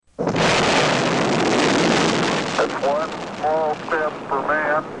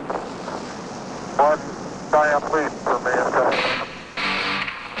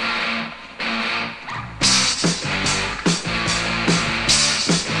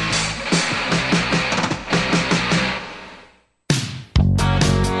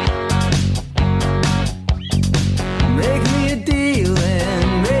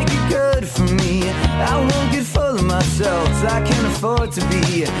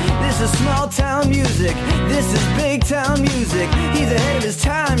This is small town music. This is big town music. He's ahead of his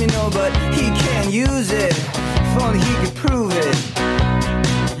time, you know, but he can't use it. If only he could prove it.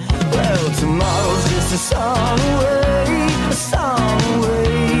 Well, tomorrow's just a song away, a song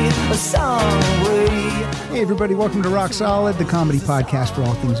away, a song away. Hey everybody, welcome to Rock Solid, the comedy podcast for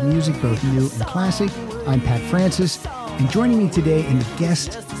all things music, both new and classic. I'm Pat Francis, and joining me today in the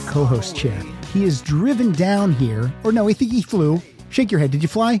guest co-host chair, he is driven down here, or no, I think he flew. Shake your head, did you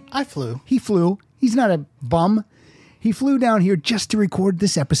fly? I flew. He flew. He's not a bum. He flew down here just to record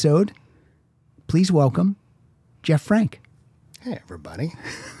this episode. Please welcome Jeff Frank. Hey everybody.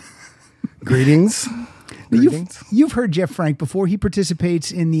 Greetings. You've heard Jeff Frank before. He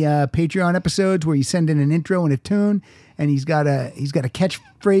participates in the Patreon episodes where you send in an intro and a tune, and he's got a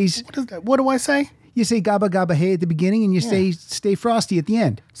catchphrase. What is that? What do I say? You say "gabba gabba hey" at the beginning, and you say "stay frosty" at the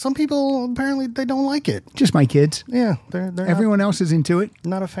end. Some people apparently they don't like it. Just my kids. Yeah, they're everyone else is into it.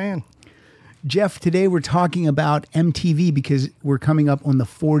 Not a fan. Jeff, today we're talking about MTV because we're coming up on the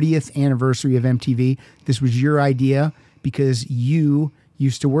 40th anniversary of MTV. This was your idea because you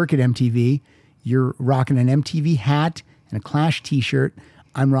used to work at MTV. You're rocking an MTV hat and a Clash t-shirt.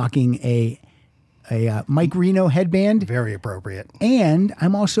 I'm rocking a Mike Reno headband. Very appropriate. And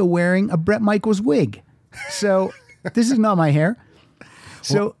I'm also wearing a Bret Michaels wig. So this is not my hair.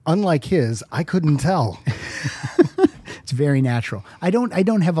 So well, unlike his, I couldn't tell. It's very natural. I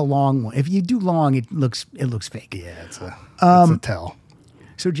don't have a long one. If you do long, it looks fake. Yeah, it's a tell.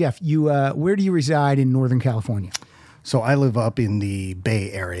 So Jeff, you where do you reside in Northern California? So I live up in the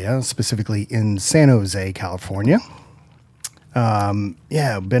Bay Area, specifically in San Jose, California.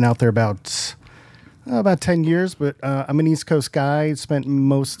 Been out there about 10 years, but I'm an East Coast guy. Spent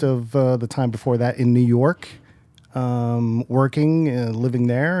most of the time before that in New York, working, living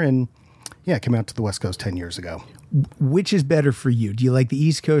there, and came out to the West Coast 10 years ago. Which is better for you? Do you like the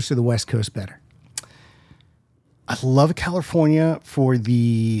East Coast or the West Coast better? I love California for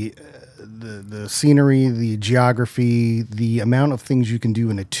the scenery, the geography, the amount of things you can do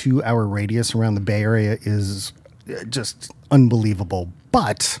in a 2-hour radius around the Bay Area is just unbelievable.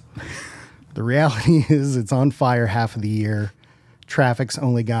 But the reality is it's on fire half of the year. Traffic's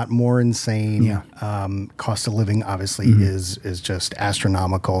only got more insane. Yeah. Cost of living obviously is just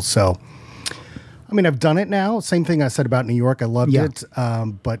astronomical. So, I mean, I've done it now. Same thing I said about New York. I loved it,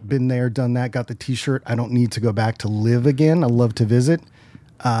 but been there, done that, got the T-shirt. I don't need to go back to live again. I love to visit.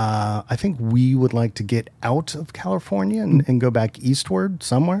 I think we would like to get out of California and go back eastward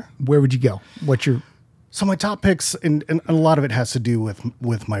somewhere. Where would you go? So my top picks, and a lot of it has to do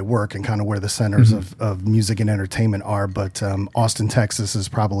with my work and kind of where the centers of music and entertainment are. But Austin, Texas is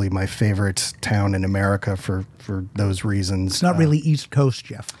probably my favorite town in America for those reasons. It's not really East Coast,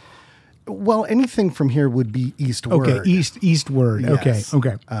 Jeff. Well, anything from here would be eastward. Okay, eastward. Yes.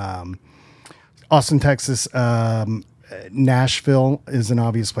 Okay. Austin, Texas. Nashville is an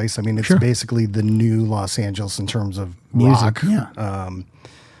obvious place. I mean, it's basically the new Los Angeles in terms of music, rock,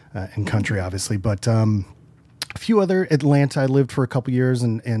 and country, obviously. But a few other, Atlanta, I lived for a couple years,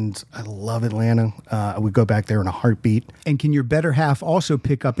 and I love Atlanta. I would go back there in a heartbeat. And can your better half also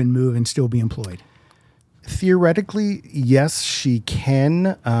pick up and move and still be employed? Theoretically, yes, she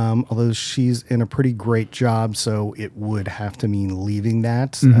can, although she's in a pretty great job, so it would have to mean leaving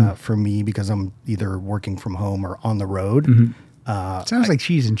that for me because I'm either working from home or on the road. Sounds like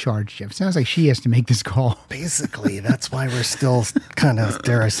she's in charge, Jeff. Sounds like she has to make this call. Basically, that's why we're still kind of,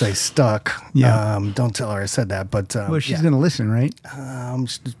 dare I say, stuck. Yeah. Don't tell her I said that, but... well, she's going to listen, right?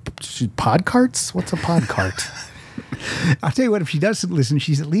 Pod carts? What's a pod cart? I'll tell you what, if she does listen,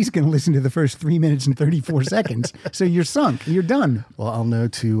 she's at least going to listen to the first 3 minutes and 34 seconds. So you're sunk. You're done. Well, I'll know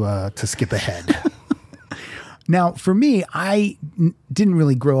to skip ahead. Now, for me, I didn't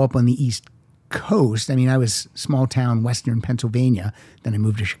really grow up on the East Coast. I mean, I was small town, Western Pennsylvania. Then I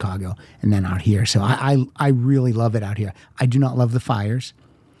moved to Chicago and then out here. So I really love it out here. I do not love the fires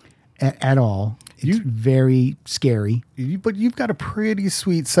at all. It's very scary. But you've got a pretty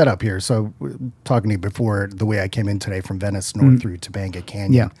sweet setup here. So talking to you before, the way I came in today from Venice north through Topanga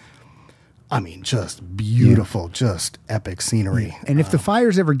Canyon. Yeah. I mean, just beautiful, just epic scenery. Yeah. And if the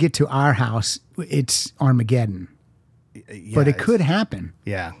fires ever get to our house, it's Armageddon. Yeah, but it could happen.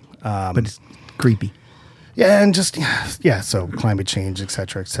 Yeah. But it's creepy. Yeah, and just, so climate change, et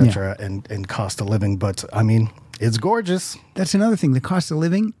cetera, and cost of living. But, I mean, it's gorgeous. That's another thing. The cost of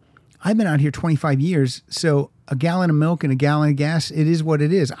living, I've been out here 25 years, so a gallon of milk and a gallon of gas, it is what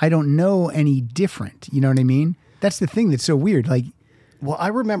it is. I don't know any different. You know what I mean? That's the thing that's so weird. Like, well, I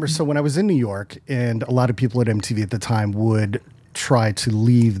remember, so when I was in New York, and a lot of people at MTV at the time would try to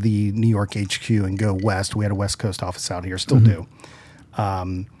leave the New York HQ and go west. We had a West Coast office out here, still do.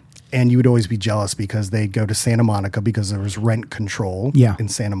 And you would always be jealous because they'd go to Santa Monica because there was rent control Yeah. in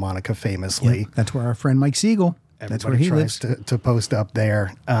Santa Monica famously. That's where our friend Mike Siegel, that's where Everybody he lives. tries to post up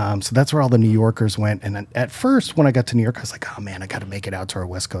there. So that's where all the New Yorkers went. And at first, when I got to New York, I was like, oh man, I got to make it out to our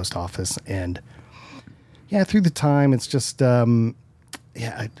West Coast office. And yeah, through the time, it's just, I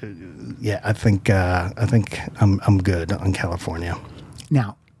think I'm good on California.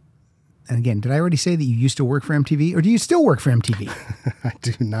 Now, and again, did I already say that you used to work for MTV, or do you still work for MTV? I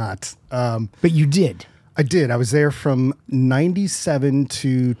do not. But you did. I did. I was there from 97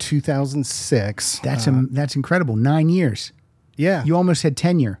 to 2006. That's incredible. 9 years. Yeah. You almost had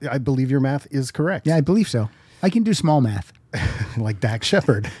tenure. I believe your math is correct. Yeah, I believe so. I can do small math. Like Dak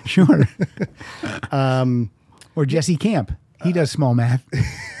Shepard. Sure. Or Jesse Camp. He does small math.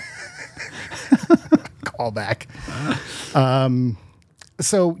 Call back.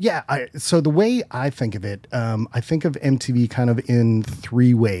 So the way I think of it, I think of MTV kind of in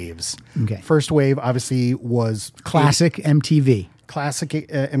three waves. Okay. First wave obviously was Classic MTV. classic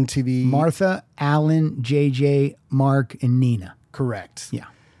MTV. Martha, Alan, JJ, Mark, and Nina. Correct. Yeah.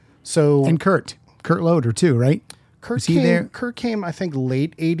 So And Kurt Loder too, right? Kurt Was he came, there? Kurt came, I think,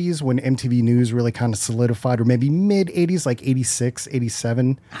 late 80s when MTV News really kind of solidified, or maybe mid 80s, like 86,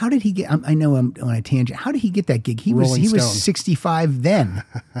 87. How did he get? I know I'm on a tangent. How did he get that gig? He Rolling was Stone. 65 then.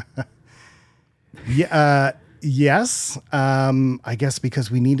 Yeah. Yes. I guess because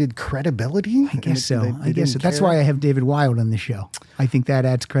we needed credibility. I guess so. That's why I have David Wild on the show. I think that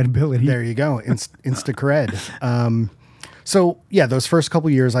adds credibility. There you go. Insta cred. So yeah, those first couple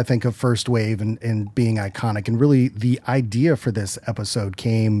years, I think of first wave and being iconic, and really the idea for this episode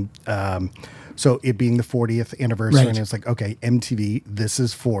came, so it being the 40th anniversary, Right. and it's like, okay, MTV, this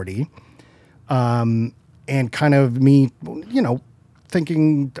is 40. And kind of me,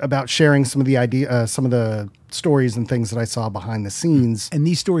 thinking about sharing some of the some of the stories and things that I saw behind the scenes. And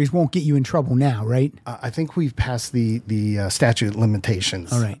these stories won't get you in trouble now, right? I think we've passed the statute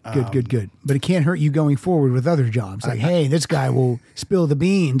limitations. All right. Good. But it can't hurt you going forward with other jobs. Like, hey, this guy will spill the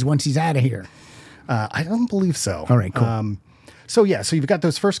beans once he's out of here. I don't believe so. All right, cool. So you've got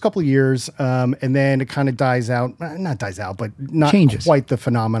those first couple of years, and then it kind of dies out. Not dies out, but not Changes. quite the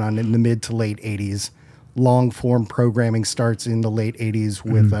phenomenon in the mid to late 80s. Long form programming starts in the late 80s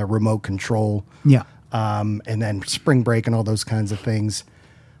with remote control. Yeah. And then spring break and all those kinds of things.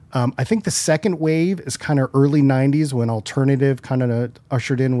 I think the second wave is kind of early 90s when alternative kind of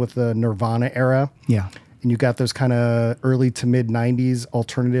ushered in with the Nirvana era. Yeah. And you got those kind of early to mid 90s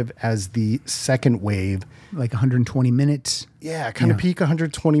alternative as the second wave. Like 120 minutes. Yeah, kind of peak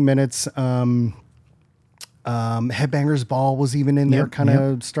 120 minutes. Headbangers Ball was even in there, Yep, kind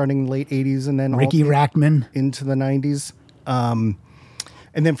of starting late 80s and then Ricky Rackman. into the 90s.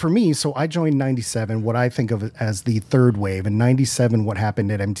 And then for me, so I joined 97, what I think of as the third wave. In 97, what happened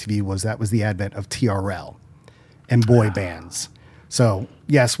at MTV was the advent of TRL and boy bands. So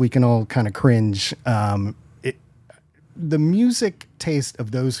yes, we can all kind of cringe. The music taste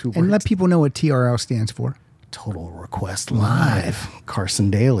of those who And were let people know what TRL stands for. Total Request Live, Carson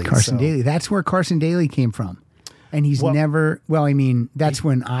Daly. Carson So- Daly. That's where Carson Daly came from. And he's that's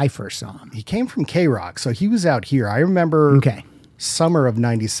when I first saw him. He came from K-Rock, so he was out here. I remember Okay. summer of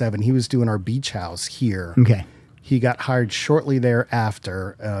 97, he was doing our beach house here. Okay. He got hired shortly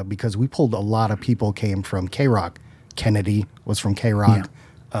thereafter because we pulled a lot of people came from K-Rock. Kennedy was from K-Rock.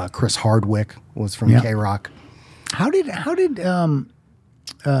 Chris Hardwick was from Yeah. K-Rock. Who's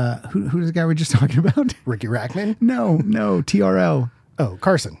the guy we were just talking about? Ricky Rackman? No, TRL. Oh,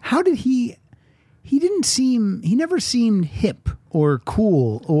 Carson. How did he never seemed hip or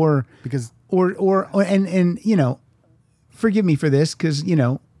cool or Because forgive me for this because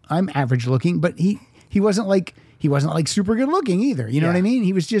I'm average looking, but he wasn't like super good looking either. You know what I Yeah. mean?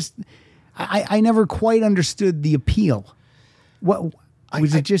 He was just I never quite understood the appeal. What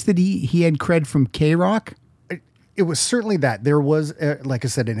was it? Just that he had cred from K-Rock? it was certainly that. There was, like I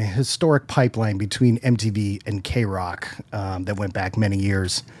said, a historic pipeline between MTV and K-Rock that went back many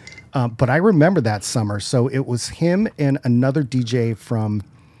years. But I remember that summer. So it was him and another DJ from,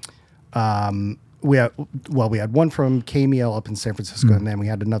 we had one from KMEL up in San Francisco, and then we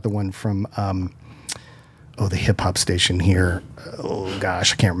had another one from, the hip hop station here. Oh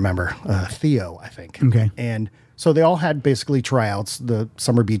gosh, I can't remember. Theo, I think. Okay. And so they all had basically tryouts. The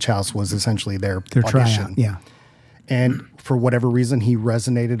Summer Beach House was essentially their audition. tryout. Yeah. And for whatever reason, he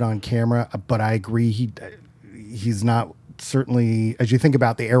resonated on camera. But I agree, he's not, certainly, as you think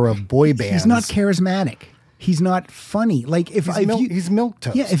about the era of boy bands. He's not charismatic. He's not funny. Like He's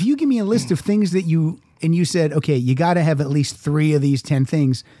milquetoast. Yeah, if you give me a list of things that you said, okay, you got to have at least 3 of these 10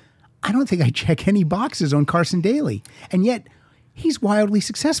 things, I don't think I check any boxes on Carson Daly. And yet he's wildly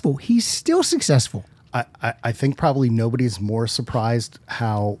successful. He's still successful. I think probably nobody's more surprised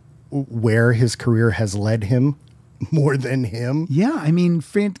where his career has led him more than him. Yeah, I mean,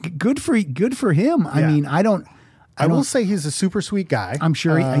 good for him. I mean, I will say he's a super sweet guy. I'm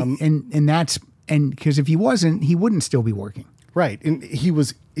sure, and because if he wasn't, he wouldn't still be working. Right, and he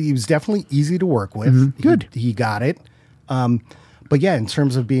was definitely easy to work with. Mm-hmm. Good, he got it. But yeah, in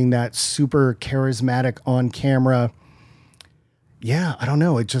terms of being that super charismatic on camera, yeah, I don't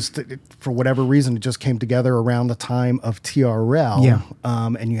know. It for whatever reason, it just came together around the time of TRL. Yeah.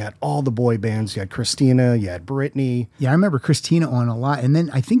 And you had all the boy bands. You had Christina, you had Britney. Yeah, I remember Christina on a lot. And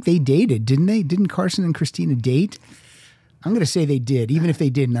then I think they dated, didn't they? Didn't Carson and Christina date? I'm going to say they did. Even if they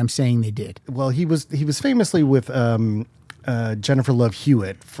didn't, I'm saying they did. Well, he was famously with Jennifer Love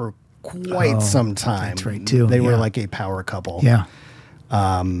Hewitt for quite some time. That's right, too. They were like a power couple. Yeah.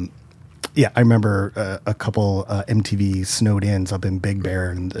 Yeah, I remember a couple MTV snowed ins up in Big Bear,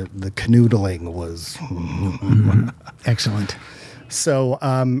 and the canoodling was Excellent. So.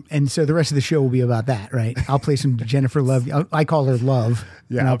 And so the rest of the show will be about that, right? I'll play some Jennifer Love. I call her Love.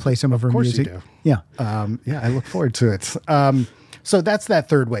 Yeah, and I'll play some of her music. You do. Yeah. Yeah, I look forward to it. So that's that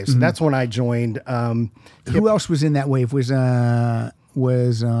third wave. So that's when I joined. Who else was in that wave? Was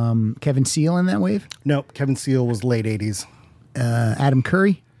Kevin Seal in that wave? No, Kevin Seal was late 80s. Adam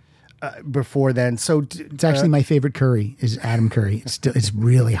Curry? Before then. So it's actually my favorite Curry is Adam Curry. It's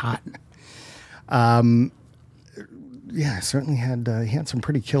really hot. Yeah, certainly he had some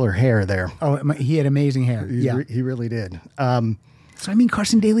pretty killer hair there. Oh, he had amazing hair. He really did. So I mean,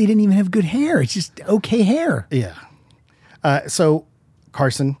 Carson Daly didn't even have good hair. It's just okay hair. Yeah. So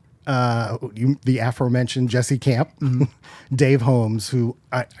Carson, the aforementioned Jesse Camp, Dave Holmes, who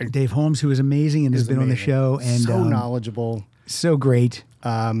is amazing and has been on the show and so knowledgeable, so great.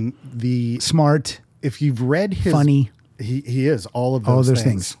 The smart. If you've read his funny, he is all of those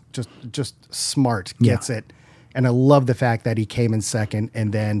things. Just smart, gets it. And I love the fact that he came in second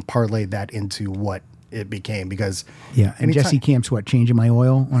and then parlayed that into what it became because and Jesse Camp's changing my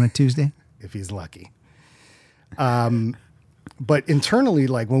oil on a Tuesday if he's lucky. But internally,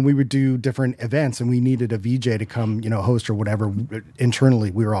 like when we would do different events and we needed a VJ to come, host or whatever,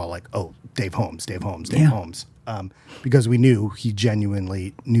 internally we were all like, "Oh, Dave Holmes. Because we knew he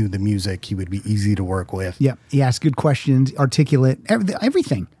genuinely knew the music. He would be easy to work with. Yeah. He asked good questions, articulate,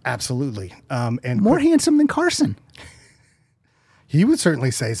 everything. Absolutely. And more handsome than Carson. He would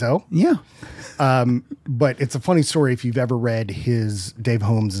certainly say so. Yeah. But it's a funny story if you've ever read Dave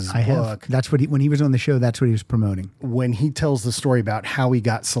Holmes' book. That's when he was on the show, that's what he was promoting. When he tells the story about how he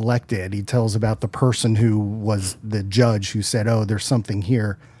got selected, he tells about the person who was the judge who said, "Oh, there's something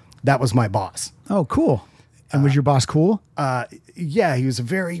here." That was my boss. Oh, cool. And was your boss cool? Yeah, he was a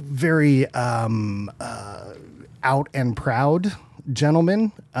very, very out and proud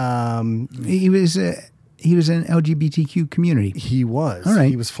gentleman. He was an LGBTQ community. He was. All right.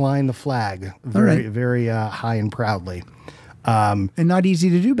 He was flying the flag very, very high and proudly. And not easy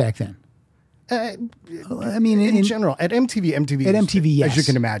to do back then. I mean, in general, at MTV, yes. As you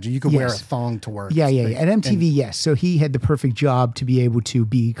can imagine, you could wear a thong to work. Yeah. At MTV, yes. So he had the perfect job to be able to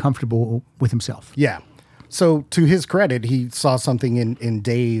be comfortable with himself. Yeah. So to his credit, he saw something in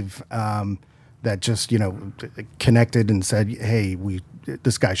Dave that just, connected and said, "Hey,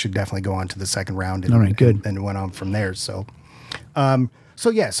 this guy should definitely go on to the second round." And, all right, good. And went on from there. So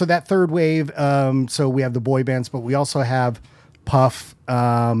that third wave. So we have the boy bands, but we also have Puff,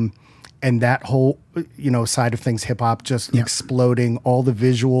 and that whole, side of things, hip hop just exploding. All the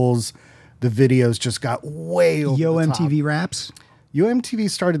visuals, the videos just got way over Yo the MTV top. Raps. Yo MTV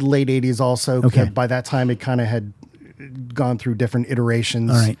started late 80s also. Okay. By that time, it kind of had gone through different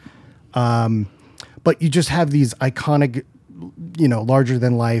iterations. All right. But you just have these iconic, larger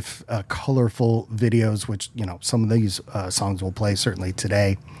than life, colorful videos, which, some of these songs will play certainly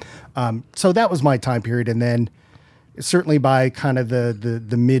today. So that was my time period. And then certainly by kind of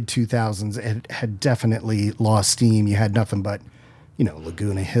the mid 2000s, it had definitely lost steam. You had nothing but,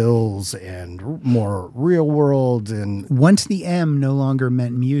 Laguna Hills and more Real World. And once the M no longer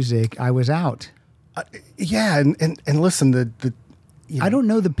meant music, I was out. Yeah. And listen, I don't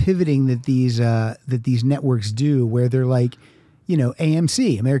know the pivoting that these networks do, where they're like,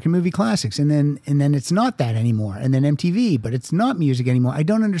 AMC, American Movie Classics, and then it's not that anymore, and then MTV, but it's not music anymore. I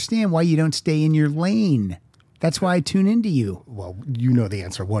don't understand why you don't stay in your lane. That's why I tune into you. Well, you know the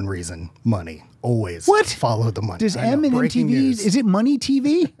answer. One reason: money. Always follow the money. Does M and MTV? Is it Money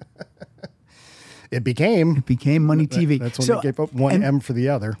TV? It became Money TV. That's when they gave up one M for the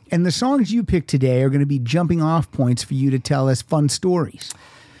other. And the songs you picked today are going to be jumping off points for you to tell us fun stories.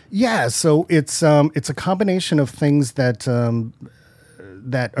 Yeah, so it's a combination of things that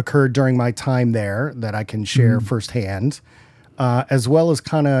that occurred during my time there that I can share firsthand, as well as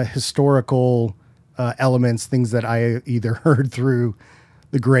kind of historical elements, things that I either heard through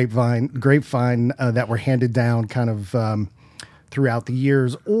the grapevine that were handed down kind of throughout the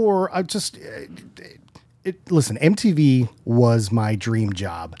years, or I just listen. MTV was my dream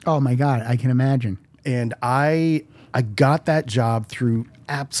job. Oh my God, I can imagine. And I got that job through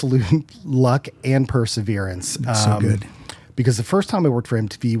absolute luck and perseverance. So good. Because the first time I worked for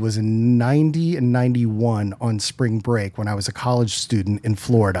MTV was in 90 and 91 on spring break when I was a college student in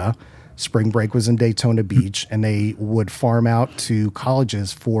Florida. Spring break was in Daytona Beach, and they would farm out to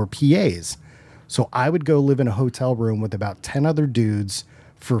colleges for PAs. So I would go live in a hotel room with about 10 other dudes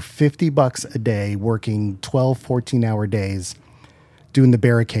for $50 a day, working 12, 14-hour days, doing the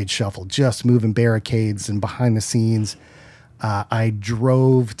barricade shuffle, just moving barricades and behind the scenes. I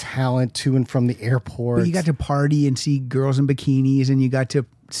drove talent to and from the airport. But you got to party and see girls in bikinis, and you got to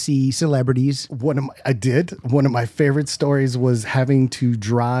see celebrities. One of my favorite stories was having to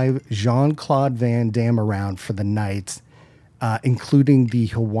drive Jean-Claude Van Damme around for the night, including the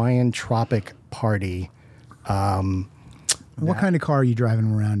Hawaiian Tropic Party. What kind of car are you driving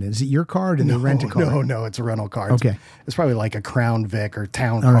him around in? Is it your car or did they rent a car? No, it's a rental car. Okay. It's probably like a Crown Vic or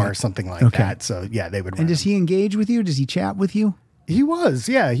Town car or something like that. So yeah, they would rent. And does he engage with you? Does he chat with you? He was,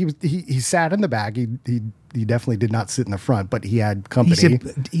 yeah. He sat in the back. He definitely did not sit in the front, but he had company.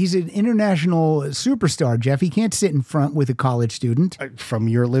 He's an international superstar, Jeff. He can't sit in front with a college student. From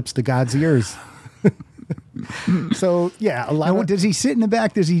your lips to God's ears. So yeah, does he sit in the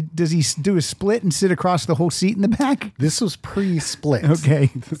back? Does he do a split and sit across the whole seat in the back? This was pre-split.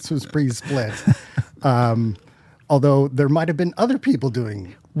 Okay. This was pre-split. Although there might have been other people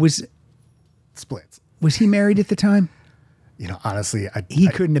doing splits. Was he married at the time? You know, honestly, he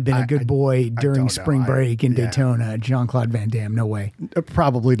couldn't have been a good boy during spring break in Daytona. Jean-Claude Van Damme, no way.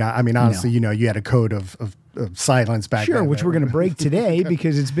 Probably not. I mean, honestly, you had a code of silence back then. Sure, which we're going to break today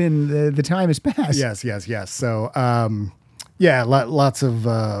because it's been the time has passed. Yes. So, lots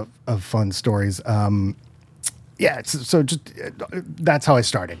of fun stories. So just that's how I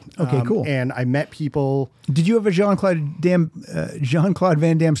started. Okay, cool. And I met people. Did you have a Jean-Claude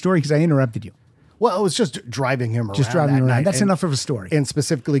Van Damme story? Because I interrupted you. Well, it was just driving him around. Just driving him around. Night. That's enough of a story. And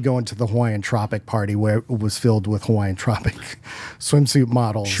specifically going to the Hawaiian Tropic Party where it was filled with Hawaiian Tropic swimsuit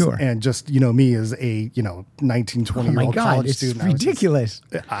models. Sure. And just, me as a, 19, 20-year-old college student. It's ridiculous.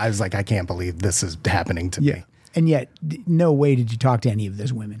 I was like, I can't believe this is happening to me. And yet, no way did you talk to any of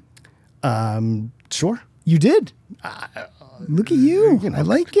those women. Sure. You did. Look at you. I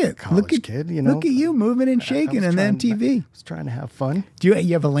like it. Look at you moving and shaking on MTV. I was trying to have fun. Do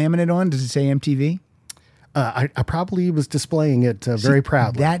you have a laminate on? Does it say MTV? I probably was displaying it very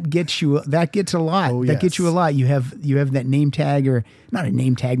proudly. That gets you. That gets a lot. Oh, that gets you a lot. You have that name tag, or not a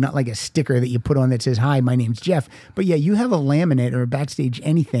name tag, not like a sticker that you put on that says "Hi, my name's Jeff." But yeah, you have a laminate or a backstage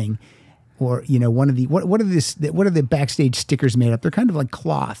anything, or one of the what are the backstage stickers made up? They're kind of like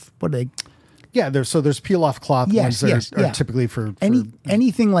cloth. What are they? Yeah, there's peel off cloth ones that are typically for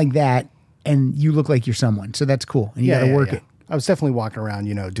anything like that, and you look like you're someone. So that's cool, and you got to work it. I was definitely walking around,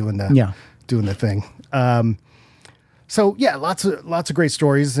 doing the thing. So yeah, lots of great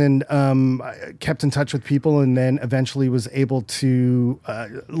stories, and I kept in touch with people, and then eventually was able to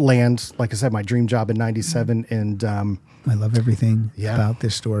land, like I said, my dream job in '97, and I love everything about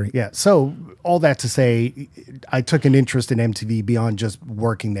this story. Yeah. So all that to say, I took an interest in MTV beyond just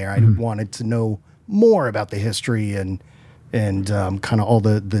working there. I wanted to know more about the history and kind of all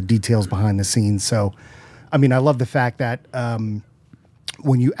the details behind the scenes. So, I mean, I love the fact that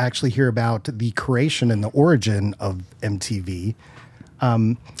when you actually hear about the creation and the origin of MTV,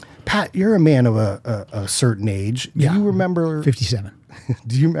 Pat, you're a man of a certain age. Do you remember 57?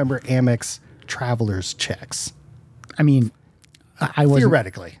 Do you remember Amex traveler's checks? I mean, I was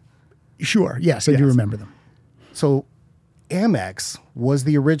theoretically. Sure. Yes, I do remember them. So Amex was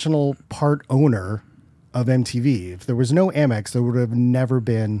the original part owner of MTV. If there was no Amex, there would have never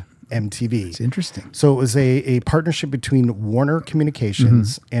been MTV. It's interesting. So it was a partnership between Warner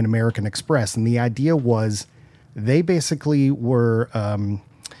Communications and American Express. And the idea was they basically were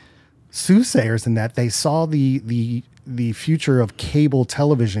soothsayers in that they saw the future of cable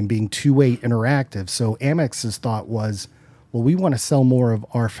television being two-way interactive. So Amex's thought was, well, we want to sell more of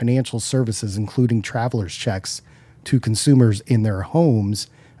our financial services, including traveler's checks, to consumers in their homes,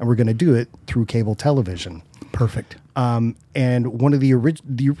 and we're going to do it through cable television. Perfect. And one of the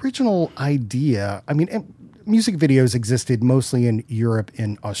original idea, I mean, music videos existed mostly in Europe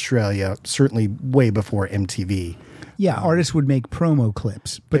and Australia, certainly way before MTV. Yeah, artists would make promo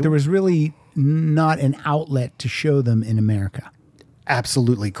clips, but there was really not an outlet to show them in America.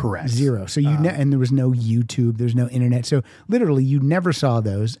 Absolutely correct. Zero. So and there was no YouTube, there's no internet. So literally you never saw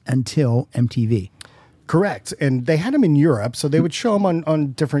those until MTV. Correct. And they had them in Europe, so they would show them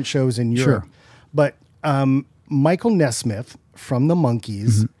on different shows in Europe. Sure. But Michael Nesmith from the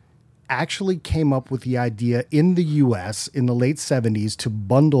Monkees actually came up with the idea in the US in the late 70s to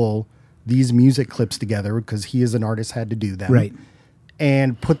bundle these music clips together, because he as an artist had to do them. Right.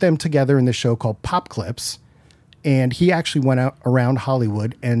 And put them together in the show called Pop Clips. And he actually went out around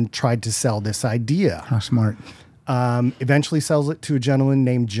Hollywood and tried to sell this idea. How smart. Eventually sells it to a gentleman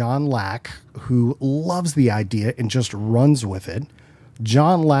named John Lack, who loves the idea and just runs with it.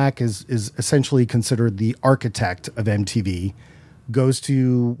 John Lack is essentially considered the architect of MTV, goes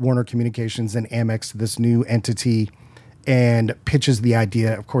to Warner Communications and Amex, this new entity, and pitches the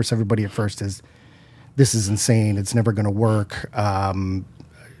idea. Of course, everybody at first is, this is insane. It's never going to work. But,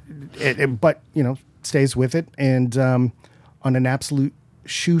 stays with it. And on an absolute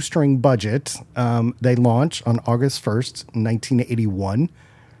shoestring budget, they launch on August 1st, 1981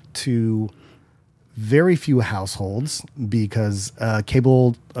 to very few households, because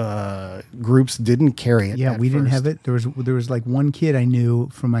cable groups didn't carry it. Yeah, we didn't have it. There was like one kid I knew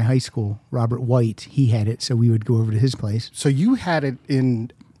from my high school, Robert White. He had it, so we would go over to his place. So you had it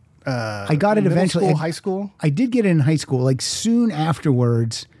in I got it eventually. School, high school? I did get it in high school. Like soon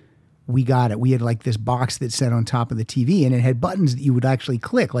afterwards, we got it. We had like this box that sat on top of the TV, and it had buttons that you would actually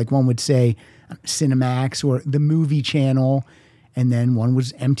click. Like one would say Cinemax or the movie channel, and then one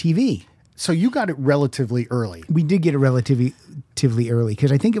was MTV. So you got it relatively early. We did get it relatively early,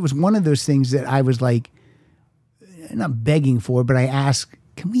 because I think it was one of those things that I was like, not begging for, but I asked,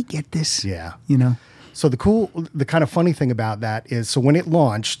 can we get this? Yeah. So the kind of funny thing about that is, so when it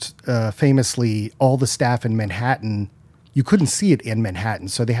launched, famously, all the staff in Manhattan, you couldn't see it in Manhattan.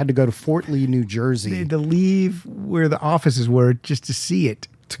 So they had to go to Fort Lee, New Jersey. They had to leave where the offices were just to see it.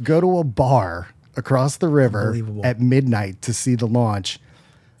 To go to a bar across the river at midnight to see the launch,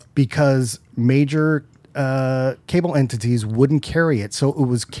 because major cable entities wouldn't carry it. So it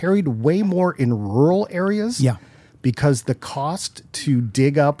was carried way more in rural areas. Yeah. Because the cost to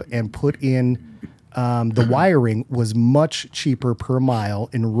dig up and put in the wiring was much cheaper per mile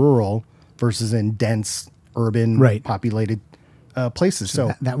in rural versus in dense, urban, populated places.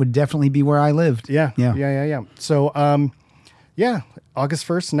 So that would definitely be where I lived. Yeah. So, August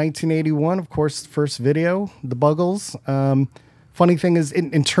 1st, 1981, of course, first video, The Buggles. Funny thing is,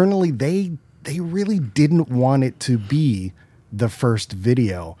 internally, they really didn't want it to be the first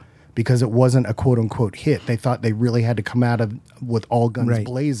video, because it wasn't a quote unquote hit. They thought they really had to come out of with all guns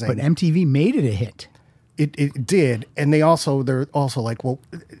blazing. But MTV made it a hit. It did. And they're also like, well,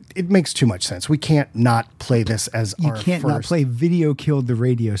 it makes too much sense. We can't not play this as our first. You can't not play Video Killed the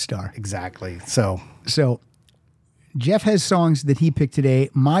Radio Star. Exactly. So Jeff has songs that he picked today.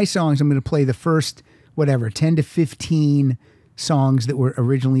 My songs, I'm going to play the first, 10 to 15 songs that were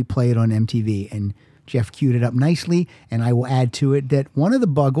originally played on MTV. And Jeff queued it up nicely, and I will add to it that one of the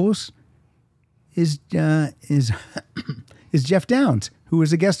Buggles is Jeff Downs, who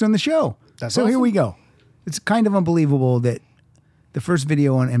was a guest on the show. That's so awesome. Here we go. It's kind of unbelievable that the first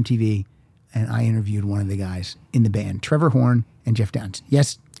video on MTV, and I interviewed one of the guys in the band, Trevor Horn and Jeff Downs.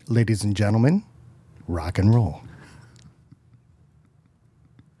 Yes? Ladies and gentlemen, rock and roll.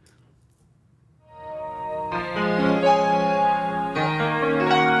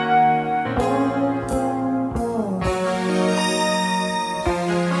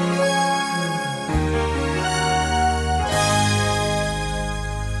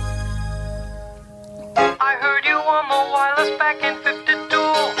 Back in 52,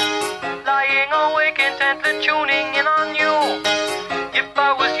 lying awake intently tuning in on you. If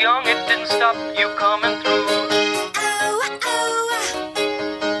I was young, it didn't stop you coming through.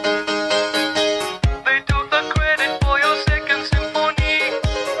 They took the credit for your second symphony,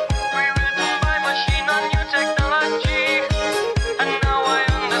 rewritten by machine on new technology. And now I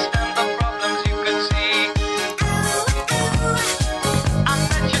understand the problems you could see. I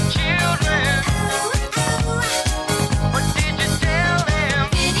met your children.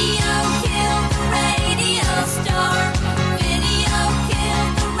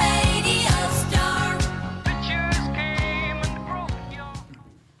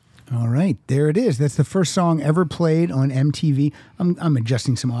 There it is. That's the first song ever played on MTV. I'm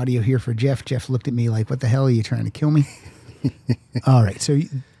adjusting some audio here for Jeff. Jeff looked at me like, what the hell are you trying to kill me? All right. So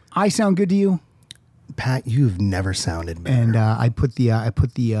I sound good to you? Pat, you've never sounded better. And I put the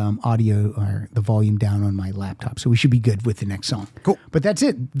audio or the volume down on my laptop. So we should be good with the next song. Cool. But that's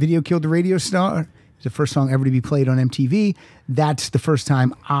it. Video Killed the Radio Star. It's the first song ever to be played on MTV. That's the first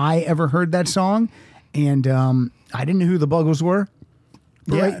time I ever heard that song. And I didn't know who the Buggles were.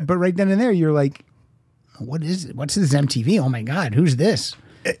 But right then and there, you're like, what is it? What's this MTV? Oh my God, who's this?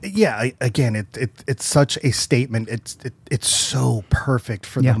 Again, it's such a statement. It's so perfect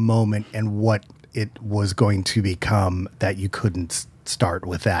for the moment and what it was going to become that you couldn't start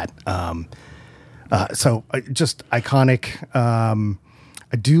with that. So just iconic.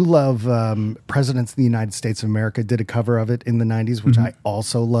 I do love Presidents of the United States of America did a cover of it in the 90s, which I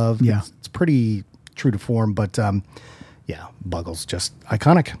also love. Yeah. It's pretty true to form, but Buggles, just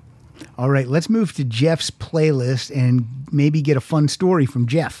iconic. All right, let's move to Jeff's playlist and maybe get a fun story from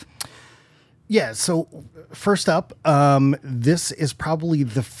Jeff. Yeah, so first up, this is probably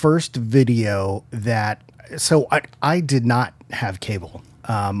the first video that... So I did not have cable.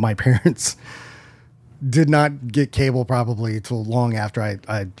 My parents did not get cable probably till long after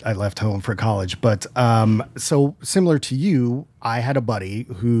I left home for college. But so similar to you, I had a buddy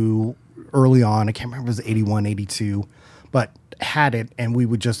who early on, I can't remember if it was 81, 82, but had it, and we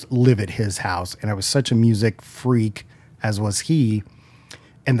would just live at his house. And I was such a music freak, as was he.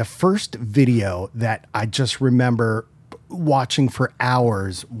 And the first video that I just remember watching for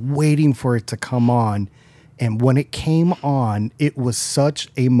hours, waiting for it to come on. And when it came on, it was such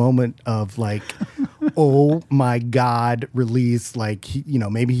a moment of like, oh my God, release. Like,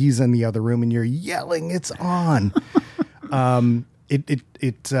 maybe he's in the other room and you're yelling, it's on.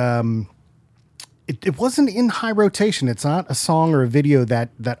 It wasn't in high rotation. It's not a song or a video that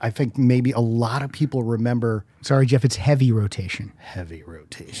I think maybe a lot of people remember. Sorry, Jeff, it's heavy rotation. Heavy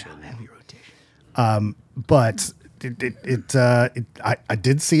rotation. Yeah, heavy rotation. But I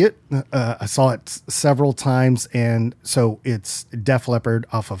did see it. I saw it several times, and so it's Def Leppard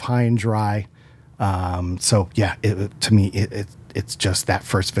off of High and Dry. So yeah, to me, it's just that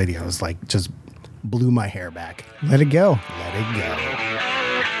first video is like just blew my hair back. Let it go. Let it go.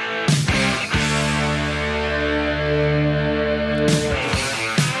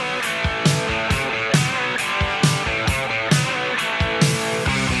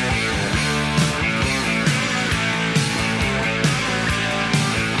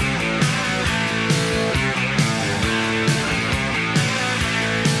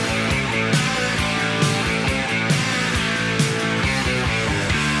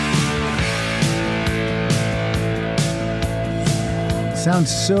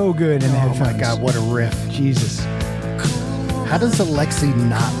 Sounds so good in the headphones. Oh my God, what a riff. Jesus. How does Alexi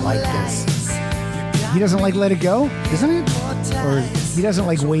not like this? He doesn't like Let It Go? Isn't it? Or He doesn't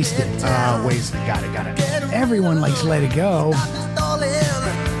like Wasted. Wasted. Got it. Everyone likes Let It Go.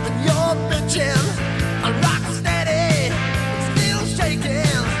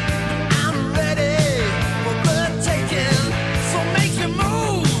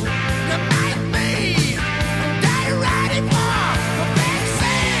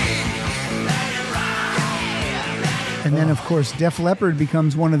 And then, of course, Def Leppard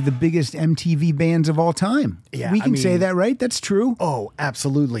becomes one of the biggest MTV bands of all time. Yeah, we can say that, right? That's true. Oh,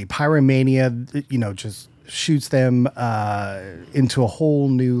 absolutely. Pyromania, just shoots them into a whole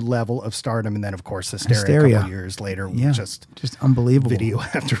new level of stardom. And then, of course, Hysteria. A couple years later. Yeah, just unbelievable. Video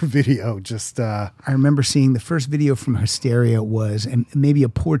after video. I remember seeing the first video from Hysteria was, and maybe a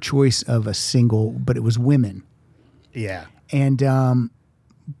poor choice of a single, but it was Women. Yeah. And,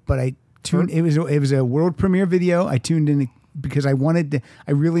 but I tuned, it was a world premiere video. I tuned in because I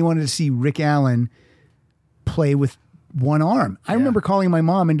really wanted to see Rick Allen play with one arm. I remember calling my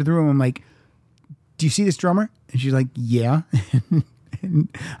mom into the room. I'm like, do you see this drummer? And she's like, yeah. And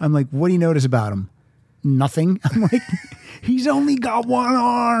I'm like, what do you notice about him? Nothing. I'm like, he's only got one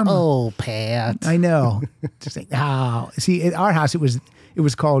arm. Oh, Pat. I know. Just like, see, at our house, it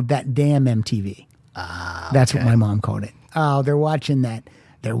was called That Damn MTV. That's what my mom called it. Oh, they're watching that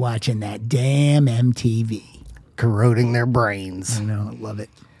damn MTV. Corroding their brains. I know, I love it.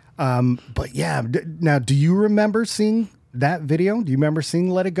 But yeah, now, do you remember seeing that video? Do you remember seeing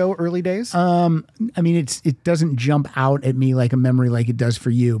Let It Go early days? I mean, it doesn't jump out at me like a memory like it does for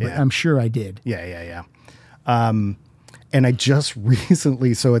you, but I'm sure I did. Yeah. And I just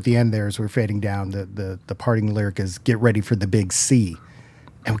recently, so at the end there, as we're fading down, the parting lyric is "Get ready for the big C."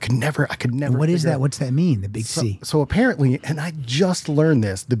 And I could never. What is that? What's that mean? The big C. So apparently, and I just learned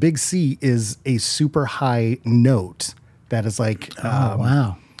this, the big C is a super high note that is like,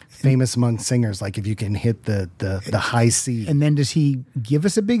 wow, famous among singers. Like if you can hit the high C. And then does he give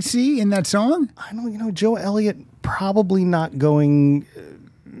us a big C in that song? I don't, Joe Elliott probably not going.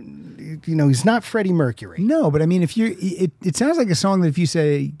 He's not Freddie Mercury. No, but I mean, if it sounds like a song that if you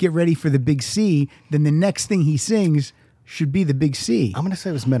say "Get ready for the big C," then the next thing he sings should be the big C. I'm going to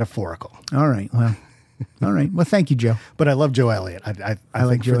say it was metaphorical. All right. Well, All right. Well, thank you, Joe. But I love Joe Elliott. I like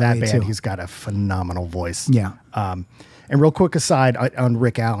think Joe for that Elliott, band, too. he's got a phenomenal voice. Yeah. And real quick aside on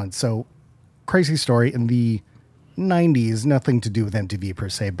Rick Allen. So crazy story in the 90s, nothing to do with MTV per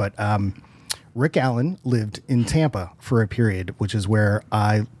se, but Rick Allen lived in Tampa for a period, which is where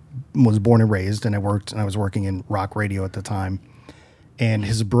I was born and raised, and I was working in rock radio at the time. And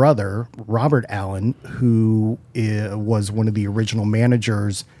his brother, Robert Allen, who was one of the original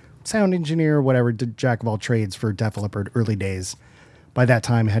managers, sound engineer, whatever, did jack of all trades for Def Leppard early days, by that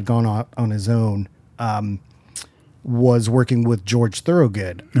time had gone on his own, was working with George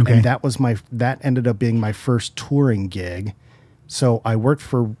Thorogood. Okay. And that ended up being my first touring gig. So I worked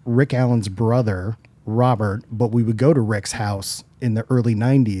for Rick Allen's brother, Robert, but we would go to Rick's house in the early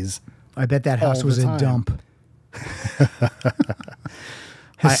 90s. I bet that house All was the a time. dump.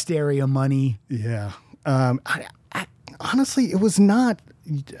 Hysteria money. Yeah. I honestly, it was not.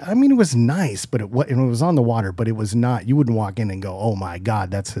 I mean, it was nice, but it was on the water, but it was not. You wouldn't walk in and go, "Oh my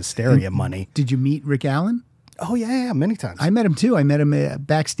God, that's hysteria money." Did you meet Rick Allen? Oh yeah, many times. I met him too. I met him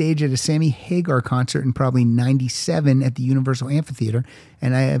backstage at a Sammy Hagar concert in probably '97 at the Universal Amphitheater,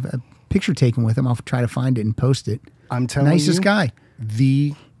 and I have a picture taken with him. I'll try to find it and post it. I'm telling Nicest you, guy.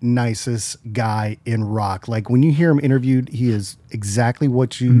 the nicest guy in rock. Like when you hear him interviewed, he is exactly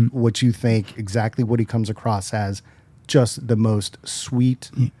what you think, exactly what he comes across as. Just the most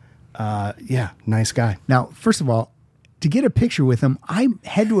sweet, nice guy. Now, first of all, to get a picture with him, I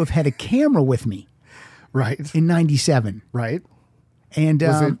had to have had a camera with me Right, in '97, right. and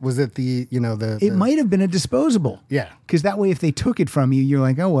Was it the it might have been a disposable. Yeah. Because that way, if they took it from you, you're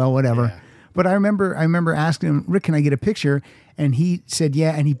like, oh, well, whatever. Yeah. But I remember asking him, Rick, can I get a picture? And he said,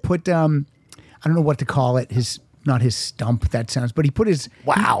 yeah. And he put, I don't know what to call it. Not his stump, that sounds, but he put his,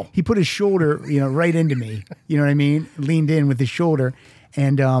 Wow. He put his shoulder, right into me. You know what I mean? Leaned in with his shoulder.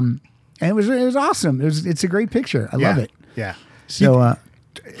 And it was awesome. It's a great picture. I love it. Yeah. So,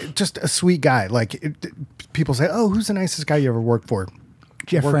 Just a sweet guy. Like people say, "Oh, who's the nicest guy you ever worked for?"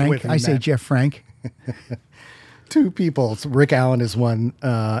 Jeff Worked Frank, with and I say met. Jeff Frank. Two people. So Rick Allen is one,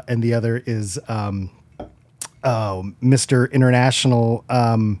 and the other is Mr. International.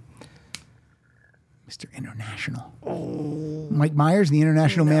 Mr. International. Mike Myers, the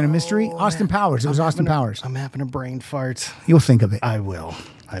International Man of Mystery. Austin Powers. It was Austin Powers. I'm having a brain fart. You'll think of it. I will.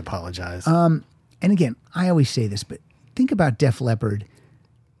 I apologize. And again, I always say this, but think about Def Leppard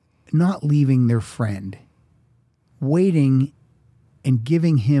not leaving their friend, waiting and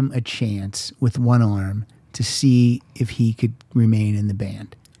giving him a chance with one arm to see if he could remain in the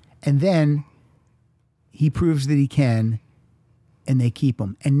band. And then he proves that he can, and they keep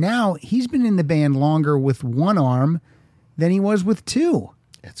him. And now he's been in the band longer with one arm than he was with two.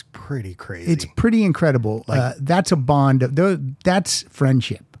 It's pretty crazy. It's pretty incredible. That's a bond. That's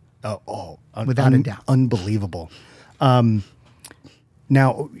friendship. Without a doubt. Unbelievable.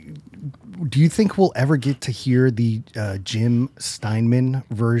 Now, do you think we'll ever get to hear the Jim Steinman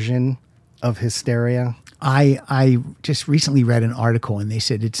version of Hysteria? I just recently read an article and they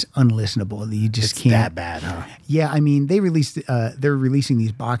said it's unlistenable. You just It's can't. that bad, huh? Yeah, I mean they're releasing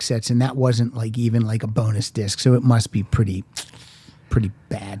these box sets and that wasn't like even like a bonus disc, so it must be pretty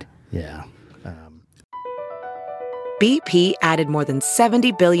bad. Yeah. BP added more than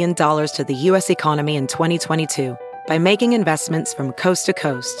 $70 billion to the U.S. economy in 2022 by making investments from coast to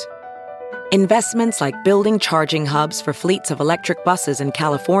coast. Investments like building charging hubs for fleets of electric buses in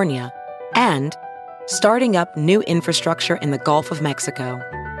California and starting up new infrastructure in the Gulf of Mexico.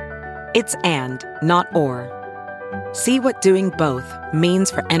 It's and, not or. See what doing both means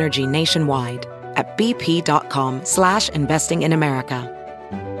for energy nationwide at bp.com/investing in America.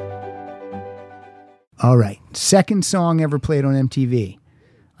 All right, second song ever played on MTV.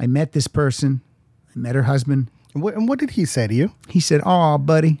 I met this person. I met her husband. And what did he say to you? He said, "Oh,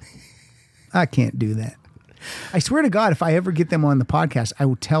 buddy, I can't do that." I swear to God, if I ever get them on the podcast, I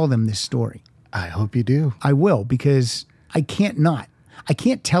will tell them this story. I hope you do. I will, because I can't not. I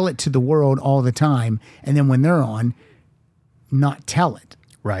can't tell it to the world all the time, and then when they're on, not tell it.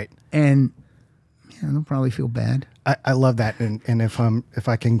 Right. And they'll probably feel bad. I love that. And if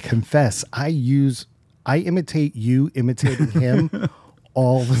I can confess, I imitate you imitating him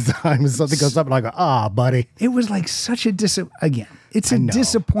all the time. Something goes up and I go, buddy. It was like such a it's a know.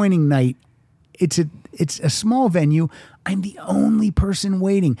 disappointing night. It's a small venue. I'm the only person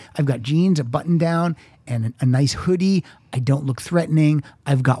waiting. I've got jeans, a button down, and a nice hoodie. I don't look threatening.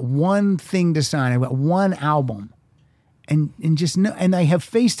 I've got one thing to sign. I've got one album. And I have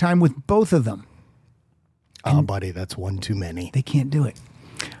FaceTime with both of them. Buddy, that's one too many. They can't do it.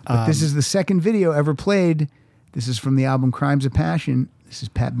 But this is the second video ever played. This is from the album Crimes of Passion. This is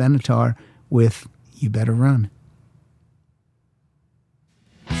Pat Benatar with You Better Run.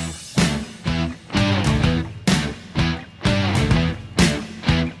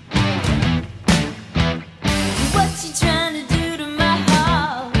 What you trying to do to my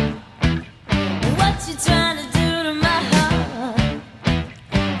heart? What you trying to do to my heart?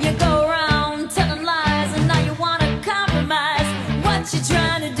 You go around telling lies and now you wanna compromise. What you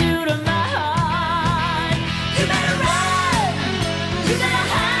trying to do to my heart? You better run, you better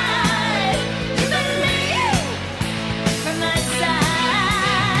hide, you better leave from my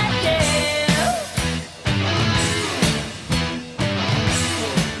side, yeah.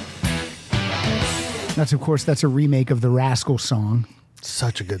 That's, of course, that's a remake of the Rascal song.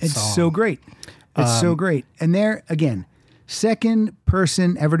 Such a good It's song. so great. It's so great. And there, again, second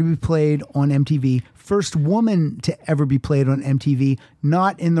person ever to be played on MTV, first woman to ever be played on MTV,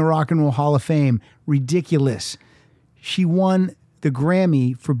 not in the Rock and Roll Hall of Fame. Ridiculous. She won the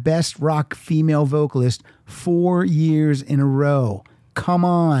Grammy for Best Rock Female Vocalist 4 years in a row. Come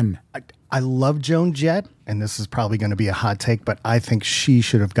on. I love Joan Jett, and this is probably going to be a hot take, but I think she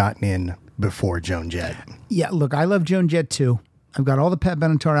should have gotten in before Joan Jett. Yeah, look, I love Joan Jett too. I've got all the Pat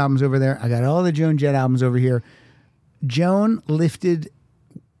Benatar albums over there. I got all the Joan Jett albums over here. Joan lifted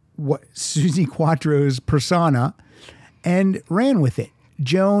what Suzi Quatro's persona and ran with it.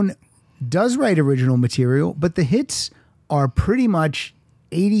 Joan does write original material, but the hits are pretty much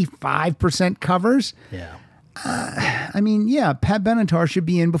 85% covers. Yeah. I mean, yeah, Pat Benatar should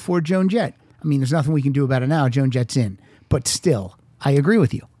be in before Joan Jett. I mean, there's nothing we can do about it now. Joan Jett's in. But still, I agree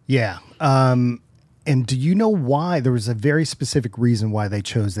with you. Yeah. And do you know why? There was a very specific reason why they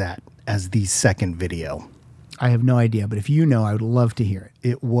chose that as the second video. I have no idea, but if you know, I would love to hear it.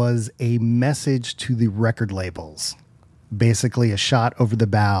 It was a message to the record labels, basically a shot over the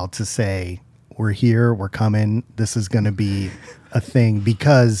bow to say, we're here, we're coming, this is going to be a thing,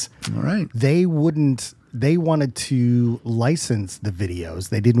 because All right. they wanted to license the videos.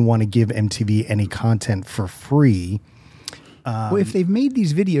 They didn't want to give MTV any content for free. Well, if they've made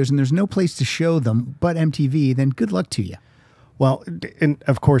these videos and there's no place to show them but MTV, then good luck to you. Well, and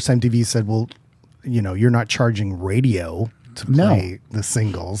of course MTV said, well, you know, you're not charging radio to No. play the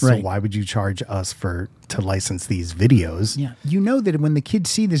singles, Right. so why would you charge us to license these videos? Yeah. You know that when the kids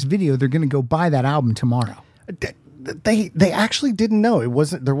see this video, they're going to go buy that album tomorrow. They actually didn't know.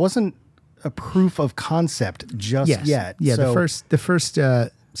 There wasn't a proof of concept just Yes. yet. Yeah. So, The first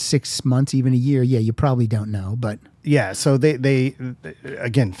 6 months, even a year. Yeah. You probably don't know, but yeah. So they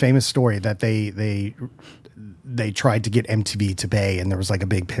again, famous story that they tried to get MTV to pay, and there was like a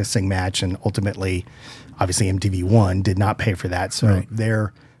big pissing match, and ultimately, obviously MTV won, did not pay for that. So Right.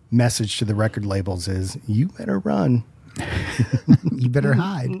 their message to the record labels is, you better run. you better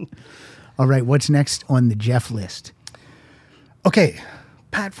hide. All right. What's next on the Jeff list? Okay.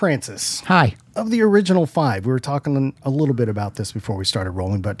 Pat Francis. Hi. Of the original five, we were talking a little bit about this before we started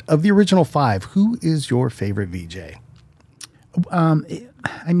rolling, but of the original five, who is your favorite VJ?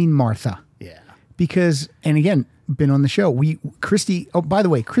 I mean, Martha. Yeah. Because, and again, been on the show. By the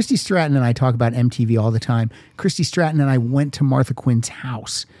way, Christy Stratton and I talk about MTV all the time. Christy Stratton and I went to Martha Quinn's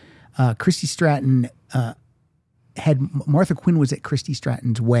house. Christy Stratton Martha Quinn was at Christy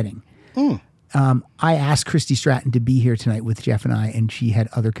Stratton's wedding. I asked Christy Stratton to be here tonight with Jeff and I, and she had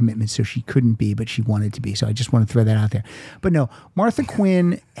other commitments, so she couldn't be, but she wanted to be. So I just want to throw that out there. But no, Martha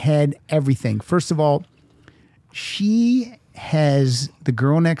Quinn had everything. First of all, she has the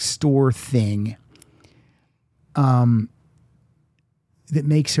girl next door thing that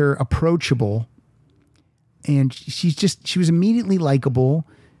makes her approachable. And she was immediately likable.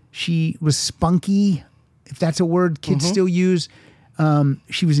 She was spunky, if that's a word kids still use.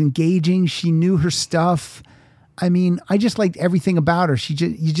 She was engaging. She knew her stuff. I mean, I just liked everything about her.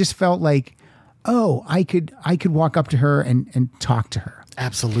 You just felt like, oh, I could walk up to her and talk to her.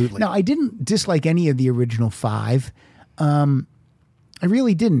 Absolutely. Now, I didn't dislike any of the original five. I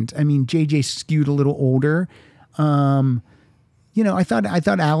really didn't. I mean, JJ skewed a little older. I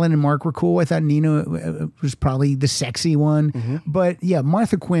thought Alan and Mark were cool. I thought Nina was probably the sexy one. But yeah,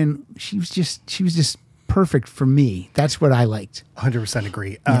 Martha Quinn, she was just perfect for me. That's what I liked. 100%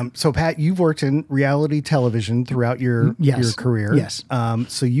 agree. So Pat, you've worked in reality television throughout your career. Yes.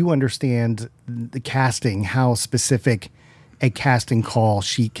 So you understand the casting, how specific a casting call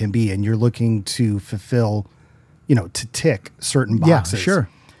sheet can be, and you're looking to fulfill, to tick certain boxes. Yeah, sure.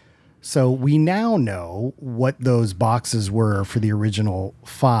 So we now know what those boxes were for the original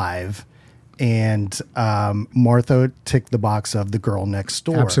five, and Martha ticked the box of the girl next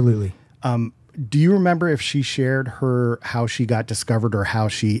door. Absolutely. Do you remember if she shared how she got discovered or how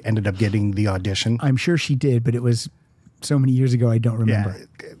she ended up getting the audition? I'm sure she did, but it was so many years ago, I don't remember.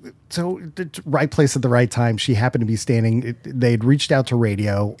 so the right place at the right time. She happened to be standing. They'd reached out to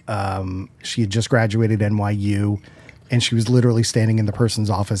radio. She had just graduated NYU, and she was literally standing in the person's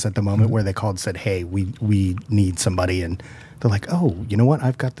office at the moment where they called and said, "Hey, we need somebody." And they're like, "Oh, you know what?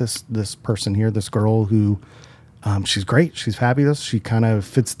 I've got this person here, this girl who, she's great. She's fabulous. She kind of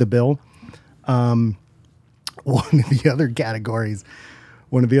fits the bill." One of the other categories.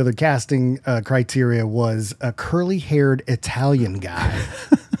 One of the other casting criteria was a curly-haired Italian guy.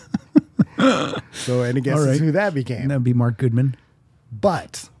 So any guesses right. who that became? That'd be Mark Goodman.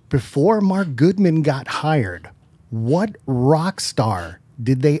 But before Mark Goodman got hired, what rock star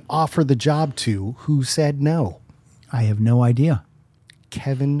did they offer the job to who said no? I have no idea.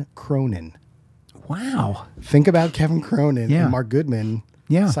 Kevin Cronin. Wow. Think about Kevin Cronin Yeah. and Mark Goodman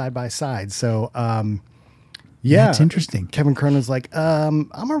Yeah. side by side. So, yeah, That's interesting. Kevin Cronin's like,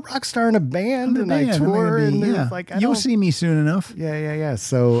 I'm a rock star in a band, and I tour, and it's like, You'll see me soon enough. Yeah.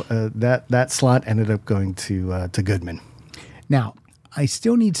 So that slot ended up going to Goodman. Now, I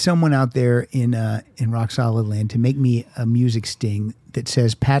still need someone out there in Rock Solid Land to make me a music sting that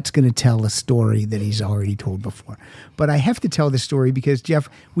says Pat's going to tell a story that he's already told before. But I have to tell this story because, Jeff,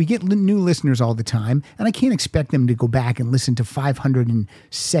 we get new listeners all the time, and I can't expect them to go back and listen to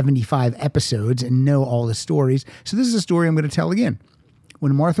 575 episodes and know all the stories. So this is a story I'm going to tell again.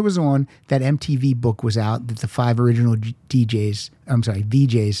 When Martha was on, that MTV book was out that the 5 original VJs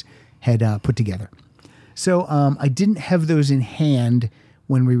had put together. So I didn't have those in hand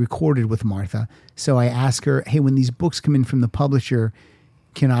when we recorded with Martha. So I asked her, hey, when these books come in from the publisher,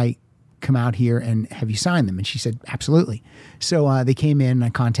 can I come out here and have you sign them? And she said, absolutely. So they came in and I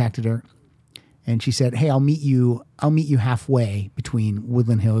contacted her and she said, hey, I'll meet you halfway between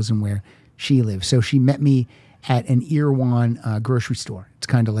Woodland Hills and where she lives. So she met me at an Irwan grocery store. It's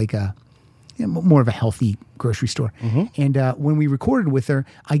kind of like more of a healthy grocery store. Mm-hmm. And when we recorded with her,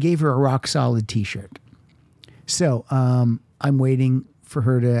 I gave her a Rock Solid t-shirt. So I'm waiting for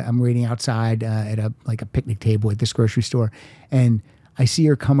her I'm waiting outside at a picnic table at this grocery store. And I see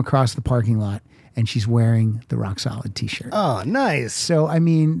her come across the parking lot and she's wearing the Rock Solid t-shirt. Oh, nice. So, I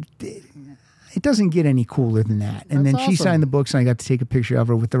mean, it doesn't get any cooler than that. And That's then she awesome. signed the books and I got to take a picture of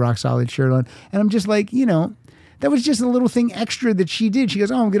her with the Rock Solid shirt on. And I'm just like, that was just a little thing extra that she did. She goes,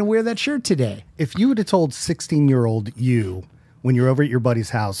 oh, I'm going to wear that shirt today. If you would have told 16-year-old you when you're over at your buddy's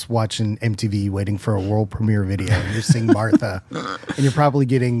house watching MTV waiting for a world premiere video and you're seeing Martha and you're probably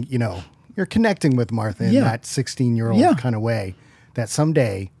getting, you're connecting with Martha in that 16-year-old kind of way, that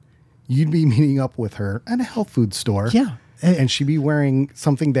someday you'd be meeting up with her at a health food store. Yeah. And she'd be wearing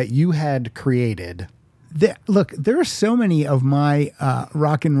something that you had created. Look, there are so many of my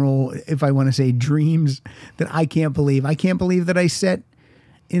rock and roll, if I want to say dreams, that I can't believe. I can't believe that I sat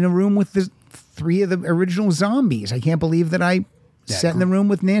in a room with the 3 of the original Zombies. I can't believe that I sat in the room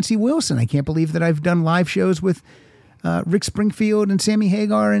with Nancy Wilson. I can't believe that I've done live shows with Rick Springfield and Sammy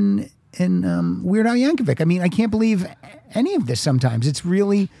Hagar and Weird Al Yankovic. I mean, I can't believe any of this sometimes. It's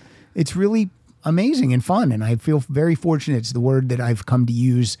really amazing and fun. And I feel very fortunate. It's the word that I've come to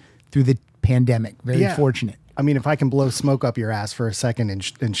use through the pandemic. Very fortunate. I mean, if I can blow smoke up your ass for a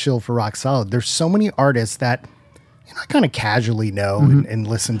second and chill for Rock Solid, there's so many artists that I kind of casually know and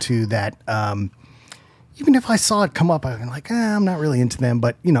listen to that. Even if I saw it come up, I'm like, I'm not really into them.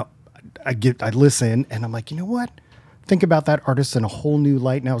 But I listen and I'm like, you know what? Think about that artist in a whole new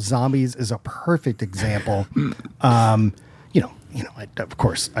light. Now, Zombies is a perfect example. Of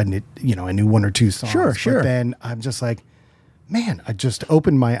course, I knew 1 or 2 songs. Sure. But then I'm just like, man, I just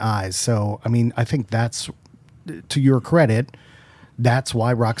opened my eyes. So, I mean, I think that's, to your credit, that's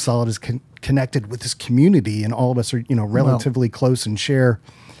why Rock Solid is connected with this community, and all of us are, relatively close and share,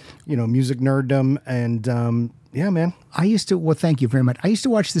 music nerddom. And yeah, man. Thank you very much. I used to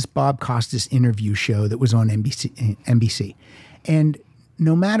watch this Bob Costas interview show that was on NBC. And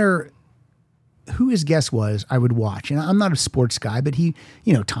no matter who his guest was, I would watch. And I'm not a sports guy, but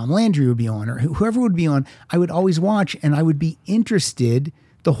Tom Landry would be on, or whoever would be on, I would always watch and I would be interested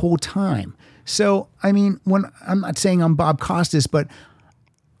the whole time. So, I mean, I'm not saying I'm Bob Costas, but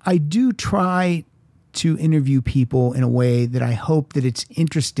I do try to interview people in a way that I hope that it's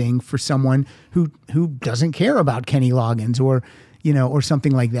interesting for someone who doesn't care about Kenny Loggins or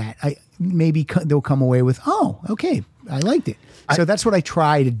something like that. Maybe they'll come away with, oh, okay, I liked it. So that's what I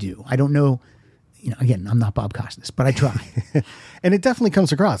try to do. I don't know. Again, I'm not Bob Costas, but I try. And it definitely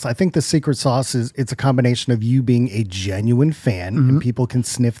comes across. I think the secret sauce it's a combination of you being a genuine fan, and people can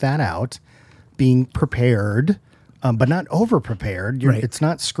sniff that out, being prepared, but not over prepared. Right. It's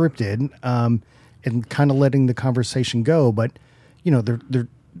not scripted, and kind of letting the conversation go. But,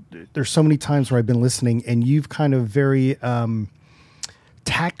 there's so many times where I've been listening and you've kind of very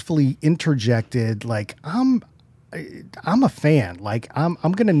tactfully interjected, like, I'm a fan. Like, I'm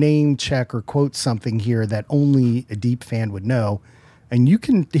going to name check or quote something here that only a deep fan would know. And you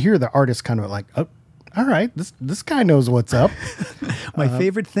can hear the artist kind of like, oh, all right, this guy knows what's up. My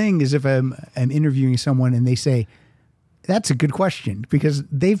favorite thing is if I'm interviewing someone and they say, "That's a good question," because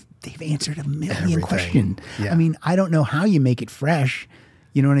they've answered a million Everything. questions. Yeah. I mean, I don't know how you make it fresh.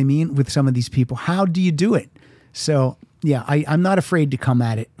 You know what I mean? With some of these people, how do you do it? So yeah, I'm not afraid to come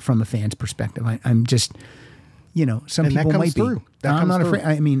at it from a fan's perspective. I'm just, some And that people comes might through. be. That I'm comes not through.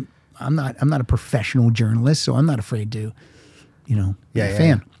 afraid. I mean, I'm not a professional journalist, so I'm not afraid to, be a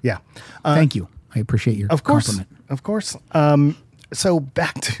fan. Yeah. Thank you. I appreciate your Of course. compliment. Of course. So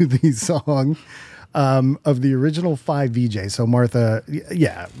back to the song of the original 5 VJ. So Martha,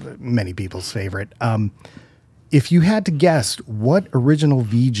 yeah, many people's favorite. If you had to guess what original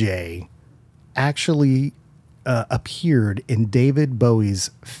VJ actually appeared in David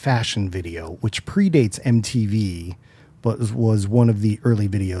Bowie's Fashion video, which predates MTV, but was one of the early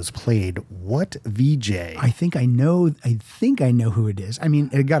videos played, what VJ? I think I know who it is. I mean,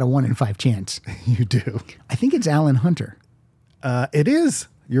 it got a 1 in 5 chance. You do. I think it's Alan Hunter. It is.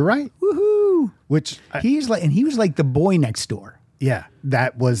 You're right. Woohoo! Which He was like the boy next door. yeah,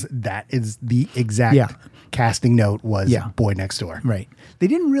 that is the exact Yeah. casting note was Yeah. Boy Next Door. Right. They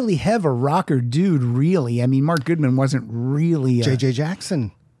didn't really have a rocker dude, really. I mean, Mark Goodman wasn't really JJ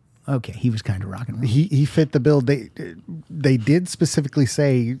Jackson. Okay, he was kind of rock and roll. He fit the bill. They did specifically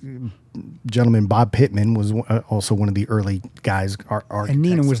say, gentleman Bob Pittman was also one of the early guys. And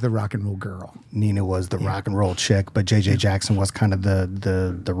Nina was the rock and roll girl. Nina was the rock and roll chick, but JJ Jackson was kind of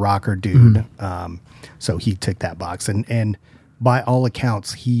the rocker dude. So he ticked that box, and by all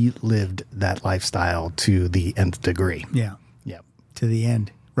accounts, he lived that lifestyle to the nth degree. Yeah. Yep, To the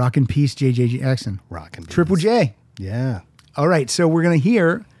end. Rock and peace, J.J. Jackson. rock and Triple peace. J. Yeah. All right, so we're going to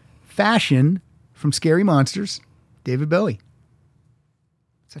hear Fashion from Scary Monsters, David Bowie.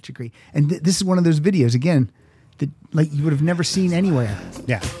 Such a great... And this is one of those videos, again, that like you would have never seen anywhere.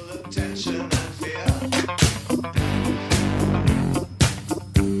 Yeah.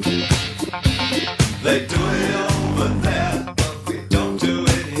 They do it over there, but we don't do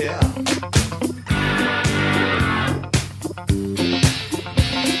it here.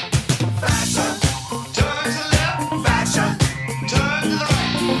 Fashion, turn to left. Fashion, turn to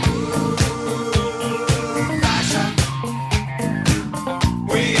right. Fashion,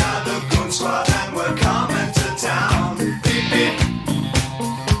 we are the Goon Squad and we're coming to town. Beep, beep.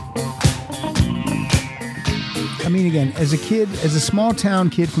 I mean, again, as a kid, as a small town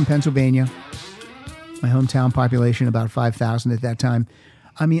kid from Pennsylvania, my hometown population about 5,000 at that time.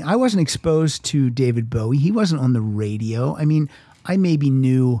 I mean, I wasn't exposed to David Bowie. He wasn't on the radio. I mean, I maybe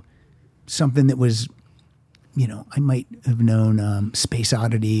knew something that was, I might have known Space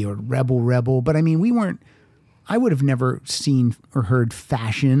Oddity or Rebel, but I mean, I would have never seen or heard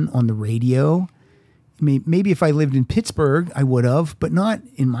Fashion on the radio. Maybe if I lived in Pittsburgh, I would have, but not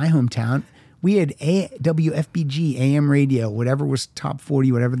in my hometown. We had WFBG, AM radio, whatever was top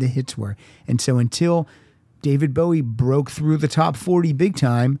 40, whatever the hits were. And so until David Bowie broke through the top 40 big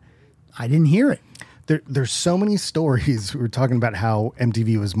time, I didn't hear it. There's so many stories. We were talking about how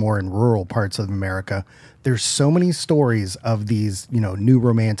MTV was more in rural parts of America. There's so many stories of these, new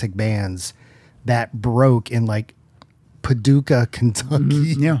romantic bands that broke in like Paducah,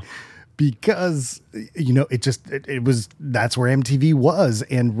 Kentucky. Yeah. Because, it was, that's where MTV was.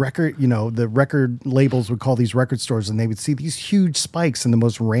 And the record labels would call these record stores and they would see these huge spikes in the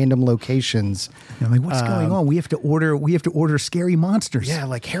most random locations. Like, what's going on? We have to order Scary Monsters. Yeah,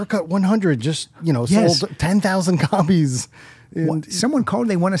 like Haircut 100 just, Yes. sold 10,000 copies. Someone called,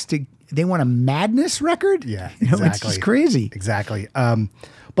 they want a Madness record? Yeah, It's exactly. just crazy. Exactly.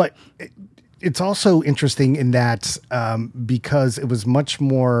 But it's also interesting in that because it was much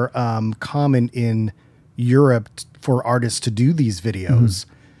more common in Europe for artists to do these videos,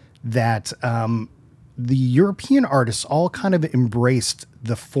 that the European artists all kind of embraced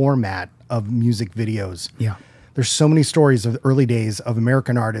the format of music videos. Yeah. There's so many stories of the early days of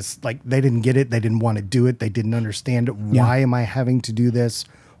American artists, like they didn't get it, they didn't want to do it, they didn't understand it. Why am I having to do this?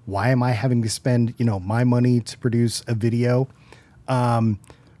 Why am I having to spend, my money to produce a video? So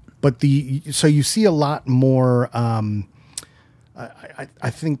you see a lot more. I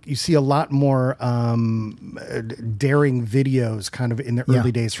think you see a lot more daring videos, kind of in the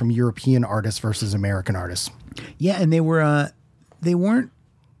early days from European artists versus American artists. Yeah, and they weren't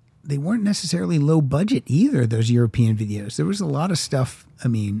necessarily low budget either, those European videos. There was a lot of stuff,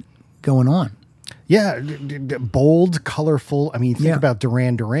 going on. Yeah, bold, colorful. I mean, think Yeah. about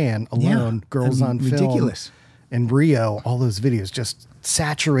Duran Duran alone, Girls on Film. Ridiculous. And Rio, all those videos, just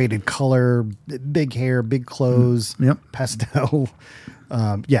saturated color, big hair, big clothes, Yep. pastel.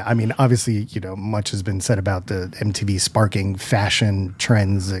 Yeah, I mean, obviously, much has been said about the MTV sparking fashion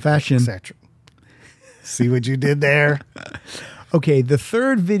trends, Fashion. etc. See what you did there? Okay, the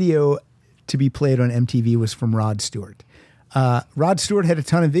third video to be played on MTV was from Rod Stewart. Rod Stewart had a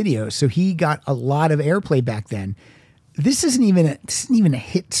ton of videos, so he got a lot of airplay back then. This isn't even a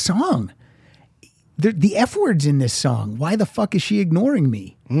hit song. The F word's in this song. Why the fuck is she ignoring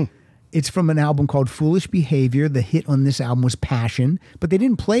me? It's from an album called Foolish Behavior. The hit on this album was Passion, but they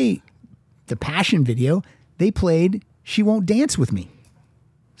didn't play the Passion video. They played She Won't Dance With Me.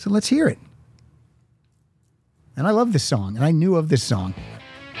 So let's hear it. And I love this song, and I knew of this song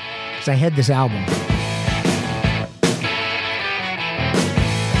because I had this album.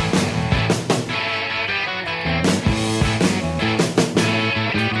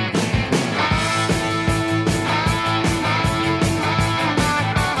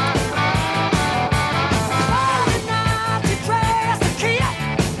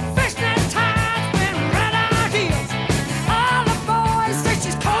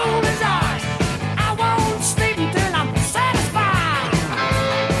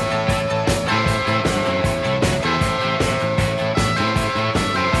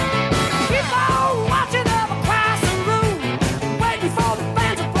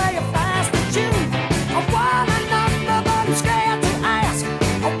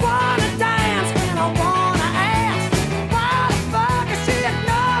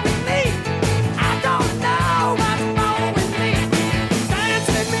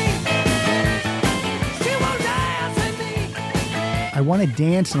 I want to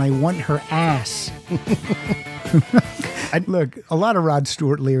dance and I want her ass. Look, a lot of Rod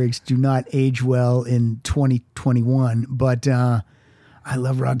Stewart lyrics do not age well in 2021, but I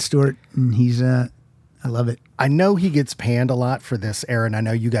love Rod Stewart, and I love it. I know he gets panned a lot for this era, and I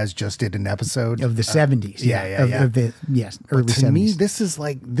know you guys just did an episode Of the 70s. yeah. Of the, yes, early to 70s. me,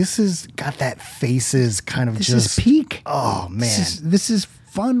 this is got that Faces kind of This just is peak. Oh man, This is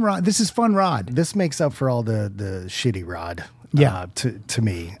fun Rod. This is fun Rod. this makes up for all the shitty Rod. Yeah. To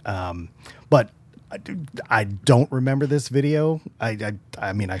me, but I don't remember this video. I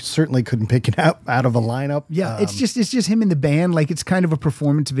mean, I certainly couldn't pick it out of a lineup. Yeah, it's just him in the band. Like, it's kind of a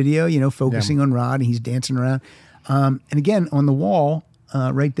performance video, focusing on Rod, and he's dancing around. And again, on the wall,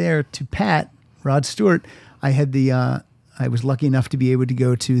 right there to Pat, Rod Stewart, I had I was lucky enough to be able to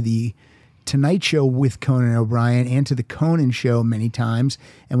go to the Tonight Show with Conan O'Brien and to the Conan Show many times.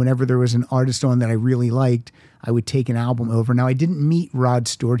 And whenever there was an artist on that I really liked, I would take an album over. Now, I didn't meet Rod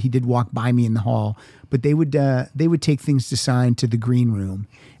Stewart. He did walk by me in the hall, but they would take things to sign to the green room,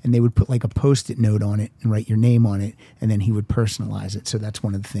 and they would put like a Post-it note on it and write your name on it, and then he would personalize it. So that's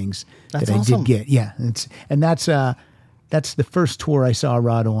one of the things That's that I awesome. did get. Yeah, that's the first tour I saw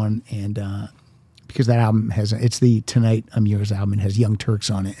Rod on, and because that album it's the Tonight I'm Yours album, and has Young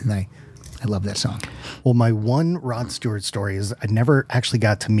Turks on it, and I love that song. Well, my one Rod Stewart story is I never actually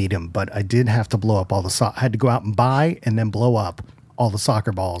got to meet him, but I did have to blow up all the I had to go out and buy and then blow up all the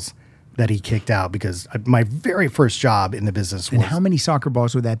soccer balls that he kicked out, because my very first job in the business was And how many soccer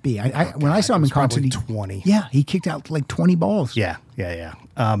balls would that be? When I saw him in was probably concert, 20. Yeah, he kicked out like 20 balls. Yeah.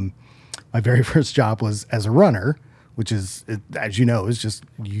 My very first job was as a runner, which is, as you know, is just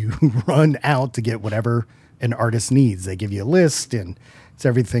you run out to get whatever an artist needs. They give you a list, and it's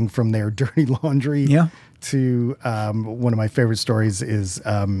everything from their dirty laundry to one of my favorite stories is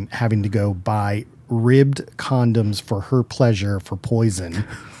having to go buy ribbed condoms for her pleasure for Poison.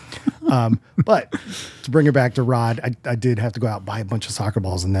 But to bring it back to Rod, I did have to go out and buy a bunch of soccer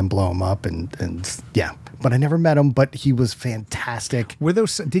balls and then blow them up, and yeah. But I never met him, but he was fantastic.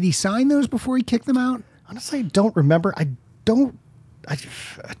 Did he sign those before he kicked them out? Honestly, I don't remember. I don't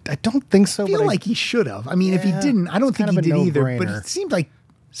think so. I feel but like he should have. I mean, if he Yeah, didn't, I don't it's think he kind did of a either. But no-brainer. it seemed like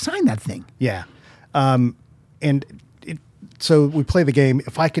sign that thing. Yeah. So we play the game.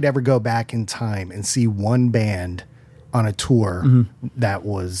 If I could ever go back in time and see one band on a tour that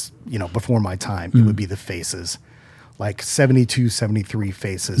was, before my time, it would be the Faces. Like 72, 73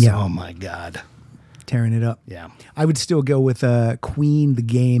 Faces. Yeah. Oh my God. Tearing it up. Yeah. I would still go with Queen, the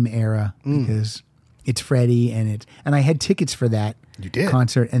Game era, because it's Freddie, and I had tickets for that You did?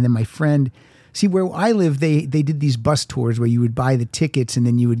 concert. And then my friend, see, where I live, they did these bus tours where you would buy the tickets, and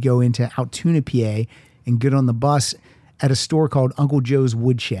then you would go into Altoona, PA, and get on the bus at a store called Uncle Joe's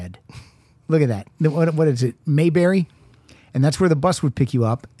Woodshed. Look at that. What is it? Mayberry? And that's where the bus would pick you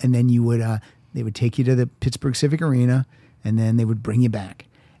up, and then you would they would take you to the Pittsburgh Civic Arena, and then they would bring you back.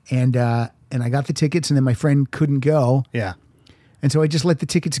 And I got the tickets, and then my friend couldn't go. Yeah. And so I just let the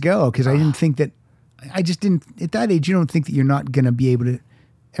tickets go because I didn't think that I just didn't, at that age, you don't think that you're not going to be able to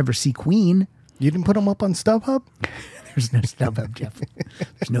ever see Queen. You didn't put them up on StubHub? There's no StubHub, Jeff.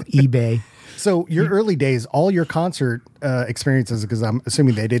 There's no eBay. So your early days, all your concert experiences, because I'm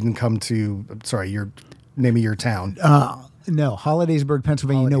assuming they didn't come to, your name of your town. No, Hollidaysburg,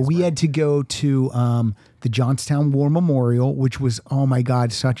 Pennsylvania. No, we had to go to the Johnstown War Memorial, which was, oh my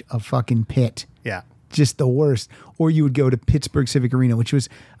God, such a fucking pit. Yeah. Just the worst. Or you would go to Pittsburgh Civic Arena, which was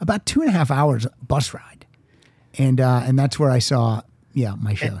about 2.5 hours bus ride. And that's where I saw,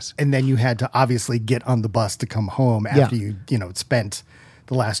 my shows. And then you had to obviously get on the bus to come home after you spent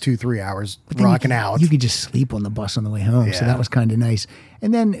the last 2-3 hours rocking out. You could just sleep on the bus on the way home. So Yeah. that was kind of nice.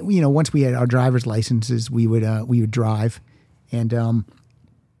 And then, once we had our driver's licenses, we would drive. And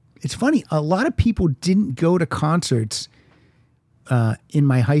it's funny, a lot of people didn't go to concerts in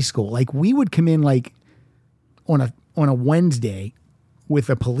my high school. Like we would come in like on a Wednesday with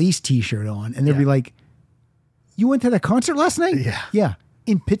a police t-shirt on, and they'd be like, "You went to that concert last night?" Yeah. Yeah.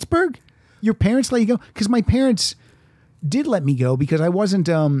 In Pittsburgh? Your parents let you go? Because my parents did let me go because I wasn't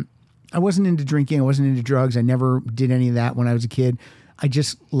into drinking. I wasn't into drugs. I never did any of that when I was a kid. I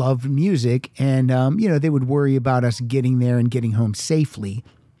just loved music, and they would worry about us getting there and getting home safely.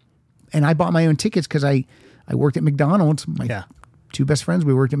 And I bought my own tickets because I worked at McDonald's. My two best friends,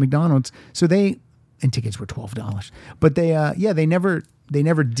 we worked at McDonald's, so and tickets were $12. But they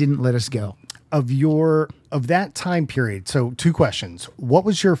never didn't let us go. Of that time period. So 2 questions. What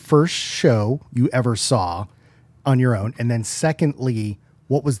was your first show you ever saw on your own? And then secondly,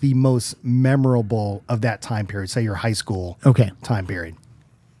 what was the most memorable of that time period? Say your high school time period.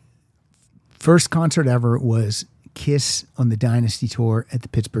 First concert ever was Kiss on the Dynasty Tour at the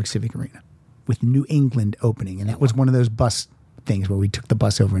Pittsburgh Civic Arena with New England opening. And that was one of those bus things where we took the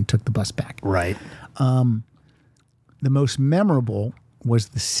bus over and took the bus back. Right. The most memorable was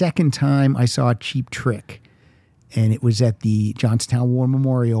the second time I saw Cheap Trick. And it was at the Johnstown War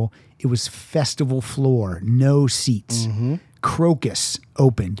Memorial. It was festival floor, no seats. Crocus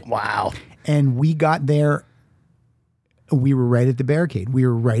opened. Wow. And we got there. We were right at the barricade. We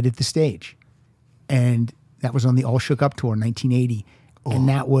were right at the stage. And that was on the All Shook Up tour in 1980. And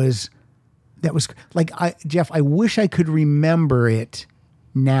that was like, Jeff, I wish I could remember it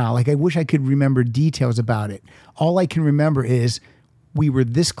now. Like, I wish I could remember details about it. All I can remember is we were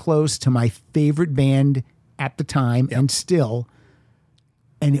this close to my favorite band at the time and still.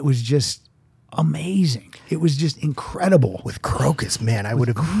 And it was just amazing. It was just incredible. With Crocus, man, I would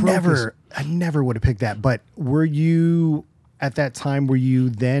have never would have picked that. But were you at that time, were you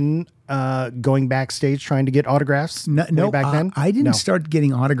then going backstage trying to get autographs? No, back then? I didn't start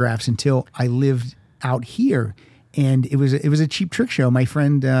getting autographs until I lived out here. And it was a Cheap Trick show. My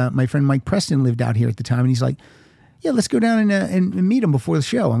friend Mike Preston lived out here at the time, and he's like, "Yeah, let's go down and meet him before the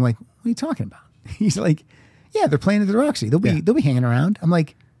show." I'm like, "What are you talking about?" He's like, "Yeah, they're playing at the Roxy. They'll be hanging around." I'm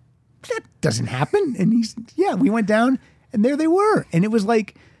like, "That doesn't happen." And we went down, and there they were. And it was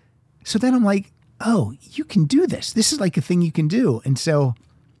like, so then I'm like, "Oh, you can do this. This is like a thing you can do." And so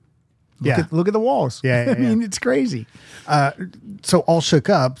look at the walls. Yeah, I mean, it's crazy. So All Shook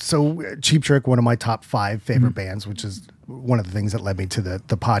Up. So Cheap Trick, one of my top 5 favorite bands, which is one of the things that led me to the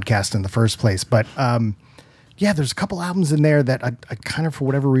podcast in the first place. But there's a couple albums in there that I kind of, for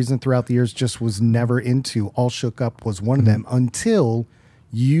whatever reason, throughout the years, just was never into. All Shook Up was one of them until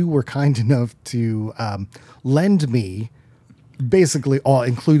you were kind enough to lend me basically all,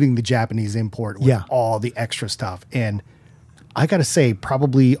 including the Japanese import with all the extra stuff. And I got to say,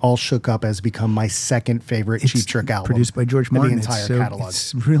 probably All Shook Up has become my second favorite Cheap Trick album. Produced by George Martin. The entire catalog.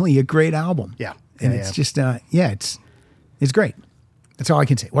 It's really a great album. Yeah. And it's just, it's great. That's all I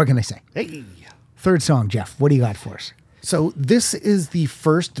can say. What can I say? Hey. Third song, Jeff. What do you got for us? So this is the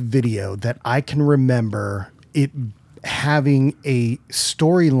first video that I can remember it having a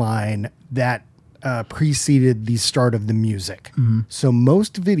storyline that preceded the start of the music. So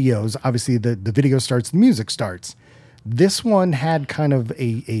most videos, obviously the video starts, the music starts. This one had kind of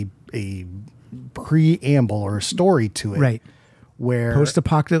a preamble or a story to it. Right. Where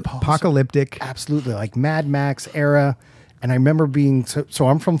Post-apocalyptic. Absolutely. Like Mad Max era. And I remember being, so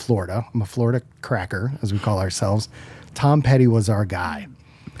I'm from Florida. I'm a Florida cracker, as we call ourselves. Tom Petty was our guy.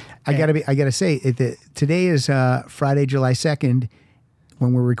 I gotta say, today is Friday, July 2nd,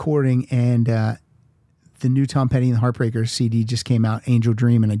 when we're recording, and the new Tom Petty and the Heartbreakers CD just came out, Angel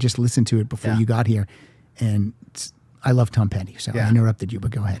Dream, and I just listened to it before you got here, and I love Tom Petty, so I interrupted you, but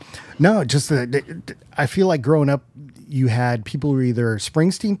go ahead. No, just I feel like growing up, you had people who were either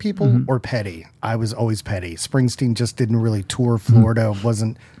Springsteen people or Petty. I was always Petty. Springsteen just didn't really tour Florida.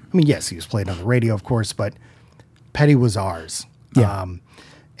 Wasn't, I mean, yes, he was played on the radio, of course, but Petty was ours. Yeah.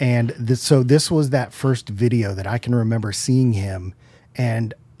 And this was that first video that I can remember seeing him,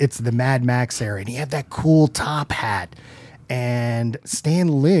 and it's the Mad Max era, and he had that cool top hat. And Stan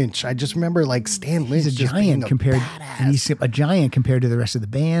Lynch, I just remember like Stan Lynch He's a just being giant compared, badass. and he's a giant compared to the rest of the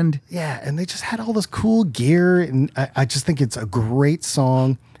band. Yeah, and they just had all this cool gear, and I just think it's a great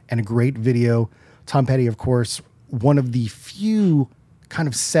song and a great video. Tom Petty, of course, one of the few kind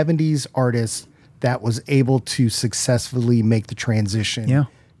of 70s artists that was able to successfully make the transition Yeah.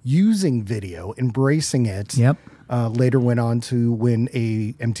 using video, embracing it. Yep. Later went on to win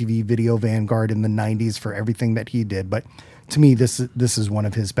a MTV Video Vanguard in the 90s for everything that he did. But to me, this is one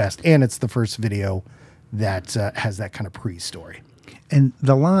of his best, and it's the first video that has that kind of pre-story. And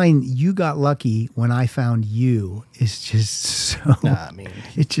the line "You got lucky when I found you" is just so. I mean,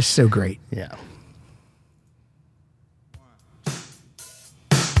 it's just so great. yeah.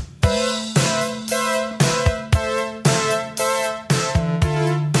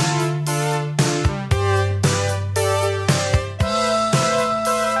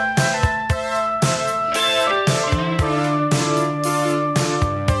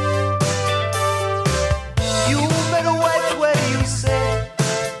 You better watch what you say.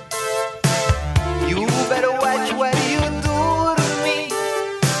 You better watch what you do to me.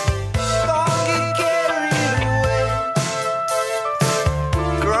 Don't get carried away.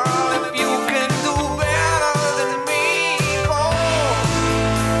 Girl, if you can do better than me, go.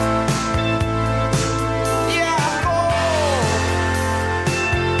 Yeah, go.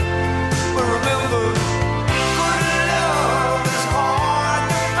 But remember, good love is hard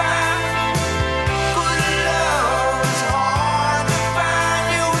to find. Good love is hard to find.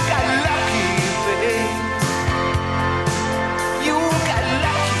 You got lucky, babe. You got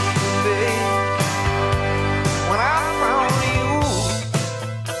lucky, babe. When I found you.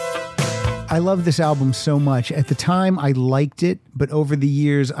 I love this album so much. At the time, I liked it, but over the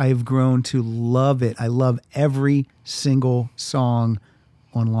years, I have grown to love it. I love every single song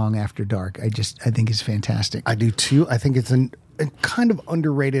on Long After Dark. I think it's fantastic. I do too. I think it's a kind of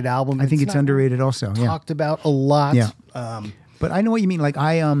underrated album. I think it's not underrated also. Yeah. talked about a lot. Yeah. But I know what you mean. Like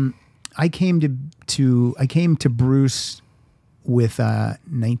I came to Bruce with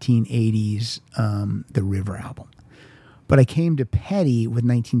 1980's The River album, but I came to Petty with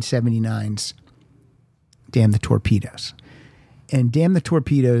 1979's Damn the Torpedoes, and Damn the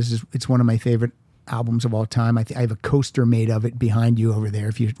Torpedoes it's one of my favorite albums of all time. I have a coaster made of it behind you over there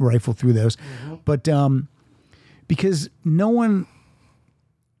if you rifle through those, but because no one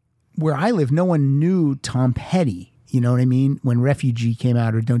where I live, no one knew Tom Petty. You know what I mean? When Refugee came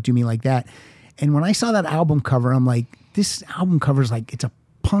out or Don't Do Me Like That. And when I saw that album cover, I'm like, this album cover is like, it's a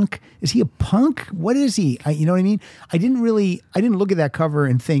punk. Is he a punk? What is he? You know what I mean? I didn't look at that cover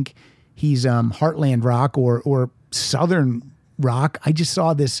and think he's Heartland rock or Southern rock. I just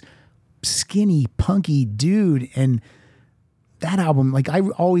saw this skinny, punky dude. And that album, like I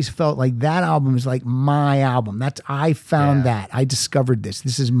always felt like that album is like my album. I found that. I discovered this.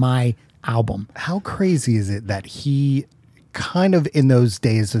 This is my album. How crazy is it that he kind of in those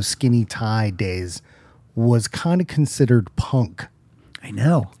days, those skinny tie days, was kind of considered punk? I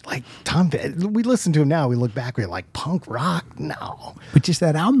know. Like Tom, we listen to him now. We look back. We're like, punk rock? No. But just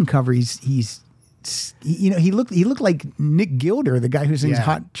that album cover, he looked like Nick Gilder, the guy who sings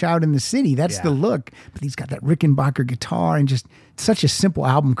Hot Child in the City. That's the look. But he's got that Rickenbacker guitar and just such a simple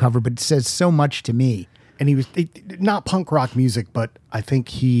album cover, but it says so much to me. And he was not punk rock music, but I think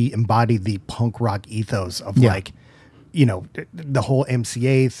he embodied the punk rock ethos of like, you know, the whole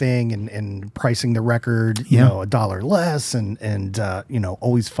MCA thing and pricing the record, you know, $1 less and you know,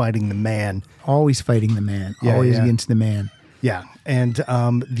 always fighting the man. Always fighting the man. Always against the man. Yeah. And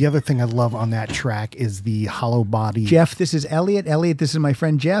the other thing I love on that track is the hollow body. Jeff, this is Elliot. Elliot, this is my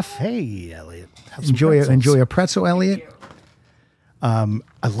friend Jeff. Hey, Elliot. Have some Enjoy pretzels. a pretzel, Elliot.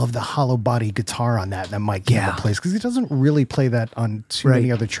 I love the hollow body guitar on that Mike Campbell plays, because he doesn't really play that on too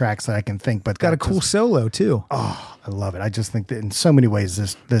many other tracks that I can think. But Got a cool solo too. Oh, I love it. I just think that in so many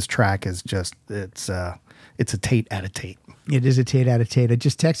ways this track is just it's a Tate at a Tate. It is a Tate at a Tate. I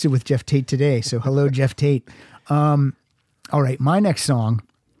just texted with Jeff Tate today, so hello, Jeff Tate. All right, my next song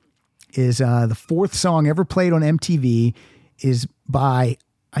is the fourth song ever played on MTV. Is by,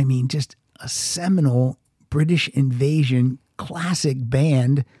 I mean, just a seminal British invasion classic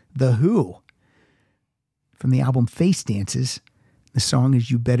band, The Who. From the album Face Dances, the song is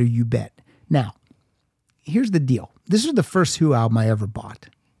You Better You Bet. Now, here's the deal. This is the first Who album I ever bought.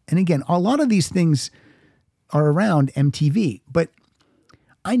 And again, a lot of these things are around MTV, but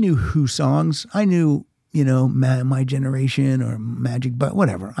I knew Who songs. I knew, you know, My Generation or Magic, but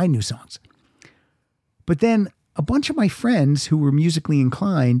whatever. I knew songs. But then a bunch of my friends who were musically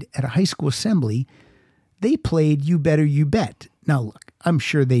inclined at a high school assembly, they played You Better You Bet. Now, look, I'm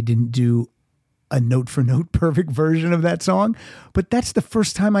sure they didn't do a note for note perfect version of that song, but that's the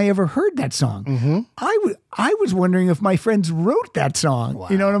first time I ever heard that song. I was wondering if my friends wrote that song.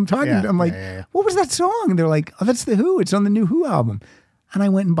 You know what I'm talking Yeah, about? I'm like, yeah. what was that song? And they're like, oh, that's The Who. It's on the new Who album. And I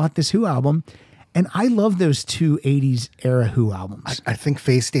went and bought this Who album. And I love those two 80s era Who albums. I think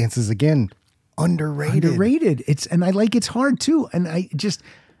Face Dance is, again, underrated. Underrated. And I like It's Hard too. And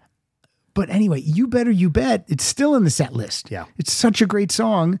but anyway, You Better You Bet, it's still in the set list. Yeah. It's such a great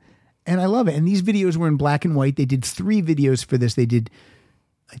song. And I love it. And these videos were in black and white. They did 3 videos for this. They did,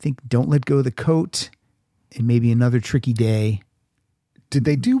 I think, Don't Let Go of the Coat and maybe Another Tricky Day. Did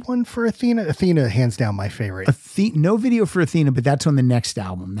they do one for Athena? Athena, hands down, my favorite. No video for Athena, but that's on the next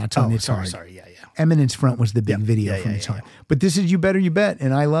album. That's on It's Hard. Sorry. Yeah. Eminence Front was the big video from It's Hard. But this is You Better You Bet,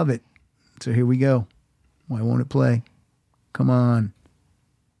 and I love it. So here we go. Why won't it play? Come on.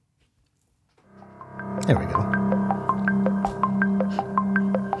 There we go.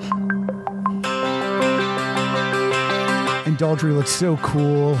 And Daltrey looks so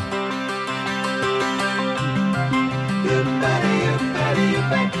cool.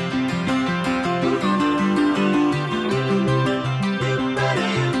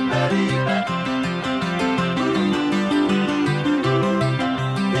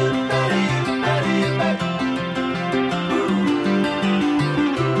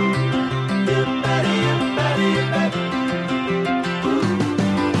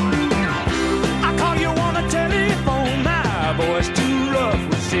 I call you on the telephone, my voice too rough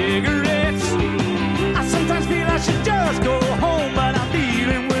with cigarettes. I sometimes feel I should just go home, but I'm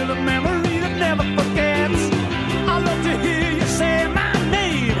dealing with a memory that never forgets. I love to hear you say my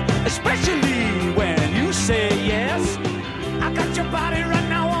name, especially when you say yes. I got your body right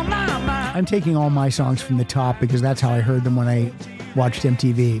now on my mind. I'm taking all my songs from the top because that's how I heard them when I watched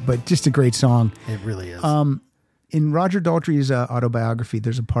MTV, but just a great song. It really is. In Roger Daltrey's autobiography,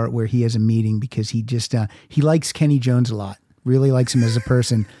 there's a part where he has a meeting because he just, he likes Kenny Jones a lot, really likes him as a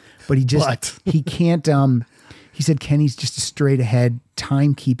person, but he just, But- he can't, he said Kenny's just a straight ahead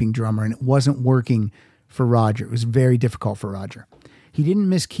timekeeping drummer and it wasn't working for Roger. It was very difficult for Roger. He didn't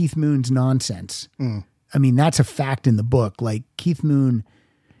miss Keith Moon's nonsense. I mean, that's a fact in the book. Like Keith Moon,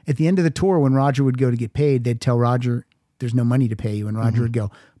 at the end of the tour, when Roger would go to get paid, they'd tell Roger, there's no money to pay you. And Roger would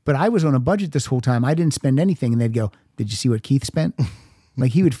go, but I was on a budget this whole time. I didn't spend anything. And they'd go, did you see what Keith spent?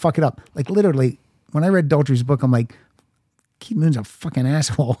 Like he would fuck it up. Like literally, when I read Daltrey's book, I'm like, Keith Moon's a fucking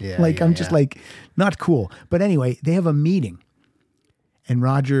asshole. Yeah, like yeah, I'm just yeah. like, not cool. But anyway, they have a meeting. And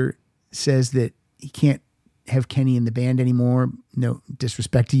Roger says that he can't have Kenny in the band anymore. No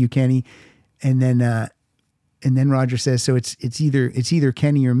disrespect to you, Kenny. And then Roger says, so it's either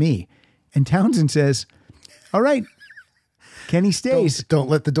Kenny or me. And Townsend says, all right, Kenny stays. Don't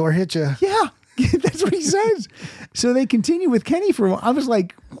let the door hit you. Yeah, that's what he says. So they continue with Kenny for a while. I was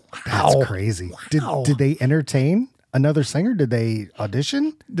like, wow. That's crazy. Wow. Did they entertain another singer? Did they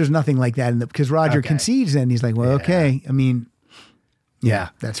audition? There's nothing like that because Roger Okay. concedes and he's like, well, okay. I mean, Yeah.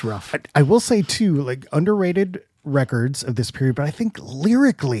 that's rough. I will say too, like underrated records of this period, but I think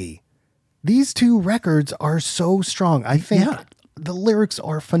lyrically, these 2 records are so strong. I think Yeah. the lyrics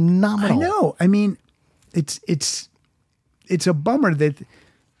are phenomenal. I know. I mean, it's a bummer that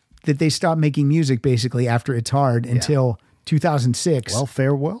they stopped making music basically after It's Hard until 2006. Well,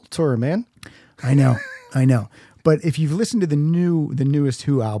 farewell tour, man. I know. But if you've listened to the newest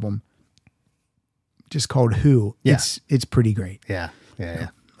Who album, just called Who, Yeah. it's pretty great. Yeah.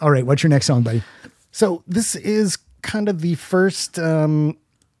 All right, what's your next song, buddy? So this is kind of the first, I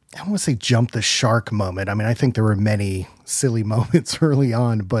don't want to say jump the shark moment. I mean, I think there were many silly moments early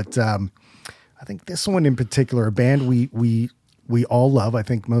on, but I think this one in particular, a band we all love. I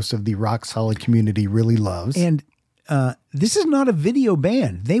think most of the rock solid community really loves. And this is not a video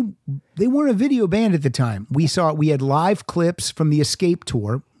band. They weren't a video band at the time. We had live clips from the Escape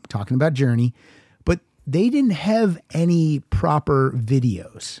tour, talking about Journey, but they didn't have any proper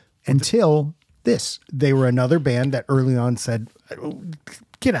videos until this. They were another band that early on said,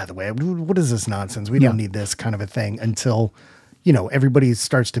 get out of the way. What is this nonsense? We don't need this kind of a thing until, everybody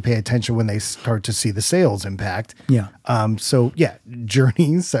starts to pay attention when they start to see the sales impact. Yeah.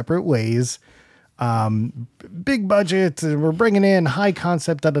 Journey, separate ways, big budget. We're bringing in high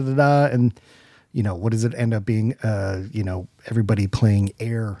concept, and what does it end up being? Everybody playing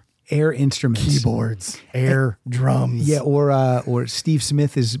air Air instruments. keyboards, air drums. Yeah, or Steve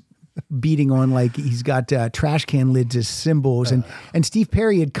Smith is beating on like he's got trash can lids as symbols, and Steve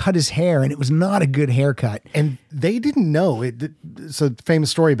Perry had cut his hair, and it was not a good haircut. And they didn't know it. So the famous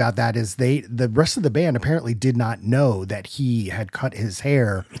story about that is the rest of the band apparently did not know that he had cut his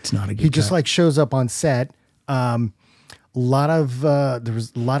hair. It's not a good He just cut. like shows up on set. There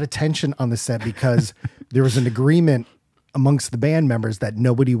was a lot of tension on the set because there was an agreement amongst the band members that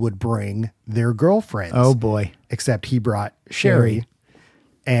nobody would bring their girlfriends. Oh boy. Except he brought Sherry.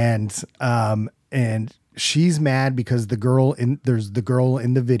 And she's mad because there's the girl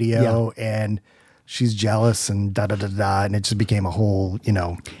in the video and she's jealous and da-da-da-da. And it just became a whole,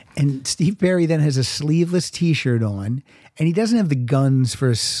 And Steve Perry then has a sleeveless t-shirt on, and he doesn't have the guns for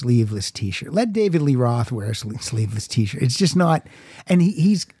a sleeveless t-shirt. Let David Lee Roth wear a sleeveless t-shirt. It's just not, and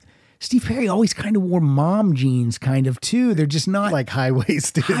Steve Perry always kind of wore mom jeans kind of too. They're just not like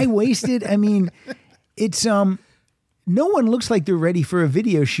high-waisted. High-waisted. I mean, it's, no one looks like they're ready for a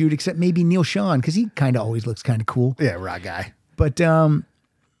video shoot except maybe Neil Schon, because he kind of always looks kind of cool. Yeah, rock guy. But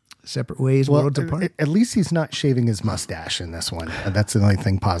separate ways, worlds apart. At least he's not shaving his mustache in this one. That's the only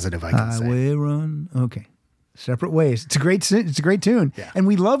thing positive I can say. Highway Run. Okay. Separate Ways. It's a great tune. Yeah. And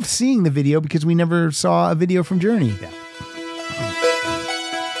we loved seeing the video because we never saw a video from Journey. Yeah.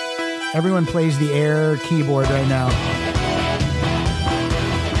 Everyone plays the air keyboard right now.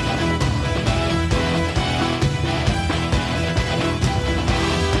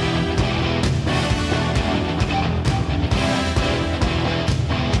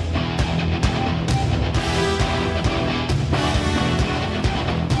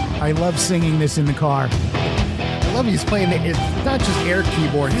 I love singing this in the car. I love he's playing it's not just air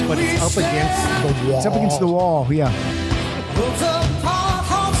keyboards, but it's up against the wall. It's up against the wall, yeah.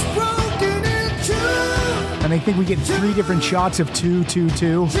 And I think we get 3 different shots of 2, 2,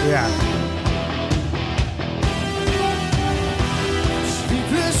 2. Yeah.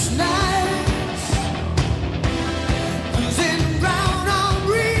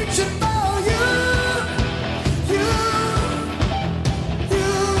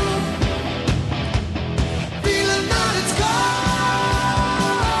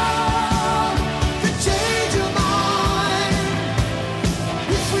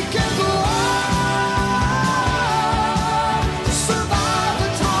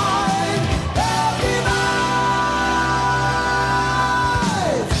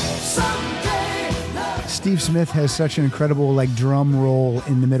 Steve Smith has such an incredible like drum roll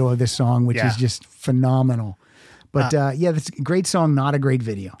in the middle of this song, which is just phenomenal. But yeah, that's a great song, not a great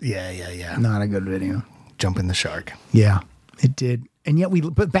video. Yeah. Not a good video. Jumping the shark. Yeah, it did. And yet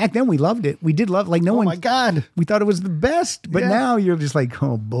but back then we loved it. We did love, like no one. Oh my God. We thought it was the best, but Yeah. now you're just like,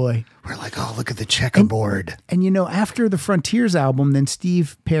 oh boy. We're like, oh, look at the checkerboard. And after the Frontiers album, then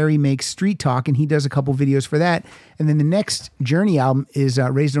Steve Perry makes Street Talk, and he does a couple videos for that. And then the next Journey album is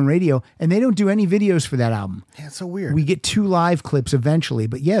Raised on Radio, and they don't do any videos for that album. Yeah, it's so weird. We get 2 live clips eventually,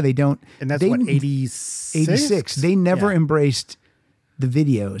 but yeah, they don't. And that's they, what, 86? 86. They never embraced the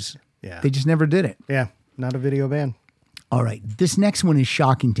videos. Yeah. They just never did it. Yeah, not a video band. All right. This next one is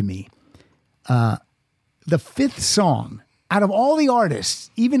shocking to me. The 5th song, out of all the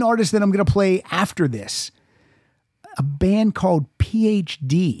artists, even artists that I'm going to play after this, a band called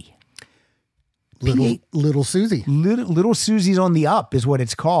PhD. Little Susie. Little Susie's on the Up is what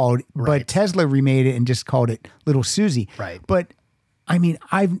it's called, Right. but Tesla remade it and just called it Little Susie. Right. But I mean,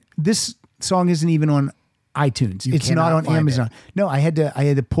 this song isn't even on iTunes. It's not cannot on find Amazon. it. No, I had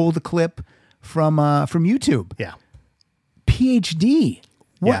to pull the clip from YouTube. Yeah. PhD.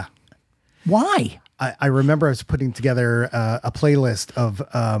 What? Yeah. Why? I remember I was putting together a playlist of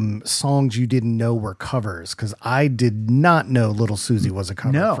songs you didn't know were covers because I did not know Little Susie was a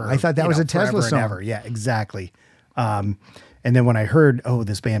cover. No, I thought that was a Tesla forever and song. ever. Yeah, exactly. And then when I heard,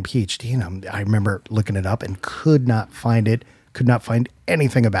 this band PhD, and I remember looking it up and could not find it, could not find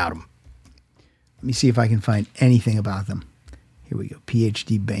anything about them. Let me see if I can find anything about them. Here we go.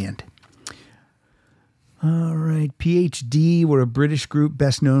 PhD band. All right. PhD were a British group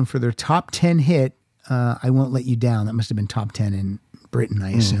best known for their top 10 hit, I Won't Let You Down. That must have been top 10 in Britain,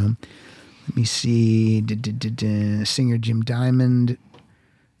 I assume. Let me see. Singer Jim Diamond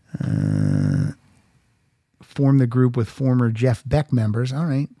formed the group with former Jeff Beck members. All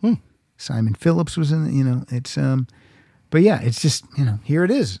right. Simon Phillips was in, it's, but yeah, it's just, here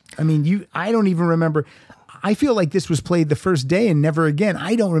it is. I mean, I don't even remember. I feel like this was played the first day and never again.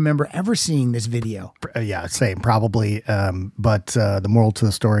 I don't remember ever seeing this video. Yeah, same, probably. But the moral to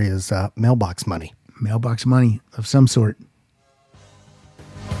the story is mailbox money. Mailbox money of some sort.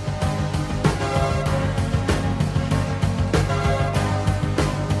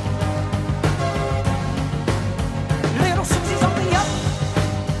 Little Susie's on the up.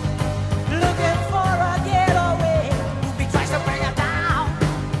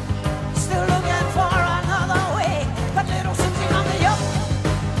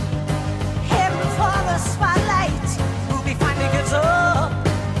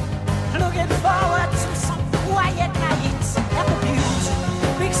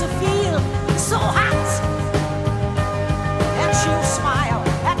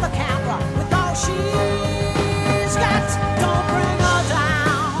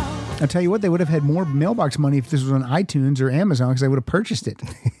 I'll tell you what, they would have had more mailbox money if this was on iTunes or Amazon because I would have purchased it.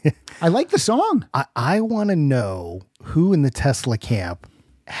 I like the song. I want to know who in the Tesla camp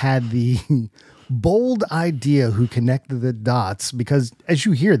had the bold idea, who connected the dots, because as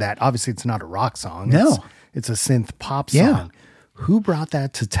you hear that, obviously it's not a rock song. No. It's a synth pop song. Yeah. Who brought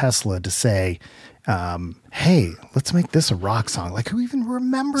that to Tesla to say, hey, let's make this a rock song? Like, who even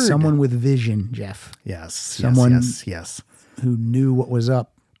remembered? Someone with vision, Jeff, Yes. Someone- Yes. who knew what was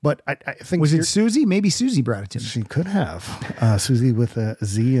up. But I think Was it Susie? Maybe Susie brought it to me. she could have Susie with a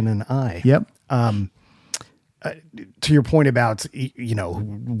Z and an I. Yep. To your point about,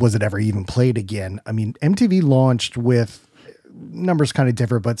 was it ever even played again? I mean, MTV launched with numbers kind of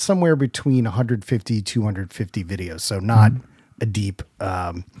different, but somewhere between 150, 250 videos. So not a deep,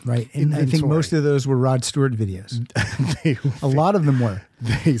 Right. And I think most of those were Rod Stewart videos. A lot of them were.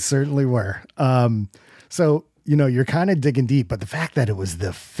 They certainly were. So, you're kind of digging deep, but the fact that it was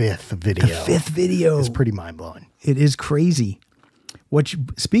the fifth video, video. is pretty mind blowing. It is crazy.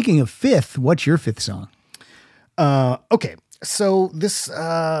 Speaking of fifth, what's your fifth song? Okay. So this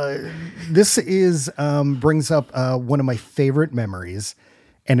is brings up one of my favorite memories,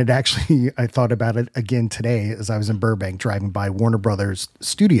 and it actually, I thought about it again today as I was in Burbank driving by Warner Brothers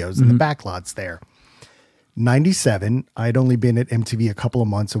Studios in the backlots there. 97, I'd only been at MTV a couple of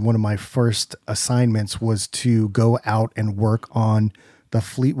months, and one of my first assignments was to go out and work on the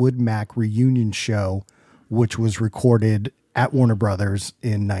Fleetwood Mac reunion show, which was recorded at Warner Brothers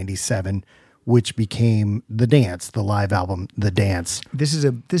in 97, which became The Dance, the live album, The Dance. This is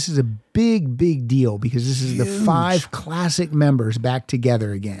a big deal because this is the 5 classic members back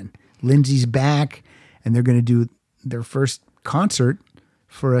together again. Lindsay's back, and they're going to do their first concert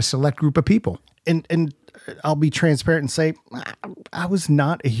for a select group of people. And I'll be transparent and say I was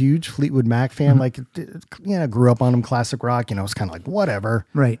not a huge Fleetwood Mac fan. Like, grew up on them, classic rock. It's kind of like whatever.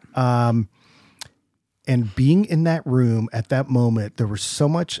 Right. And being in that room at that moment, there was so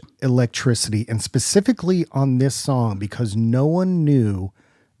much electricity, and specifically on this song, because no one knew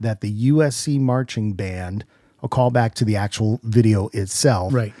that the USC marching band, a call back to the actual video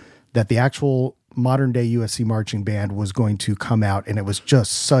itself, Right. that the actual modern day USC marching band was going to come out. And it was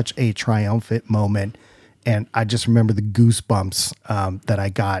just such a triumphant moment. And I just remember the goosebumps that I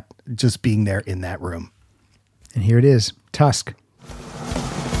got just being there in that room. And here it is, Tusk.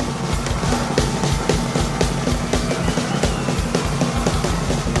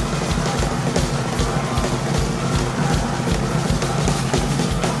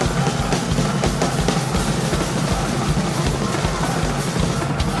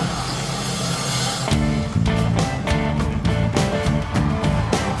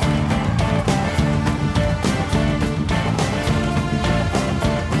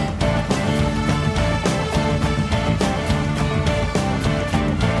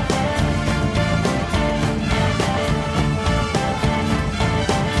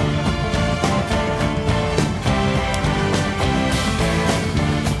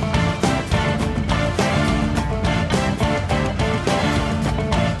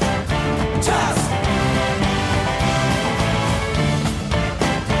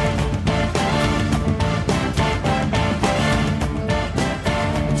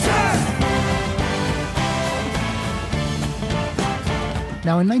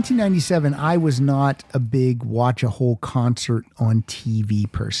 Now, in 1997, I was not a big watch a whole concert on TV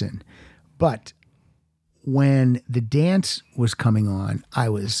person. But when The Dance was coming on, I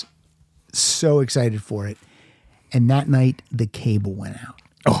was so excited for it. And that night, the cable went out.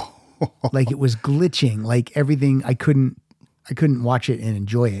 Oh, like it was glitching, like everything. I couldn't watch it and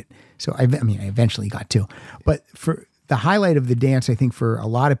enjoy it. So I eventually got to. But for the highlight of The Dance, I think for a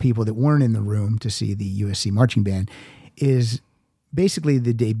lot of people that weren't in the room to see the USC marching band, is basically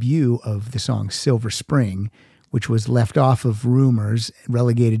the debut of the song Silver Spring, which was left off of Rumors,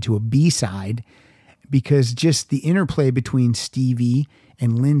 relegated to a B-side, because just the interplay between Stevie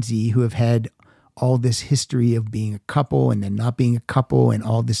and Lindsay, who have had all this history of being a couple and then not being a couple and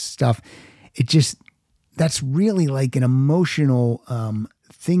all this stuff, that's really like an emotional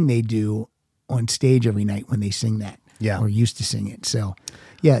thing they do on stage every night when they sing that. Yeah. Or used to sing it. So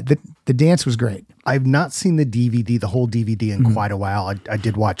yeah, the dance was great. I've not seen the whole DVD in quite a while. I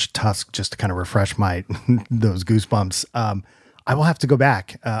did watch Tusk just to kind of refresh my those goosebumps. I will have to go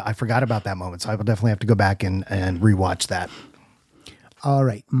back. I forgot about that moment, so I will definitely have to go back and rewatch that. All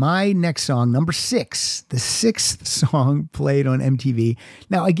right, my next song, number 6, the 6th song played on MTV.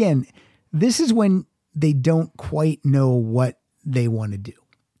 Now, again, this is when they don't quite know what they want to do,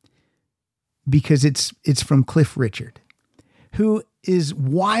 because it's from Cliff Richard, who is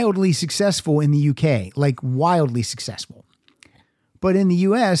wildly successful in the UK, like wildly successful. But in the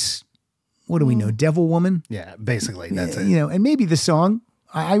US, what do we know? Devil Woman. Yeah, basically that's it. You know, and maybe the song.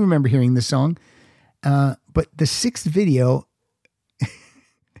 I remember hearing the song. But the sixth video,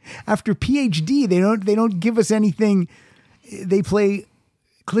 after PhD, they don't give us anything. They play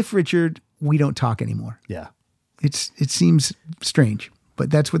Cliff Richard. We don't talk anymore. Yeah. It seems strange, but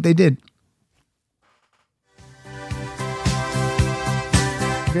that's what they did.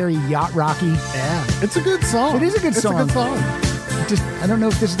 Very yacht rocky. Yeah. It's a good song. It is a good song. It's a good song. Just I don't know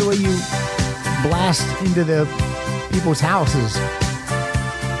if this is the way you blast into the people's houses.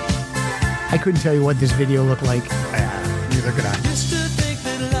 I couldn't tell you what this video looked like. Yeah, neither could I. Used to think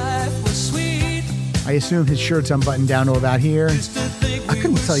that life was sweet. I assume his shirt's unbuttoned down to about here. Used to think I we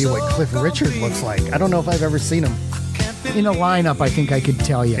couldn't were tell you what so Cliff Richard looks like. I don't know if I've ever seen him. In a lineup, I think I could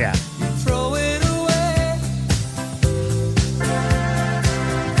tell you. Yeah. Throw it away.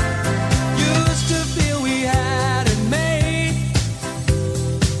 Used to feel we had it made.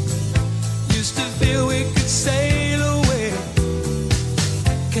 Used to feel we could sail away.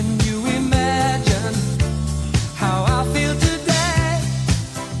 Can you imagine how I feel today?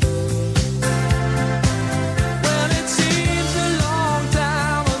 Well, it seems a long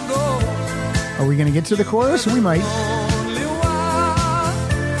time ago. Are we going to get to the chorus? We might. Only one.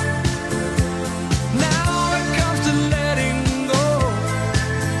 Now it comes to letting go.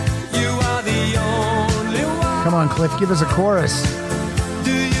 You are the only one. Come on, Cliff, give us a chorus.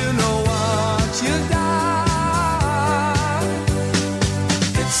 Do you know what you've done?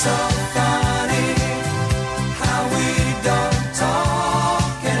 It's so funny how we don't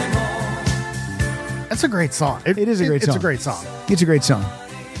talk anymore. That's a great song. It is a great song. It's a great song. It's a great song.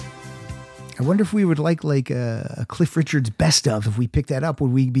 I wonder if we would like a Cliff Richard's best of. If we pick that up,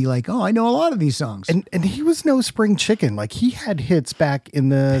 would we be like, oh, I know a lot of these songs? And he was no spring chicken. Like he had hits back in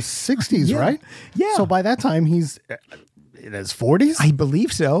the 60s, Yeah. right? Yeah. So by that time he's in his 40s? I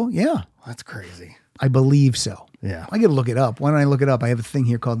believe so. Yeah, That's crazy. I believe so. Yeah. I got to look it up. Why don't I look it up? I have a thing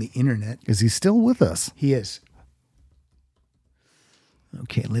here called the internet. Is he still with us? He is.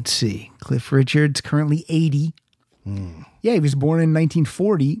 Okay, let's see. Cliff Richard's currently 80. Yeah, he was born in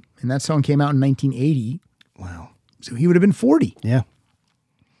 1940, and that song came out in 1980. Wow. So he would have been 40. Yeah.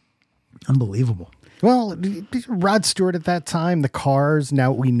 Unbelievable. Well, Rod Stewart at that time, the Cars.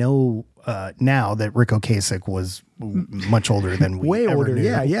 Now we know now that Rick Ocasek was much older than we Way ever older. knew.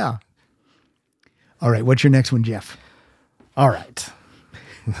 Yeah, yeah. All right, what's your next one, Jeff? All right.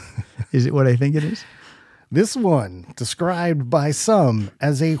 Is it what I think it is? This one described by some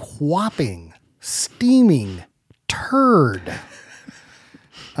as a whopping, steaming turd.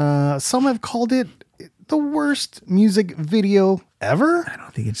 Some have called it the worst music video ever. I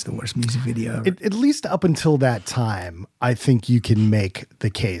don't think it's the worst music video ever. At least up until that time, I think you can make the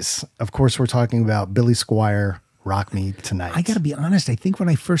case. Of course, we're talking about Billy Squier, Rock Me Tonight. I got to be honest. I think when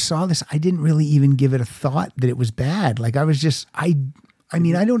I first saw this, I didn't really even give it a thought that it was bad. Like I was just, I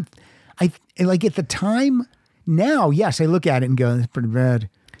mean, I like at the time now, yes, I look at it and go, that's pretty bad.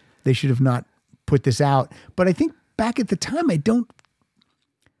 They should have not put this out. But I think back at the time, I don't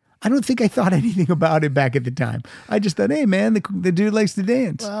think I thought anything about it back at the time. I just thought, hey man, the dude likes to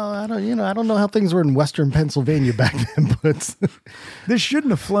dance. Well, I don't know how things were in Western Pennsylvania back then, but This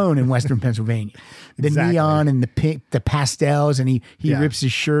shouldn't have flown in Western Pennsylvania. The Exactly. neon and the pink, the pastels, and he Yeah. rips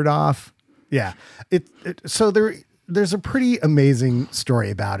his shirt off. yeah, so there's a pretty amazing story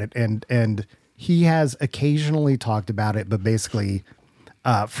about it, and he has occasionally talked about it, but basically,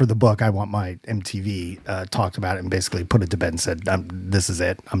 for the book, I Want My MTV, talked about it and basically put it to bed and said, "This is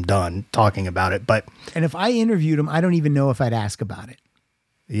it. I'm done talking about it." But And if I interviewed him, I don't even know if I'd ask about it.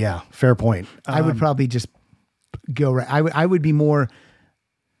 yeah, fair point. I would probably just go right. I would be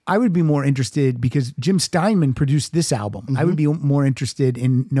more interested because Jim Steinman produced this album. I would be more interested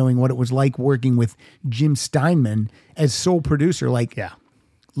in knowing what it was like working with Jim Steinman as sole producer. Like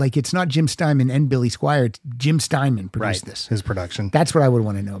it's not Jim Steinman and Billy Squier. It's Jim Steinman produced this. his production. That's what I would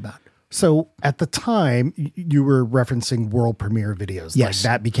want to know about. So at the time, you were referencing world premiere videos. Yes. Like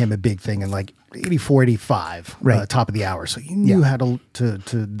that became a big thing in like 84, 85, Right. top of the hour. So you knew how to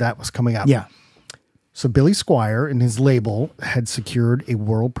that was coming up. Yeah. So Billy Squier and his label had secured a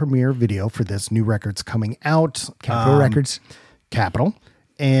world premiere video for this new record's coming out. Capitol Records. Capitol.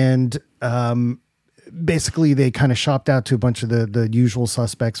 And basically they kind of shopped out to a bunch of the usual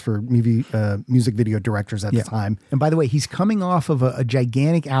suspects for music video directors at the time. And by the way, he's coming off of a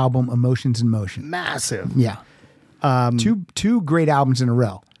gigantic album, Emotions in Motion. Massive. Yeah. Two great albums in a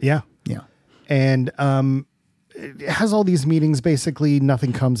row. Yeah. Yeah. And it has all these meetings. Basically,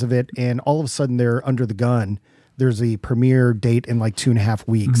 nothing comes of it. And all of a sudden, they're under the gun. There's a premiere date in like 2.5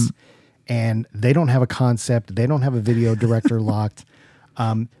 weeks. And they don't have a concept. They don't have a video director locked.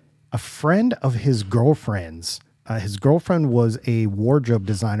 a friend of his girlfriend's. His girlfriend was a wardrobe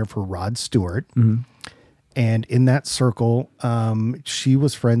designer for Rod Stewart. And in that circle, she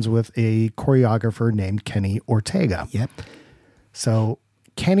was friends with a choreographer named Kenny Ortega. Yep. So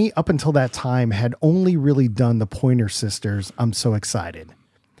Kenny, up until that time, had only really done the Pointer Sisters, I'm So Excited.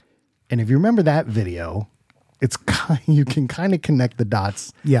 And if you remember that video, it's you can kind of connect the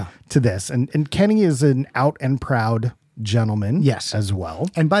dots to this. And Kenny is an out and proud gentleman as well.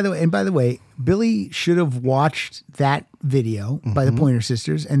 And by the way, Billy should have watched that video by the Pointer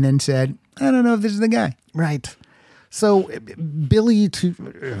Sisters and then said, I don't know if this is the guy. Right. So Billy,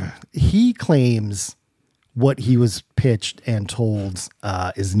 he claims what he was pitched and told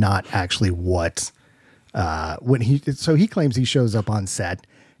is not actually what he claims he shows up on set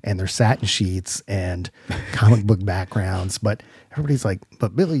and there's satin sheets and comic book backgrounds, but everybody's like,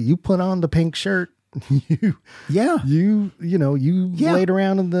 but Billy, you put on the pink shirt. You laid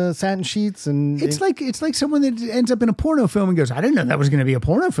around in the satin sheets, and it's like someone that ends up in a porno film and goes, I didn't know that was going to be a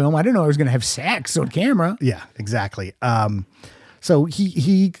porno film. I didn't know I was going to have sex on camera. Yeah, exactly. So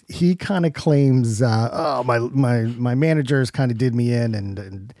he kind of claims, my managers kind of did me in,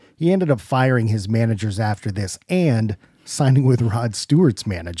 and he ended up firing his managers after this and signing with Rod Stewart's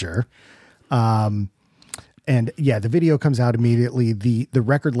manager. And yeah, the video comes out immediately. The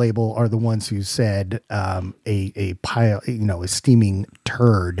record label are the ones who said a pile, a steaming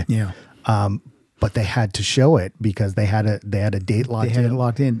turd. Yeah. But they had to show it because they had a date locked in. They had it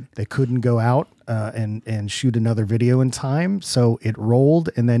locked in. They couldn't go out and shoot another video in time, so it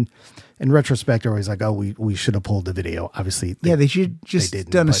rolled. And then, in retrospect, they're always like, "Oh, we should have pulled the video." Obviously, they should just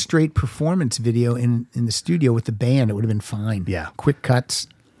done a straight performance video in the studio with the band. It would have been fine. Yeah, quick cuts.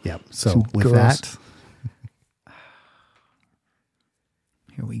 Yeah. So with that.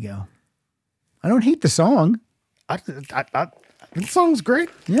 Here we go. I don't hate the song. The song's great.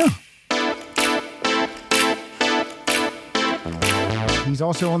 Yeah. He's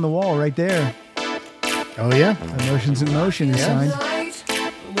also on the wall right there. Oh, yeah. Emotions in Motion is signed.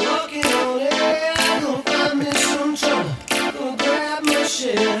 Walking on air, gonna find me some trouble, gonna grab my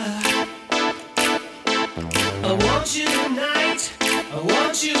share. I want you tonight, I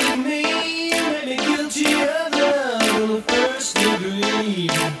want you with me, make me guilty of love on the first degree.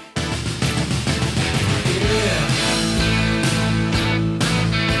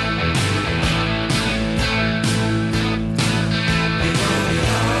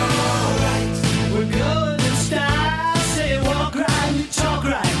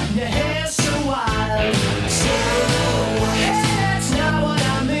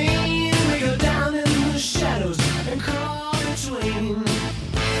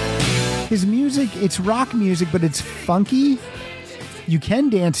 His music, it's rock music, but it's funky. You can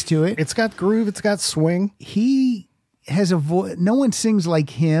dance to it. It's got groove. It's got swing. He has a voice. No one sings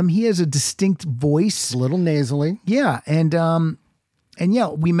like him. He has a distinct voice. A little nasally. Yeah. And yeah,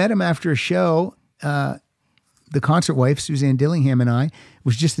 we met him after a show. The concert wife, Suzanne Dillingham, and I, it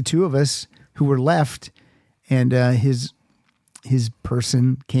was just the two of us who were left. And his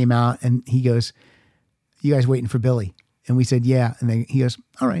person came out and he goes, "You guys waiting for Billy?" And we said, "Yeah." And then he goes,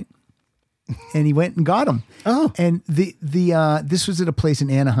 "All right." And he went and got him. Oh, and this was at a place in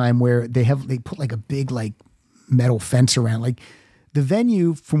Anaheim where they put like a big like metal fence around like the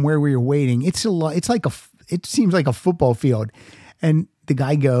venue from where we were waiting. It seems like a football field, and the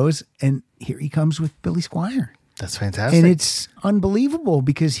guy goes and here he comes with Billy Squier. That's fantastic, and it's unbelievable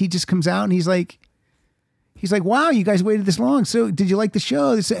because he just comes out and he's like, "Wow, you guys waited this long. So did you like the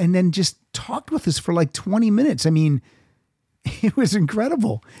show?" And then just talked with us for like 20 minutes. I mean. It was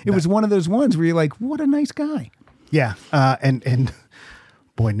incredible. It was one of those ones where you're like, what a nice guy. Yeah. And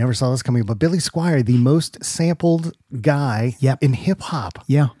boy, never saw this coming, but Billy Squier, the most sampled guy in hip hop.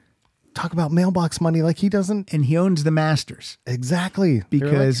 Yeah. Talk about mailbox money like he doesn't. And he owns the masters. Exactly.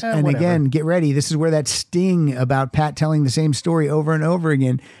 Because, like, and whatever. again, get ready. This is where that sting about Pat telling the same story over and over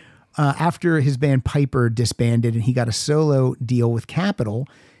again. After his band Piper disbanded and he got a solo deal with Capitol,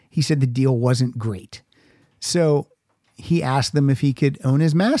 he said the deal wasn't great. So he asked them if he could own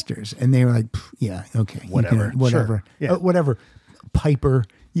his masters, and they were like, "Yeah, okay, whatever, whatever, sure. Yeah. Whatever." Piper,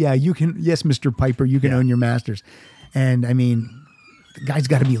 yeah, you can. Yes, Mr. Piper, you can own your masters. And I mean, the guy's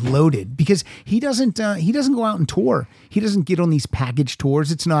got to be loaded because he doesn't go out and tour. He doesn't get on these package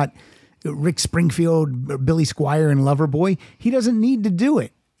tours. It's not Rick Springfield, Billy Squier, and Loverboy. He doesn't need to do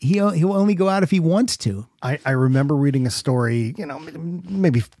it. He'll only go out if he wants to. I remember reading a story,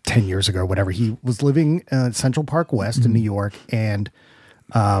 maybe 10 years ago or whatever. He was living in Central Park West in New York, and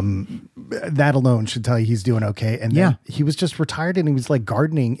That alone should tell you he's doing okay. And then he was just retired and he was like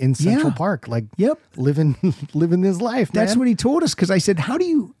gardening in Central Park, like living his life. That's man. what he told us. Cause I said,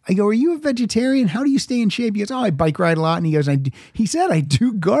 I go, are you a vegetarian? How do you stay in shape? He goes, I bike ride a lot. And he goes, he said, I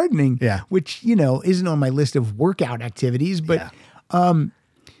do gardening, which, isn't on my list of workout activities, but,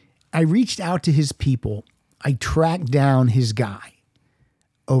 I reached out to his people. I tracked down his guy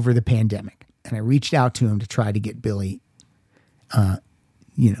over the pandemic and I reached out to him to try to get Billy, on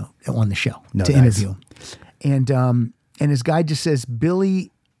the show to interview him. And his guy just says,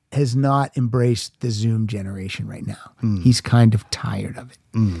 Billy has not embraced the Zoom generation right now. He's kind of tired of it.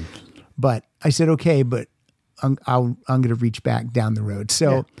 But I said, okay, but I'm going to reach back down the road.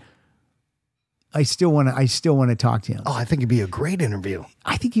 So I still want to talk to him. Oh, I think it'd be a great interview.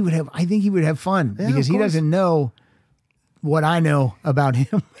 I think he would have fun because he doesn't know what I know about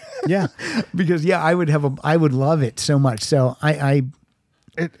him. Yeah. Because I would love it so much. So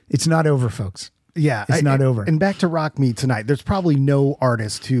it's not over, folks. Yeah. It's not over. And back to Rock Me Tonight. There's probably no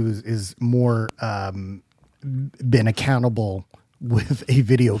artist who is more been accountable with a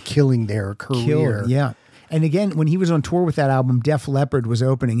video killing their career. Yeah. And again, when he was on tour with that album, Def Leppard was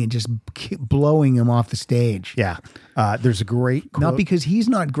opening and just blowing him off the stage. Yeah. There's a great quote. Not because he's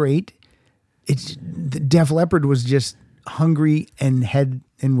not great. It's Def Leppard was just hungry and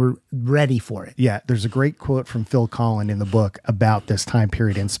were ready for it. Yeah. There's a great quote from Phil Collin in the book about this time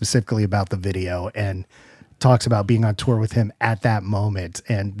period and specifically about the video, and talks about being on tour with him at that moment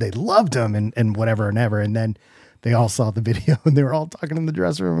and they loved him and whatever and ever. And then they all saw the video and they were all talking in the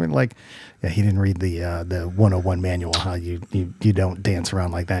dressing room and like, yeah, he didn't read the 101 manual, how you don't dance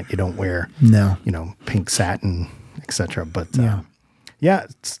around like that. You don't wear, pink satin, etc. But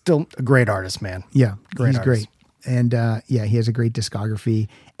still a great artist, man. Yeah. Great he's artist. great. And he has a great discography,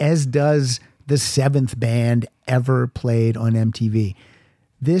 as does the 7th band ever played on MTV.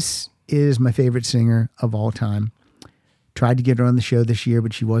 This is my favorite singer of all time. Tried to get her on the show this year,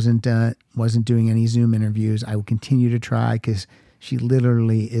 but she wasn't doing any Zoom interviews. I will continue to try because she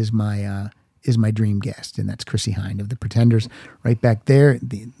literally is my dream guest, and that's Chrissie Hynde of the Pretenders, right back there.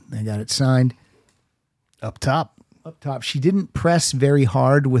 I got it signed Up top. She didn't press very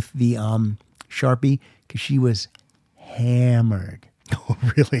hard with the Sharpie because she was hammered. Oh,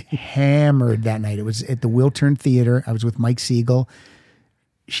 really? Hammered that night. It was at the Wiltern Theater. I was with Mike Siegel.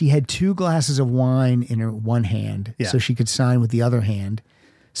 She had 2 glasses of wine in her one hand so she could sign with the other hand.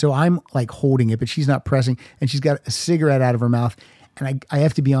 So I'm like holding it, but she's not pressing, and she's got a cigarette out of her mouth. And I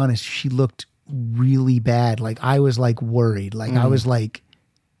have to be honest, she looked really bad. Like I was like worried. Like I was like,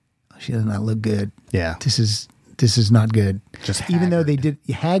 she does not look good. Yeah. This is not good. Just even though they did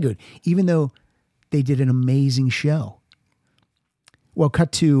haggard, even though they did an amazing show. Well,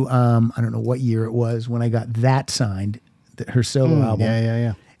 cut to, I don't know what year it was when I got that signed, her solo album.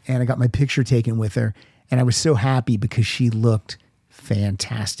 Yeah. And I got my picture taken with her. And I was so happy because she looked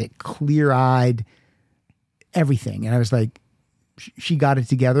fantastic, clear-eyed, everything. And I was like, she got it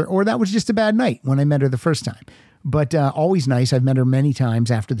together. Or that was just a bad night when I met her the first time. But always nice. I've met her many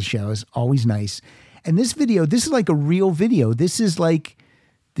times after the shows. Always nice. And this video, this is like a real video.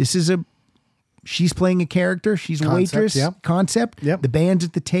 She's playing a character. She's a waitress. Yep. Concept. Yep. The band's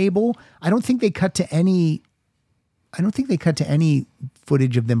at the table. I don't think they cut to any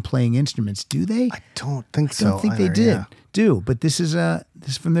footage of them playing instruments, do they? I don't think so. I don't think they did. But this is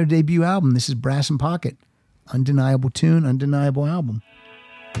from their debut album. This is Brass and Pocket. Undeniable tune, undeniable album.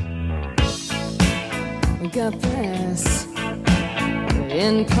 We got brass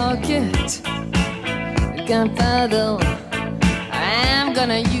in pocket, gunpowder. I'm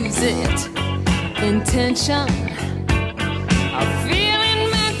gonna use it. Intention, I'm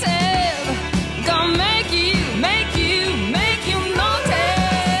feeling mental. Gonna make you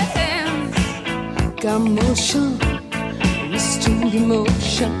notice. Got motion, restrained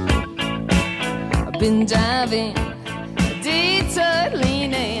emotion. I've been diving, detour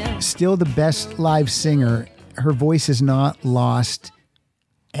leaning. Still the best live singer. Her voice has not lost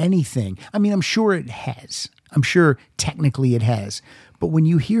anything. I mean, I'm sure it has. I'm sure technically it has. But when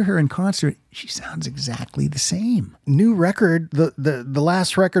you hear her in concert, she sounds exactly the same. New record, the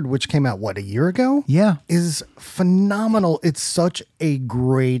last record, which came out, a year ago? Yeah. Is phenomenal. It's such a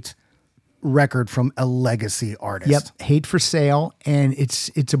great record from a legacy artist. Yep. Hate for Sale. And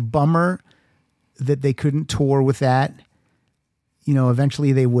it's a bummer that they couldn't tour with that.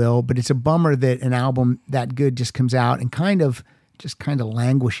 Eventually they will, but it's a bummer that an album that good just comes out and kind of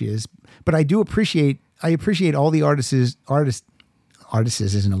languishes. But I appreciate all the artists isn't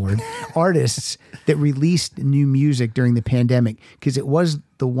a word, artists that released new music during the pandemic, because it was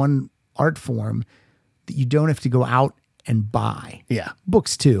the one art form that you don't have to go out and buy. Yeah.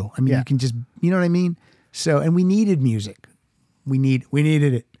 Books too. I mean, Yeah. you can just, you know what I mean? So, and we needed music. We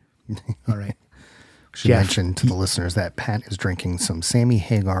needed it. All right. Should Jeff, mention to the listeners that Pat is drinking some Sammy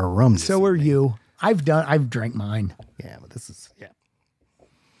Hagar rum. this So are evening. you. I've drank mine. Yeah, but this is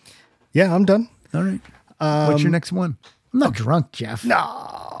Yeah, I'm done. All right. What's your next one? I'm not drunk, Jeff. No,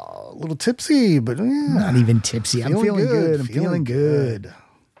 a little tipsy, but yeah. Not even tipsy. I'm feeling good. I'm feeling good.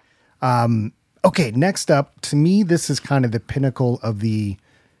 Okay, next up, to me, this is kind of the pinnacle of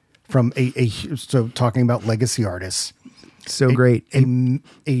so talking about legacy artists. So great.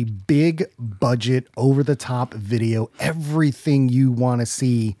 A big budget, over the top video, everything you want to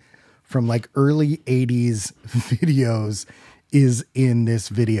see from like early 80s videos is in this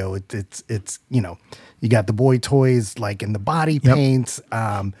video. It's you got the boy toys like in the body paints,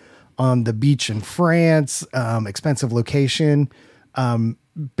 on the beach in France, expensive location.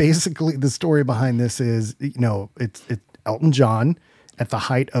 Basically the story behind this is, it's Elton John at the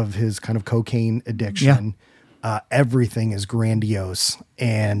height of his kind of cocaine addiction. Everything is grandiose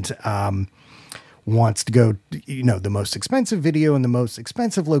and wants to go, the most expensive video in the most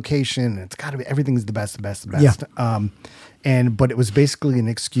expensive location. It's got to be, everything's the best. Yeah. But it was basically an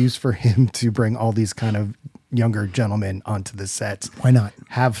excuse for him to bring all these kind of younger gentlemen onto the sets. Why not?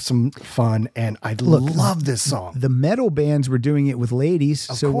 Have some fun. And I love this song. The metal bands were doing it with ladies,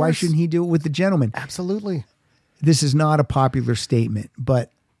 so why course. shouldn't he do it with the gentlemen? Absolutely. This is not a popular statement,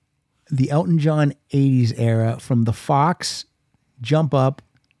 but the Elton John 80s era from the Fox, Jump Up,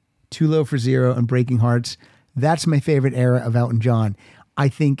 Too Low for Zero, and Breaking Hearts, that's my favorite era of Elton John. I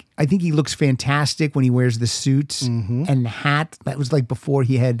think he looks fantastic when he wears the suits and the hat. That was like before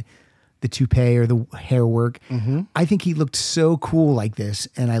he had the toupee or the hair work. I think he looked so cool like this,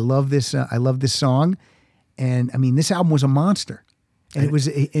 and I love this. I love this song, and I mean, this album was a monster, and it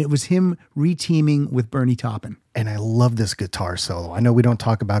was him reteaming with Bernie Taupin. And I love this guitar solo. I know we don't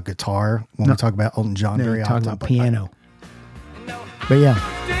talk about guitar when we talk about Elton John very Talking often. about but piano, but yeah.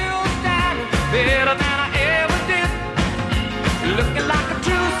 Still standing better than I ever did. Looking like a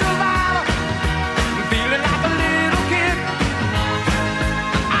true survivor. Feeling like a little kid.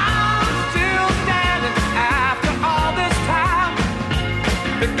 I'm still standing after all this time.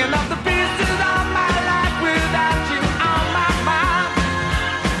 Picking up the pieces of my life without you on my mind.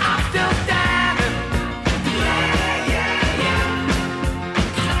 I'm still standing.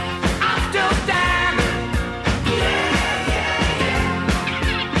 I'm still standing.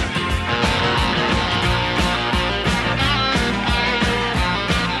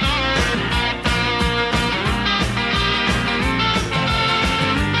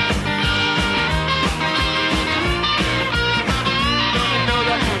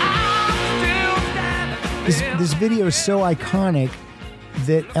 This video is so iconic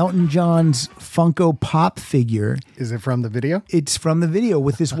that Elton John's Funko Pop figure, Is it from the video? it's from the video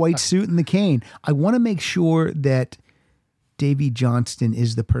with this white suit and the cane. I want to make sure that Davy Johnston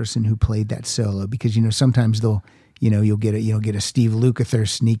is the person who played that solo, because sometimes you'll get a Steve Lukather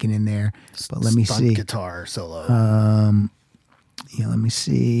sneaking in there. But let me Stunt see. guitar solo. Let me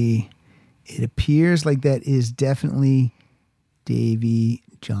see. It appears like that is definitely Davy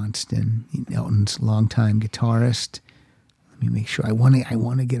Johnston, Elton's longtime guitarist. Let me make sure. I don't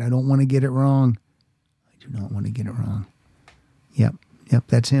want to get it wrong. I do not want to get it wrong. Yep,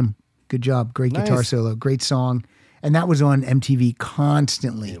 that's him. Good job. Great guitar Nice. solo. Great song. And that was on MTV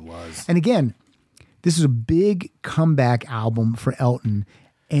constantly. It was. And again, this is a big comeback album for Elton.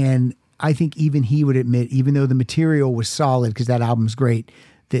 And I think even he would admit, even though the material was solid, because that album's great,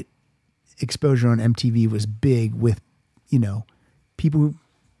 that exposure on MTV was big with, people who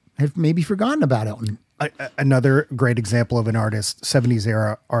have maybe forgotten about Elton. Another great example of an artist, 70s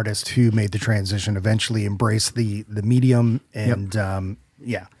era artist who made the transition, eventually embraced the medium, and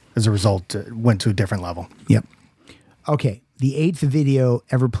as a result, went to a different level. Yep. Okay. The 8th video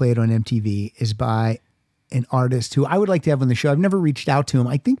ever played on MTV is by an artist who I would like to have on the show. I've never reached out to him.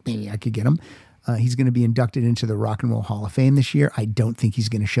 I think maybe I could get him. He's going to be inducted into the Rock and Roll Hall of Fame this year. I don't think he's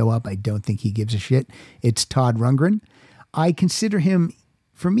going to show up. I don't think he gives a shit. It's Todd Rundgren. I consider him,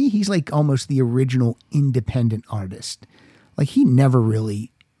 for me, he's like almost the original independent artist. Like he never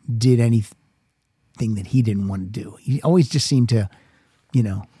really did anything that he didn't want to do. He always just seemed to,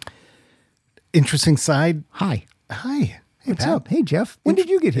 Interesting side. hi. Hi. Hey, What's Pat. up? Hey, Jeff. When did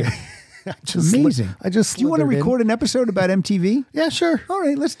you get here? It's Just amazing. I just Do you want to slithered in. record an episode about MTV? Yeah, sure. All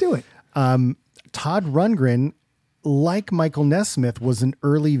right, let's do it. Todd Rundgren, like Michael Nesmith, was an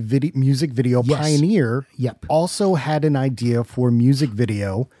early music video Yes. pioneer. Yep. Also had an idea for music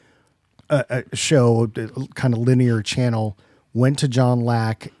video, a show, kind of linear channel. Went to John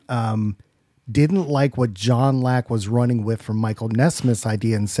Lack, didn't like what John Lack was running with from Michael Nesmith's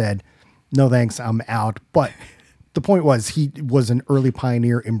idea and said, no, thanks, I'm out. But the point was he was an early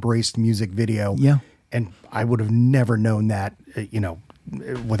pioneer, embraced music video. Yeah. And I would have never known that,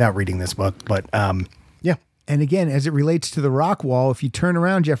 without reading this book. But yeah. And again, as it relates to the rock wall, if you turn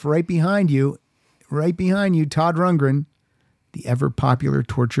around, Jeff, right behind you, Todd Rundgren, the ever popular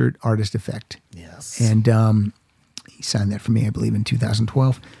Tortured Artist Effect. Yes. And he signed that for me, I believe, in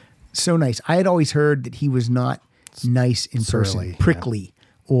 2012. So nice. I had always heard that he was not nice in Surly, person, prickly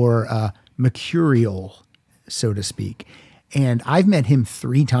or mercurial, so to speak. And I've met him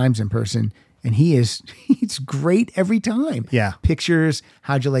 3 times in person, and he's great every time. Yeah. Pictures,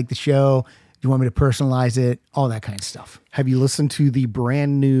 how'd you like the show? Do you want me to personalize it? All that kind of stuff. Have you listened to the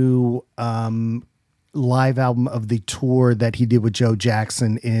brand new live album of the tour that he did with Joe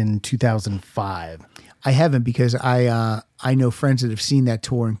Jackson in 2005? I haven't, because I know friends that have seen that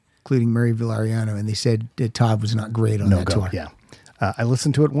tour, including Murray Villarreano, and they said that Todd was not great on that tour. Yeah. I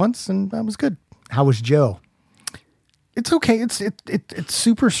listened to it once and that was good. How was Joe? It's okay. It's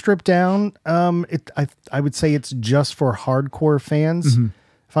super stripped down. I would say it's just for hardcore fans. Mm-hmm.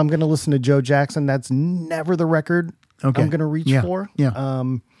 If I'm going to listen to Joe Jackson, that's never the record I'm going to reach for. Yeah.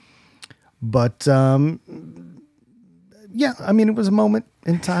 But yeah, I mean, it was a moment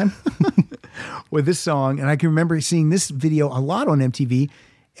in time. With this song, and I can remember seeing this video a lot on MTV,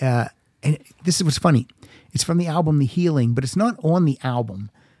 and this was funny. It's from the album The Healing, but it's not on the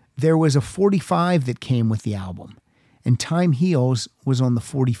album. There was a 45 that came with the album, and Time Heals was on the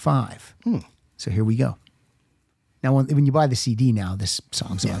 45. So here we go. Now, when you buy the CD now, this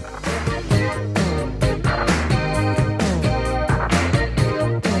song's on.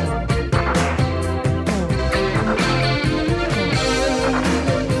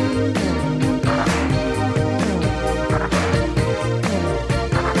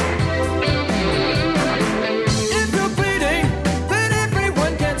 If you're bleeding, then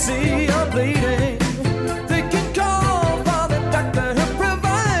everyone can see you're bleeding. They can call for the doctor who'll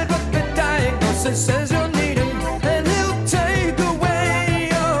provide what the diagnosis says you're needing, and he'll take away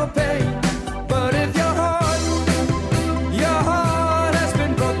your pain. But if your heart has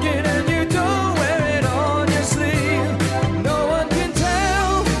been broken and you don't wear it on your sleeve, no one can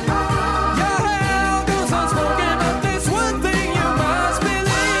tell. Your hell goes unspoken, but there's one thing you must believe.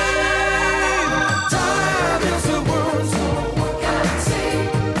 Time heals the wounds no one can see.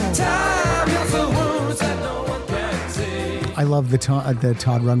 Time heals the wounds that no one can see. I love the Todd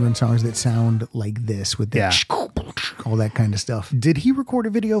Rundgren songs that sound like this, with the all that kind of stuff. Did he record a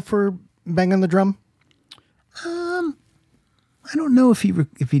video for Bang on the Drum? I don't know if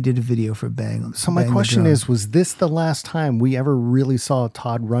he did a video for Bang. So my Bang the question Drum. is, was this the last time we ever really saw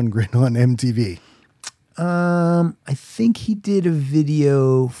Todd Rundgren on MTV? I think he did a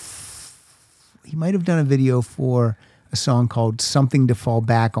video. He might have done a video for a song called "Something to Fall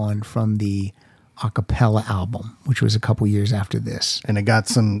Back On" from the acapella album, which was a couple years after this. And it got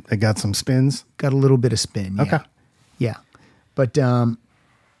some spins. Got a little bit of spin. Yeah. Okay. Yeah. But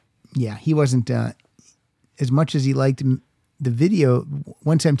yeah, he wasn't as much as he liked the video.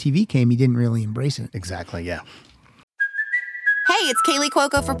 Once MTV came, he didn't really embrace it. Exactly. Yeah. Hey, it's Kaylee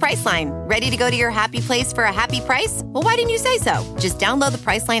Cuoco for Priceline. Ready to go to your happy place for a happy price? Well, why didn't you say so? Just download the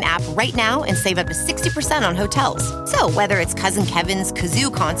Priceline app right now and save up to 60% on hotels. So whether it's Cousin Kevin's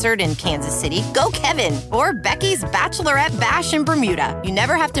Kazoo Concert in Kansas City, go Kevin, or Becky's Bachelorette Bash in Bermuda, you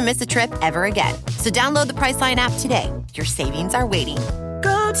never have to miss a trip ever again. So download the Priceline app today. Your savings are waiting.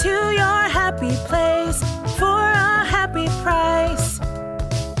 Go to your happy place for a happy price.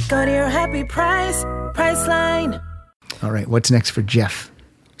 Go to your happy price, Priceline. All right, what's next for Jeff?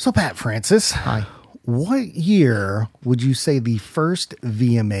 So Pat Francis, Hi. what year would you say the first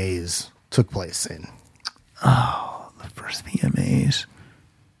VMAs took place in? The first VMAs.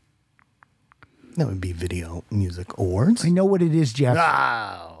 That would be Video Music Awards. I know what it is, Jeff.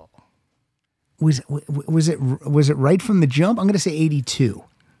 Wow. Was it right from the jump? I'm going to say 82.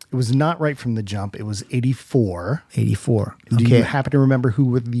 It was not right from the jump. It was 84. 84. Do Okay. you happen to remember who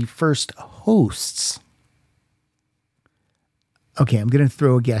were the first hosts? Okay, I'm going to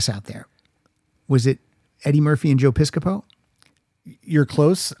throw a guess out there. Was it Eddie Murphy and Joe Piscopo? You're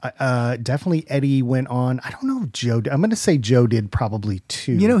close. Definitely Eddie went on. I don't know if Joe did. I'm going to say Joe did probably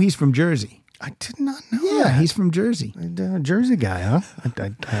two. You know, he's from Jersey. I did not know Yeah, that. he's from Jersey. Jersey guy, huh?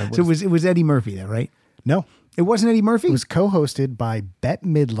 So it was Eddie Murphy, though, right? No. It wasn't Eddie Murphy? It was co-hosted by Bette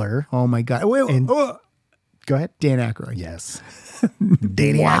Midler. Oh, my God. Wait, And- oh, Go ahead. Dan Aykroyd. Yes.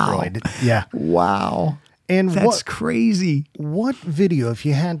 Danny Wow. Aykroyd. Yeah. Wow. And That's crazy. what video, if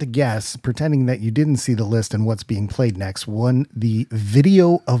you had to guess, pretending that you didn't see the list and what's being played next, won the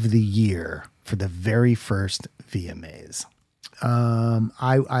video of the year for the very first VMAs?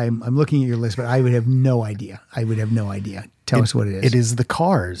 I'm looking at your list, but I would have no idea. Tell us what it is. It is the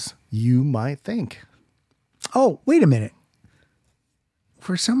Cars, You Might Think. Oh, wait a minute.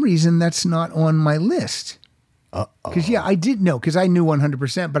 For some reason, that's not on my list. Because, I did know, because I knew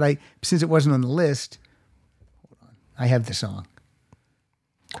 100%, but since it wasn't on the list, hold on, I have the song.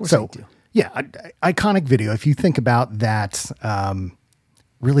 Of course I do. Yeah, iconic video. If you think about that,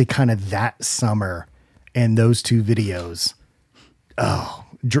 really kind of that summer and those two videos,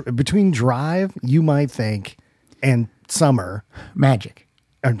 between Drive, You Might Think, and Summer. Magic.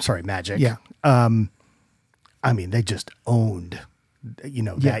 I'm sorry, Magic. Yeah. I mean, they just owned,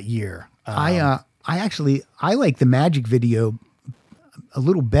 that year. I like the Magic video a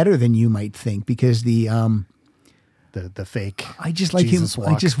little better than You Might Think, because the fake. I just like Jesus him.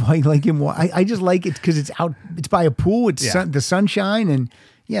 walk. I just like him. I just like it because it's out. It's by a pool. It's the sunshine, and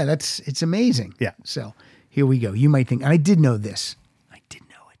it's amazing. Yeah. So here we go. You Might Think. And I did know this. I did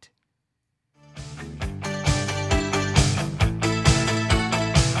know it.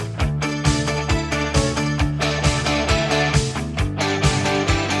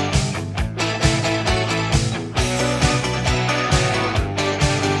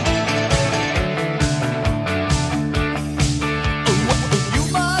 You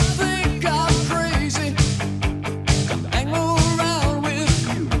might think I'm crazy, hang around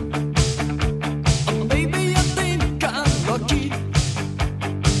with you. Maybe you think I'm lucky,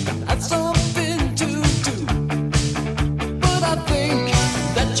 that's something to do. But I think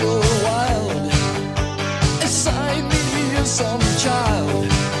that you're wild, inside me is some child.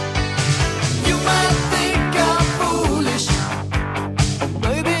 You might think I'm foolish,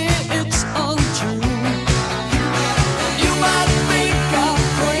 maybe it's untrue. You might think I'm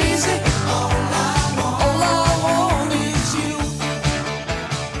crazy. All I want is you.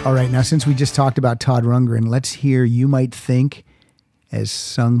 All right. Now, since we just talked about Todd Rundgren, let's hear You Might Think as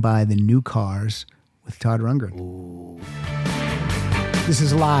sung by the New Cars with Todd Rundgren. Ooh. This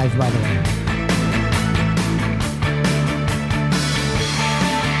is live, by the way.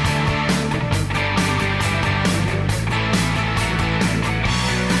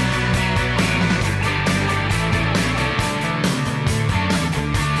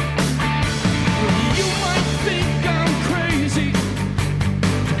 You might think I'm crazy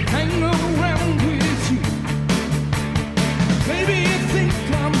to hang around with you. Maybe you think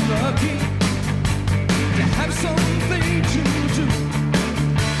I'm lucky to have something to do.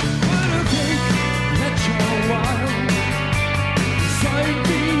 But I think that you're wild, inside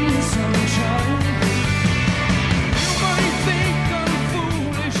me is sunshine. You might think I'm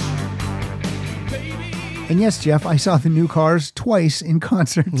foolish, baby. And yes, Jeff, I saw the New Cars twice in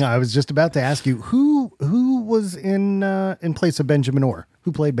concert. No, I was just about to ask you who was in place of Benjamin Orr,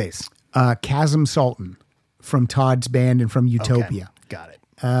 who played bass. Chasm Sultan from Todd's band and from Utopia. Okay, got it.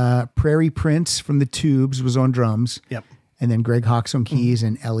 Prairie Prince from the Tubes was on drums. Yep. And then Greg Hawkes on keys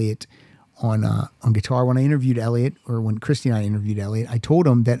and Elliot on guitar. When I interviewed Elliot, or when Christy and I interviewed Elliot, I told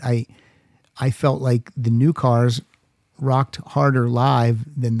him that I felt like the New Cars rocked harder live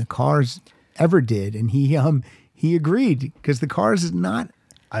than the Cars ever did, and he agreed, because the Cars is not.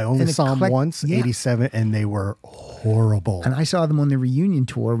 I only saw them once, yeah. 87, and they were horrible. And I saw them on the reunion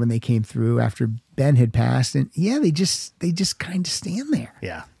tour when they came through after Ben had passed, and they just kind of stand there.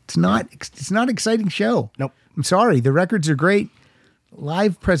 Yeah. It's not an exciting show. Nope. I'm sorry. The records are great.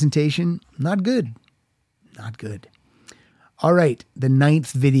 Live presentation, not good. Not good. All right. The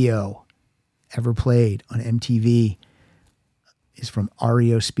 9th video ever played on MTV is from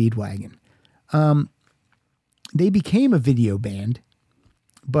REO Speedwagon. They became a video band,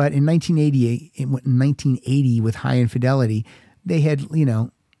 but in 1980 with High Infidelity, they had,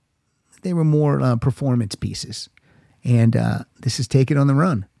 they were more performance pieces. And this is Take It on the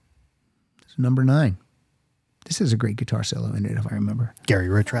Run. It's number 9. This is a great guitar solo in it, if I remember. Gary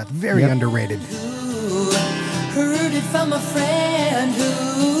Richrath, very underrated. Heard it from a friend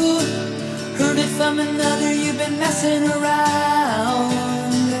who heard it from another. You've been messing around.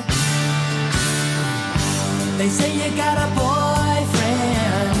 They say you got a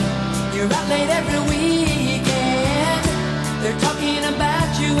boyfriend. You're out late every weekend. They're talking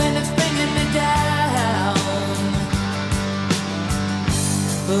about you and it's bringing me down.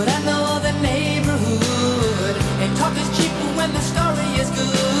 But I know the neighborhood, and talk is cheap when the story is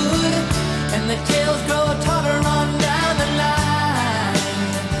good, and the tales grow taller on down the line.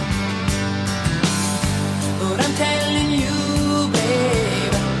 But I'm telling you,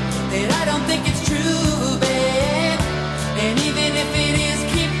 babe, that I don't think it's true, babe. And even if it is,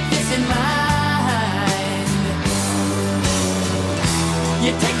 keep this in mind.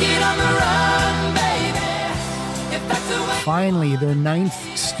 You take it on the run. Finally, their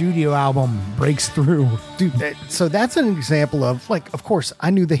 9th studio album breaks through. Dude, so that's an example of, like, of course,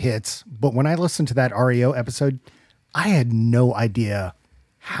 I knew the hits, but when I listened to that REO episode, I had no idea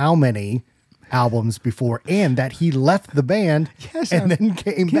how many albums before, and that he left the band and then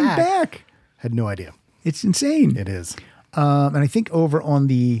came back. Had no idea. It's insane. It is. And I think over on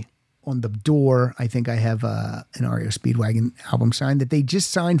the door, I think I have an REO Speedwagon album signed that they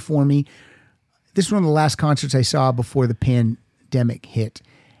just signed for me. This was one of the last concerts I saw before the pandemic hit.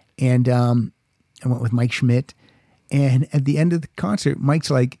 And I went with Mike Schmidt. And at the end of the concert,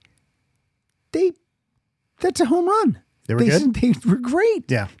 Mike's like, that's a home run. They were good? They were great.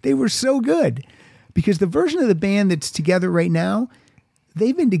 Yeah. They were so good. Because the version of the band that's together right now,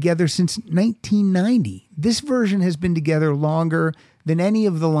 they've been together since 1990. This version has been together longer than any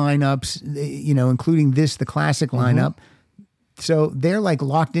of the lineups, including the classic lineup. So they're like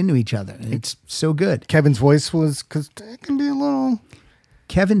locked into each other. It's so good. Kevin's voice was, because it can be a little...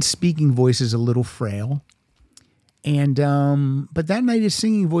 Kevin's speaking voice is a little frail. And, but that night his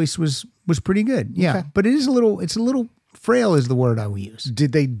singing voice was pretty good. Yeah. Okay. But it's a little frail is the word I will use.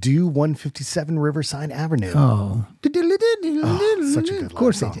 Did they do 157 Riverside Avenue? Oh, such a good Of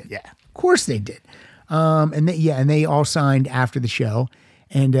course song. they did. Yeah. Of course they did. And they all signed after the show.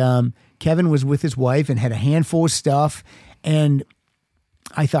 And Kevin was with his wife and had a handful of stuff. And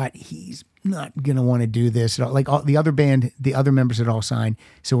I thought, he's not going to want to do this. Like all, the other members had all signed.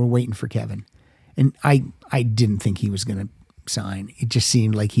 So we're waiting for Kevin. And I didn't think he was going to sign. It just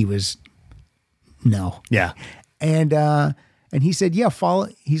seemed like he was, no. Yeah. And he said, yeah, follow.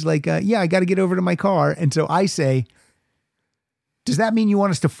 He's like, yeah, I got to get over to my car. And so I say, does that mean you want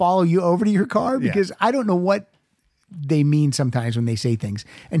us to follow you over to your car? Because I don't know what they mean sometimes when they say things.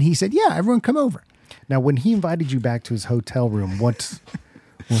 And he said, yeah, everyone come over. Now, when he invited you back to his hotel room, what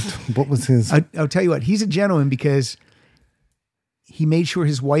was his? I'll tell you what, he's a gentleman because he made sure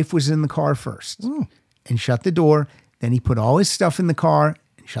his wife was in the car first and shut the door. Then he put all his stuff in the car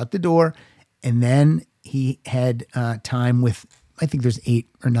and shut the door. And then he had time with, I think there's 8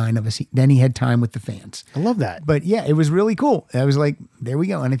 or 9 of us. Then he had time with the fans. I love that. But yeah, it was really cool. I was like, there we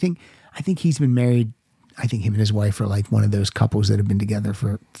go. And I think he's been married. I think him and his wife are like one of those couples that have been together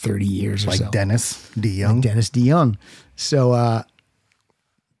for 30 years or so. Like Dennis DeYoung. Like Dennis DeYoung. So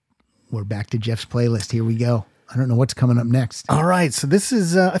we're back to Jeff's playlist. Here we go. I don't know what's coming up next. All right. So this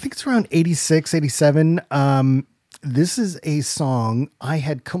is, I think it's around 86, 87. This is a song I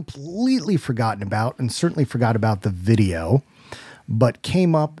had completely forgotten about and certainly forgot about the video, but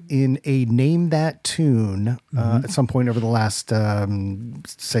came up in a Name That Tune at some point over the last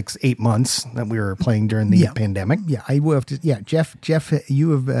 6-8 months that we were playing during the pandemic. Yeah, I will have to. Yeah, Jeff, you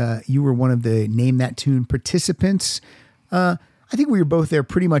were one of the Name That Tune participants. I think we were both there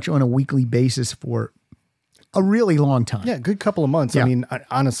pretty much on a weekly basis for a really long time. Yeah, a good couple of months. Yeah. I mean,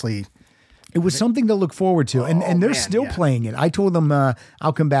 honestly, it was something to look forward to, and they're still playing it. I told them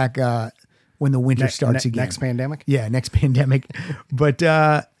I'll come back when the winter starts again. Next pandemic? Yeah, next pandemic. But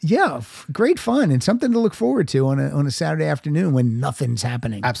great fun and something to look forward to on a Saturday afternoon when nothing's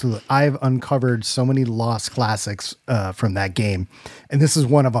happening. Absolutely. I've uncovered so many lost classics from that game, and this is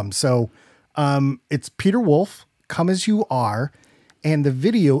one of them. So it's Peter Wolf, Come As You Are, and the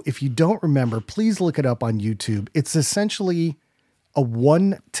video, if you don't remember, please look it up on YouTube. It's essentially a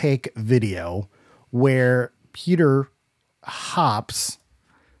one-take video where Peter hops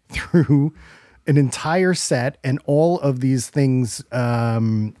through an entire set and all of these things,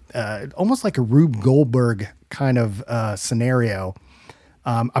 almost like a Rube Goldberg kind of scenario.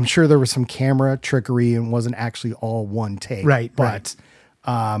 I'm sure there was some camera trickery and wasn't actually all one take. Right. But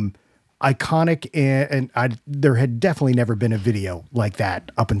iconic, and there had definitely never been a video like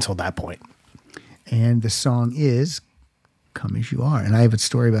that up until that point. And the song is Come As You Are. And I have a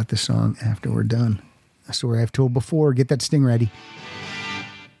story about this song after we're done. A story I've told before. Get that sting ready.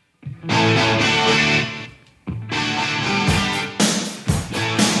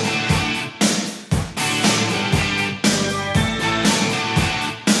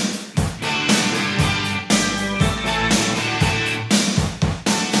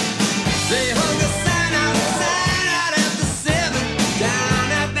 They hung a sign out after 7,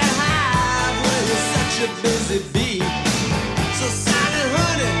 down at the highway with such a busy beat. So Silent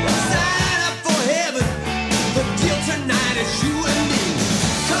Honey, sign up for heaven. The deal tonight is you and me.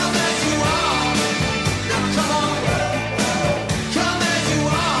 Come as you are, now come on. Come as you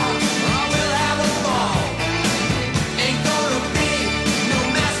are, or we'll have a ball. Ain't gonna be no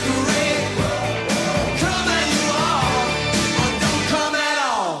masquerade. Come as you are, or don't come at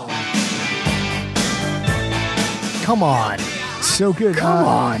all. Come on. So good. Come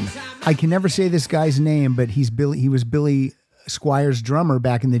on. I can never say this guy's name, but he was Billy Squire's drummer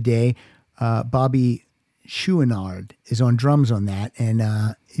back in the day. Bobby Chouinard is on drums on that. And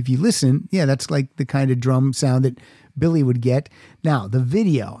if you listen, yeah, that's like the kind of drum sound that Billy would get. Now, the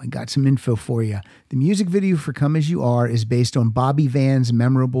video, I got some info for you. The music video for Come As You Are is based on Bobby Van's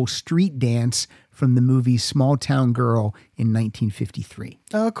memorable street dance from the movie Small Town Girl in 1953.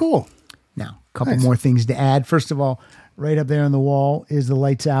 Oh, cool. Now, a couple more things to add. First of all, right up there on the wall is the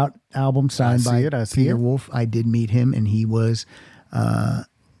Lights Out album signed by Peter Wolf. I did meet him, and he was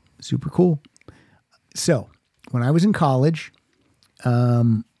super cool. So, when I was in college,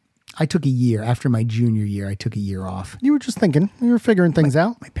 I took a year. After my junior year, I took a year off. You were just thinking. You were figuring things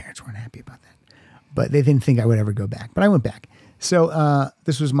out. My parents weren't happy about that. But they didn't think I would ever go back. But I went back. So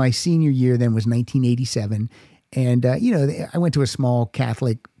this was my senior year, then was 1987. And, I went to a small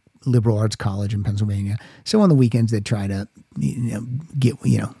Catholic liberal arts college in Pennsylvania. So on the weekends, they'd try to,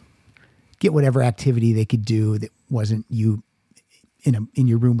 get whatever activity they could do that wasn't you in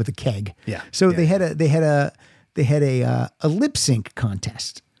your room with a keg. Yeah. So they had a lip sync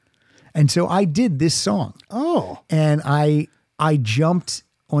contest. And so I did this song. Oh. And I jumped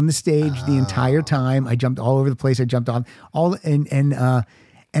on the stage the entire time. I jumped all over the place. I jumped off and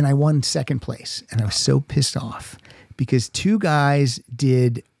I won second place. And I was so pissed off because two guys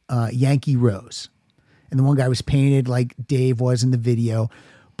did Yankee Rose. And the one guy was painted like Dave was in the video.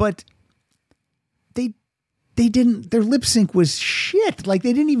 But they didn't, their lip sync was shit. Like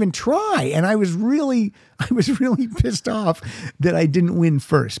they didn't even try. And I was really pissed off that I didn't win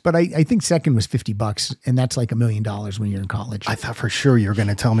first. But I think second was $50, and that's like $1 million when you're in college. I thought for sure you were going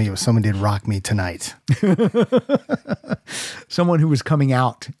to tell me it was someone did Rock Me Tonight. Someone who was coming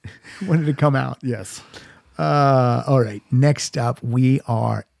out, wanted to come out. Yes. All right. Next up, we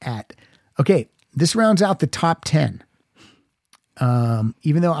are at, okay, this rounds out the top 10.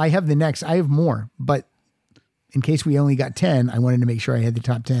 Even though I have the next, I have more, but in case we only got 10, I wanted to make sure I had the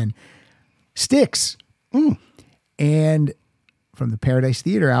top 10. Styx. And from the Paradise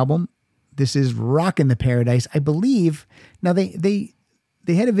Theater album, this is Rockin' the Paradise. I believe, now they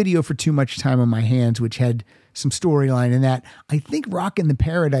had a video for Too Much Time on My Hands, which had some storyline in that. I think Rockin' the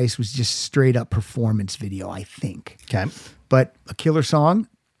Paradise was just straight up performance video, I think. Okay. But a killer song.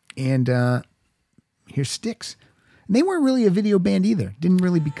 And here's Styx. And they weren't really a video band either. Didn't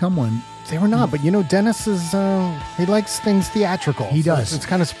really become one. They were not, but Dennis is, he likes things theatrical. He does. So it's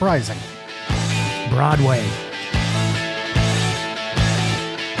kind of surprising. Broadway.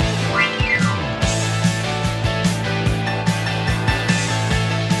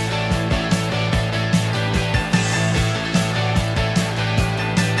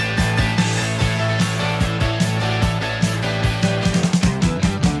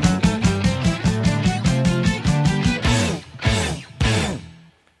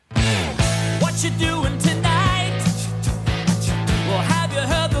 What you doing tonight? Well, have you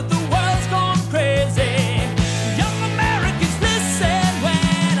heard that the world's gone crazy? Young Americans, listen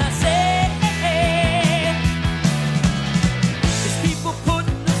when I say there's people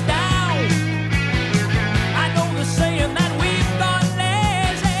putting us down. I know they're saying that we've gone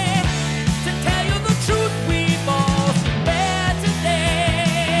lazy. To tell you the truth, we've all seen bad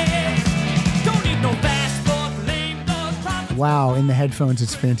today. Don't need no passport, leave no promise. Wow, in the headphones,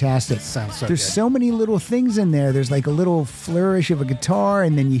 it's fantastic. Sounds so There's good. so many little things in there. There's like a little flourish of a guitar,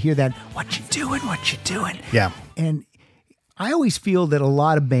 and then you hear that, what you doing, what you doing? Yeah. And I always feel that a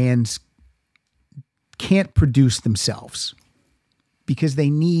lot of bands can't produce themselves because they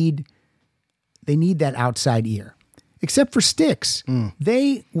need that outside ear. Except for Styx.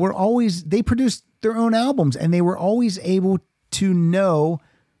 They produced their own albums, and they were always able to know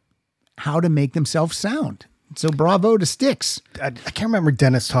how to make themselves sound. So bravo to Styx. I can't remember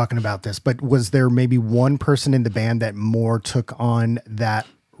Dennis talking about this, but was there maybe one person in the band that more took on that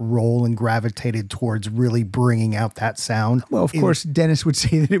role and gravitated towards really bringing out that sound? Well, of course, Dennis would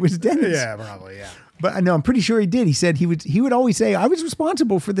say that it was Dennis. Yeah, probably, yeah. But no, I'm pretty sure he did. He said he would always say, I was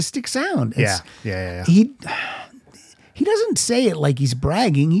responsible for the Styx sound. Yeah. He doesn't say it like he's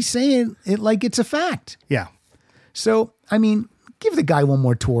bragging. He's saying it like it's a fact. Yeah. So, I mean, give the guy one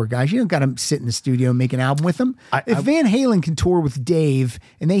more tour, guys. You don't got to sit in the studio and make an album with him. If Van Halen can tour with Dave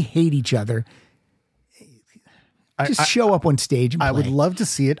and they hate each other, just show up on stage and play. I would love to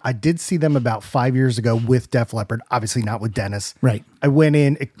see it. I did see them about 5 years ago with Def Leppard, obviously not with Dennis. Right. I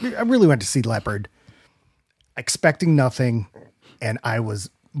really went to see Leppard expecting nothing, and I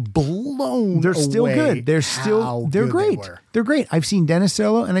was blown They're still away good. They're how they're good great. They were. They're great. I've seen Dennis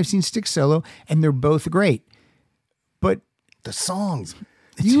solo and I've seen Styx solo, and they're both great. But The songs,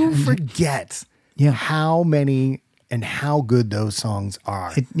 you forget Yeah. how many and how good those songs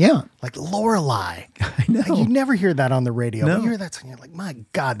are. Yeah. Like Lorelei. I know. Like, you never hear that on the radio. No. But you hear that song, you're like, my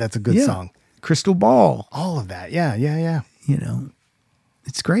God, that's a good Yeah. song. Crystal Ball. All of that. Yeah. You know,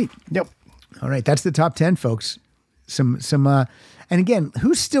 it's great. Yep. All right, that's the top 10, folks. And again,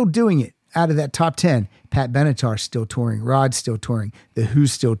 who's still doing it out of that top 10? Pat Benatar's still touring, Rod's still touring, The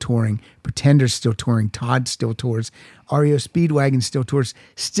Who's still touring, Pretender's still touring, Todd still tours, REO Speedwagon still tours,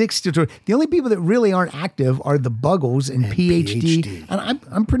 Styx still tours. The only people that really aren't active are the Buggles and PhD. And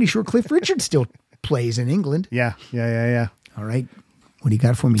I'm pretty sure Cliff Richard still plays in England. Yeah. All right, what do you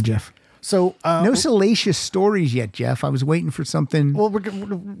got for me, Jeff? So No salacious stories yet, Jeff. I was waiting for something. well,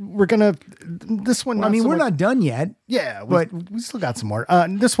 we're gonna this one. I mean, so we're much- not done yet. Yeah, but we still got some more.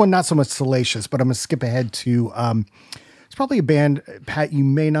 This one not so much salacious, but I'm gonna skip ahead to. It's probably a band, Pat, you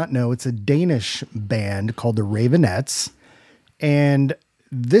may not know. It's a Danish band called the Ravenettes, and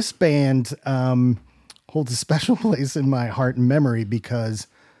this band holds a special place in my heart and memory because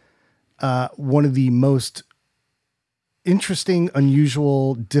one of the most interesting,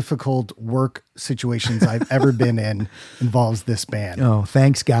 unusual, difficult work situations I've ever been in involves this band. Oh,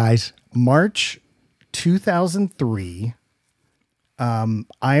 thanks, guys. March 2003, I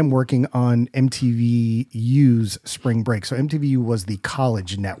am working on MTVU's Spring Break. So MTVU was the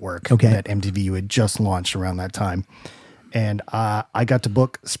college network that MTVU had just launched around that time. And I got to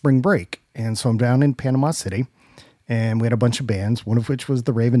book Spring Break. And so I'm down in Panama City, and we had a bunch of bands, one of which was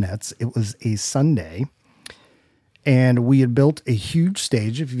the Ravenettes. It was a Sunday. And we had built a huge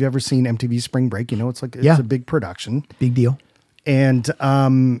stage. If you've ever seen MTV Spring Break, you know, it's a big production. Big deal. And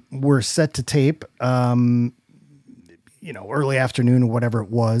we're set to tape, early afternoon or whatever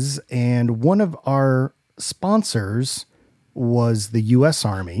it was. And one of our sponsors was the U.S.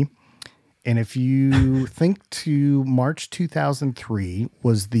 Army. And if you think to March 2003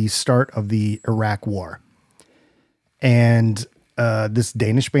 was the start of the Iraq War. And this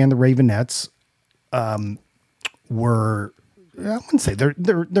Danish band, the Ravenettes, were, I wouldn't say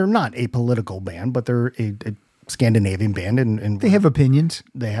they're not a political band, but they're a Scandinavian band, and They have opinions.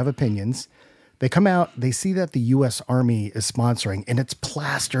 They have opinions. They come out, they see that the U.S. Army is sponsoring, and it's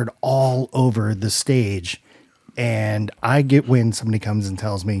plastered all over the stage. And I get when somebody comes and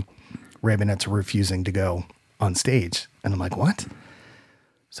tells me Ravenettes are refusing to go on stage, and I'm like, what?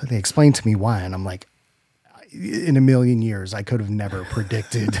 So they explain to me why, and I'm like, in a million years, I could have never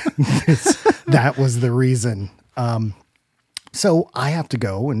predicted this. That was the reason. So I have to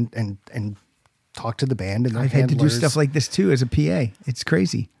go and talk to the band and their I've had to do handlers. stuff like this too as a PA. It's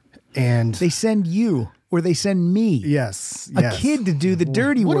crazy. And They send you or they send me, yes, a kid, to do the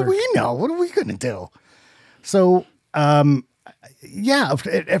dirty what work. do we know? What are we going to do? So, at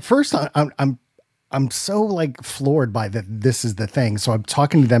first I'm so like floored by that. This is the thing. So I'm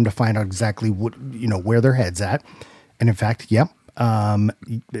talking to them to find out exactly what, where their head's at. And in fact, we're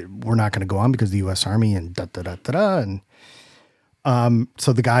not going to go on because the U.S. Army and and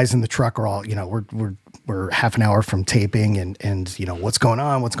so the guys in the truck are all, we're half an hour from taping and what's going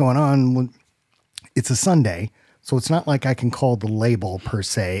on. It's a Sunday, so it's not like I can call the label per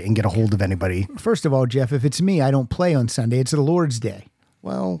se and get a hold of anybody. First of all, Jeff, if it's me, I don't play on Sunday. It's the Lord's Day.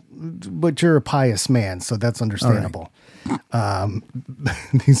 Well, but you're a pious man, so that's understandable.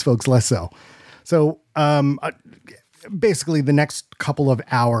 These folks less so. So basically the next couple of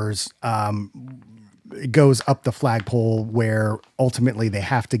hours, it goes up the flagpole where ultimately they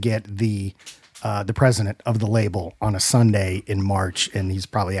have to get the president of the label on a Sunday in March, and he's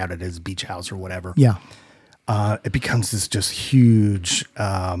probably out at his beach house or whatever. Yeah. It becomes this just huge,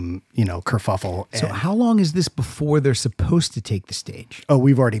 kerfuffle. So And- how long is this before they're supposed to take the stage? oh,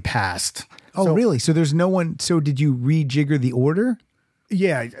 we've already passed. Oh, So- really? So there's no one. So did you rejigger the order?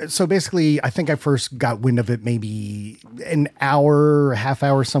 Yeah. So basically, I think I first got wind of it maybe an hour, half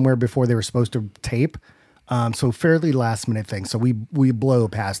hour somewhere before they were supposed to tape. So fairly last minute thing. So we blow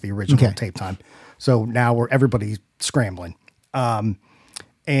past the original Okay. tape time. So now everybody's scrambling.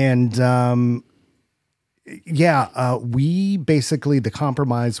 We basically, the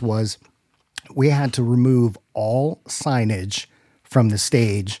compromise was we had to remove all signage from the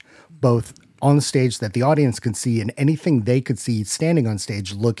stage, both on the stage that the audience could see and anything they could see standing on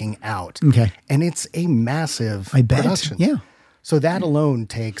stage looking out. Okay. And it's a massive I bet. production. Yeah. So that alone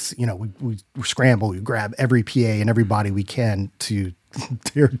takes, we scramble, we grab every PA and everybody we can to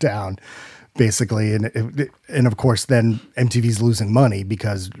tear down, basically. And of course, then MTV's losing money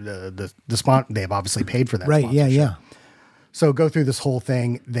because they've obviously paid for that. Right. Yeah. sponsorship. Yeah. So go through this whole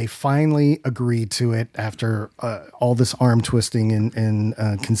thing. They finally agree to it after all this arm twisting and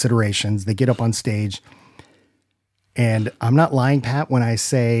considerations. They get up on stage. And I'm not lying, Pat, when I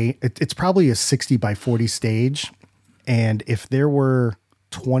say it's probably a 60 by 40 stage. And if there were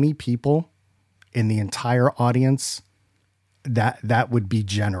 20 people in the entire audience, that would be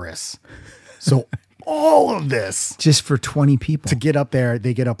generous. So all of this Just for 20 people. to get up there,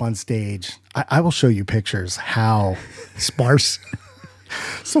 they get up on stage. I will show you pictures how Sparse.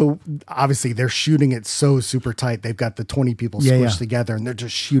 So obviously they're shooting it so super tight. They've got the 20 people Yeah, squished yeah. together and they're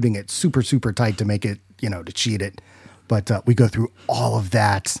just shooting it super, super tight to make it, to cheat it. But we go through all of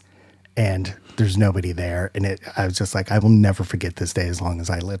that and there's nobody there. And I was just like, I will never forget this day as long as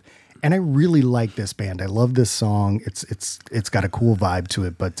I live. And I really like this band. I love this song. It's got a cool vibe to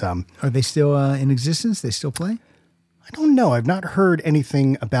it, but Are they still in existence? They still play? I don't know. I've not heard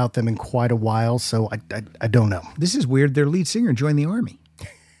anything about them in quite a while, so I don't know. This is weird. Their lead singer joined the army.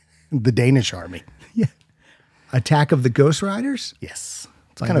 The Danish army. Yeah. Attack of the Ghost Riders? Yes.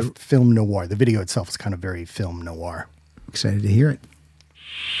 It's kind of film noir. The video itself is kind of very film noir. Excited to hear it.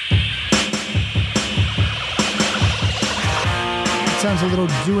 It sounds a little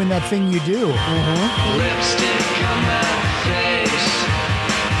doing that thing you do. Lipstick on my face,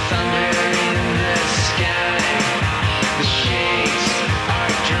 thunder in the sky. The shades are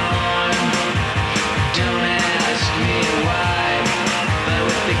drawn. Don't ask me why, but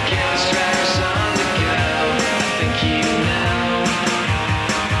with the ghost riders on the go, I think you know.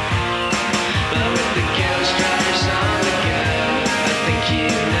 But with the ghost riders on the go, I think you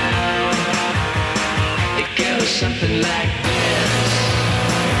know. It goes something like this.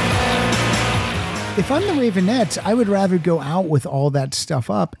 If I'm the Ravenettes, I would rather go out with all that stuff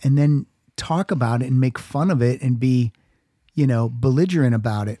up and then talk about it and make fun of it and be, belligerent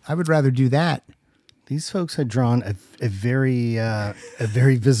about it. I would rather do that. These folks had drawn a very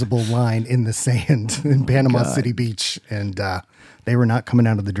visible line in the sand in Panama City Beach, and they were not coming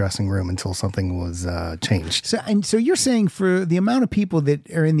out of the dressing room until something was changed. So you're saying for the amount of people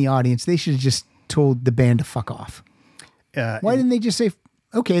that are in the audience, they should have just told the band to fuck off. Why didn't they just say,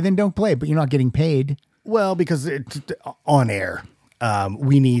 okay, then don't play, but you're not getting paid? Well, because on air,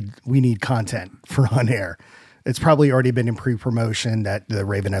 we need content for on air. It's probably already been in pre-promotion that the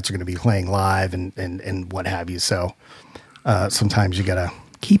Ravenettes are going to be playing live and what have you. So sometimes you gotta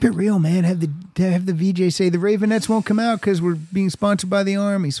Keep it real, man. Have the VJ say the Ravenettes won't come out because we're being sponsored by the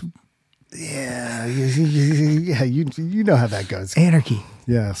Army. So yeah, you know how that goes. anarchy.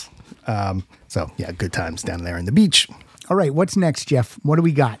 Yes. So yeah, good times down there in the beach. All right, what's next, Jeff? What do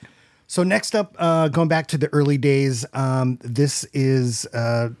we got? So next up, going back to the early days, this is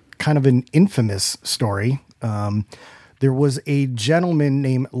kind of an infamous story. There was a gentleman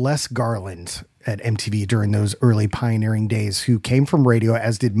named Les Garland at MTV during those early pioneering days who came from radio,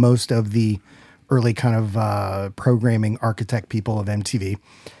 as did most of the early kind of programming architect people of MTV.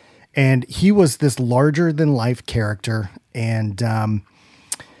 And he was this larger than life character. And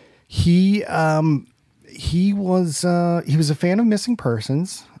he was a fan of missing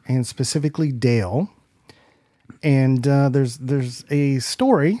persons, and specifically Dale. And there's a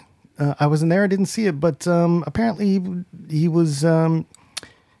story. I wasn't there. I didn't see it, but apparently he was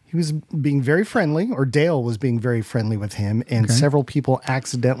being very friendly, or Dale was being very friendly with him, and several people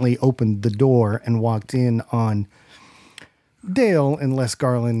accidentally opened the door and walked in on Dale and Les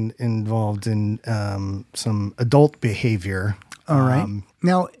Garland involved in some adult behavior. All right.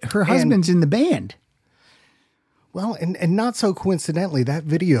 Now, her husband's in the band. Well, and not so coincidentally, that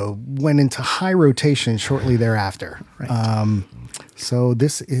video went into high rotation shortly thereafter. Right. So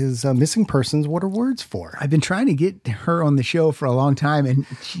this is Missing Persons. What are words for? I've been trying to get her on the show for a long time, and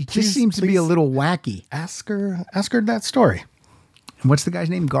she just seems to be a little wacky. Ask her that story. And what's the guy's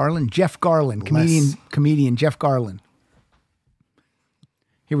name? Garland? Jeff Garland, comedian Jeff Garland.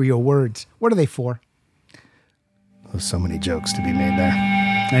 Here we go. Words. What are they for? There's so many jokes to be made there.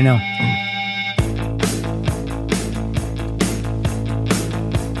 I know.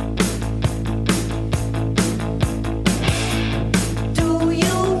 Do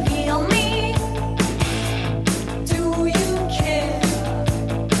you hear me? Do you care?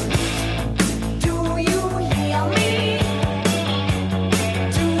 Do you hear me?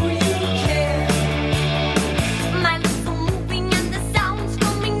 Do you care? My lips are moving and the sound's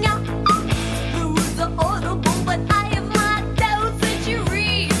coming out. The words are audible, but I have my doubts that you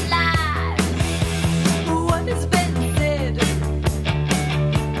realize.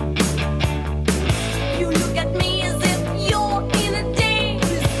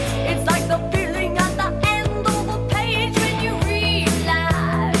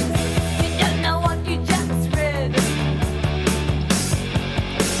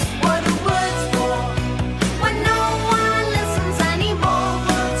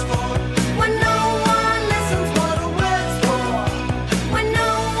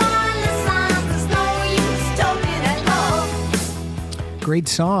 Great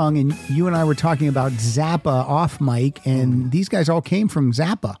song. And you and I were talking about Zappa off mic, and these guys all came from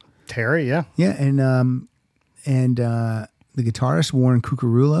Zappa. Terry, yeah. Yeah, and the guitarist Warren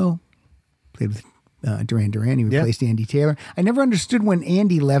Cucurullo played with Duran Duran. He replaced Andy Taylor. I never understood when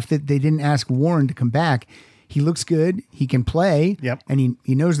Andy left that they didn't ask Warren to come back. He looks good. He can play. Yep. And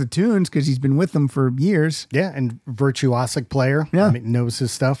he knows the tunes because he's been with them for years. Yeah, and virtuosic player. Yeah. I mean, knows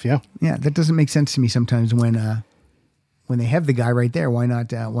his stuff, yeah. Yeah, that doesn't make sense to me sometimes when they have the guy right there. Why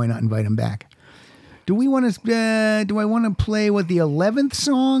not invite him back? Do I want to play what the 11th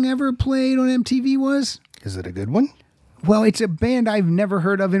song ever played on MTV was? Is it a good one? Well, it's a band I've never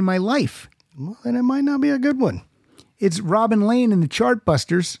heard of in my life. Well, then it might not be a good one. It's Robin Lane and the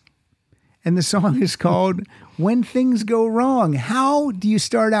Chartbusters, and the song is called When Things Go Wrong. How do you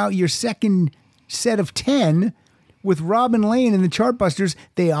start out your second set of 10 with Robin Lane and the Chartbusters?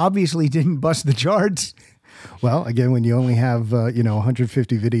 They obviously didn't bust the charts. Well, again, when you only have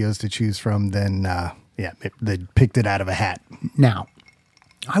 150 videos to choose from, then they picked it out of a hat. Now,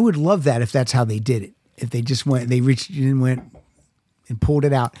 I would love that if that's how they did it. If they just reached and went and pulled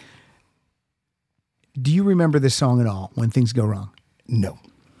it out. Do you remember this song at all, When Things Go Wrong? No.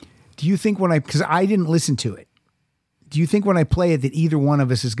 Do you think because I didn't listen to it, do you think when I play it that either one of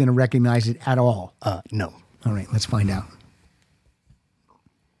us is going to recognize it at all? No. All right, let's find out.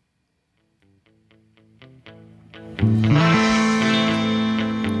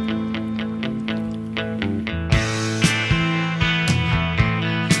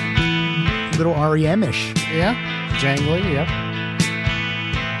 Little REM-ish. Yeah. Jangly, yeah.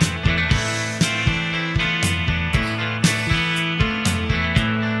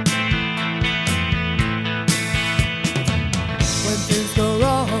 When things go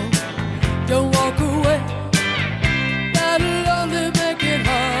wrong, don't walk away. That'll only make it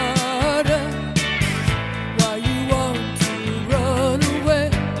harder. Why you want to run away?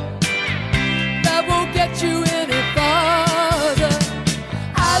 That won't get you any farther.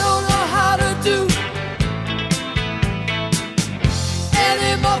 I don't know how to do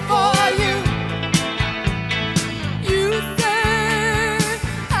any more for you. You say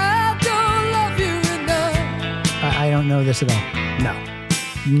I don't love you enough. I don't know this at all. No.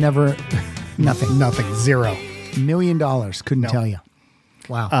 Never, nothing. Nothing. Zero. $1 million. Couldn't tell you.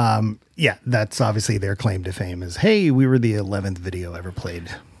 Wow. Yeah, that's obviously their claim to fame is, hey, we were the 11th video ever played.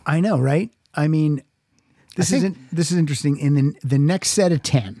 I know, right? I mean, this is interesting. In the next set of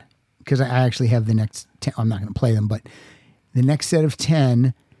 10, because I actually have the next 10. I'm not going to play them, but the next set of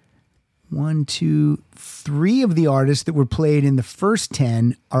 10, 1, 2, 3 of the artists that were played in the first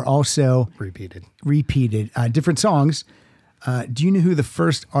 10 are also Repeated. Different songs. Do you know who the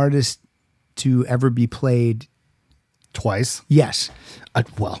first artist to ever be played? Twice? Yes.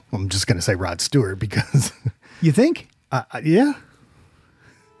 Well, I'm just going to say Rod Stewart because... You think? Yeah.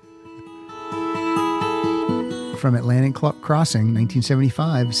 From Atlantic Crossing,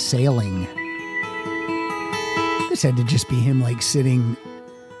 1975, Sailing. This had to just be him like sitting,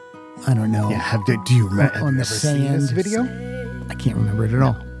 I don't know. Yeah. Do you remember on the seen this sand. video? I can't remember it at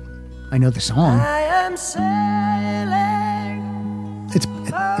all. I know the song. I am sailing. It's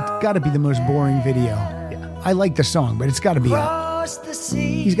got to be the most boring video. Yeah. I like the song, but it's got to be Across the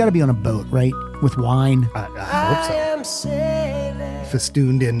sea. he's got to be on a boat, right? With wine. I hope so. am sailing.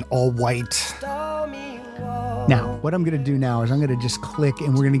 Festooned in all white. Stormy water. Now, what I'm going to do now is I'm going to just click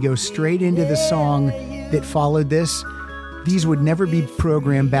and we're going to go straight into the song that followed this. These would never be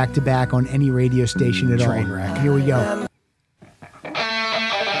programmed back to back on any radio station at Train all. wreck. Here we go.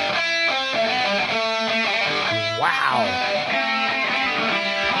 Wow.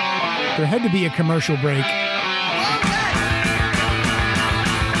 There had to be a commercial break.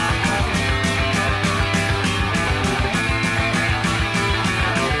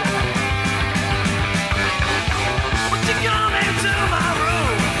 Would you come into my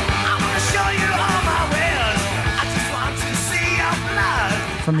room? I want to show you all my wares. I just want to see your blood.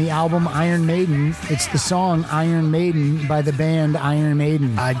 From the album Iron Maiden. It's the song Iron Maiden by the band Iron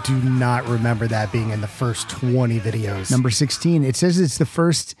Maiden. I do not remember that being in the first 20 videos. Number 16. It says it's the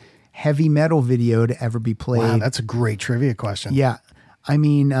first heavy metal video to ever be played. Wow, that's a great trivia question. Yeah. I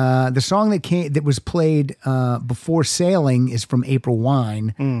mean, the song that was played before Sailing is from April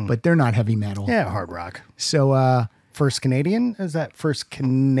Wine, but they're not heavy metal. Yeah, hard rock. So First Canadian? Is that first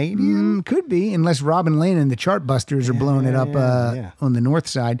Canadian? could be, unless Robin Lane and the Chartbusters are blowing it up yeah. on the north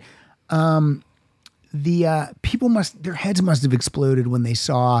side. The people their heads must have exploded when they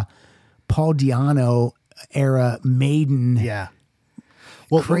saw Paul Di'Anno era Maiden. Yeah.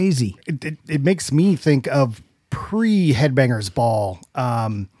 Well, Crazy. It makes me think of pre-Headbangers Ball.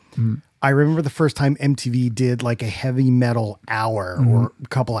 I remember the first time MTV did like a heavy metal hour or a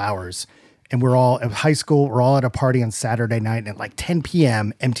couple hours. And we're all at high school. We're all at a party on Saturday night. And at like 10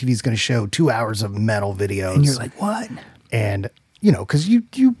 p.m., MTV's going to show 2 hours of metal videos. And you're like, what? And, you know, because you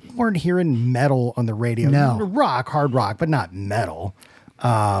weren't hearing metal on the radio. No. Rock, hard rock, but not metal.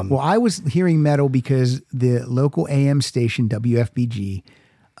 Well, I was hearing metal because the local AM station, WFBG,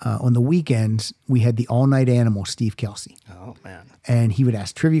 on the weekends, we had the All Night Animal, Steve Kelsey. Oh, man. And he would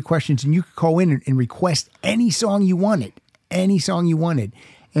ask trivia questions, and you could call in and request any song you wanted. Any song you wanted.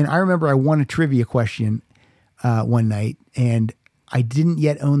 And I remember I won a trivia question one night, and I didn't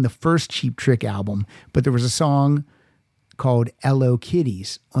yet own the first Cheap Trick album, but there was a song called L.O.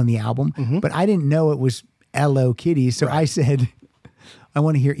 Kitties on the album, but I didn't know it was L.O. Kitties, so I said, I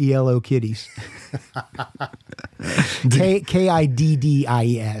want to hear ELO Kitties. Kiddies.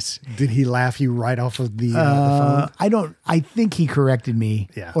 Did he laugh you right off of the phone? I think he corrected me.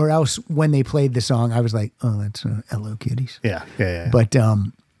 Yeah. Or else when they played the song, I was like, oh, that's LO Kitties. Yeah. But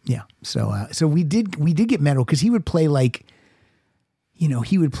yeah. So we did get metal because he would play like,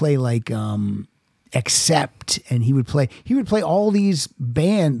 Accept, and he would play all these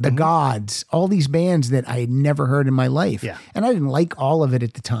the Gods, all these bands that I had never heard in my life. Yeah. And I didn't like all of it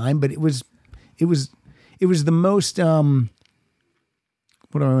at the time, but it was the most what do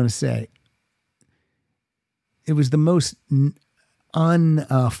I want to say? It was the most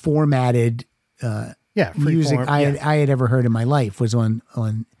unformatted music freeform, I had ever heard in my life was on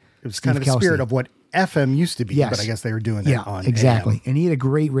it was kind of the spirit of what FM used to be, Yes. but I guess they were doing that on exactly. AM. And he had a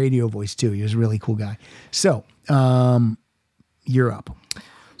great radio voice too. He was a really cool guy. So you're up.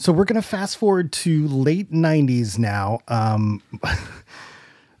 So we're going to fast forward to late 90s now.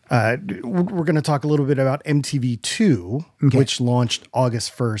 We're going to talk a little bit about MTV2, which launched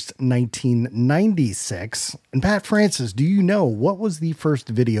August 1st, 1996. And Pat Francis, do you know what was the first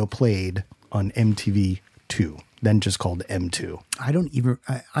video played on MTV2, then just called M2?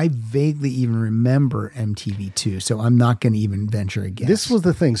 I vaguely even remember MTV2, so I'm not going to even venture a guess. This was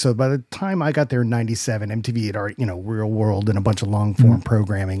the thing. So by the time I got there in 97, MTV had already, Real World and a bunch of long form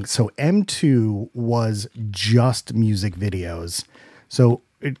programming. So M2 was just music videos. So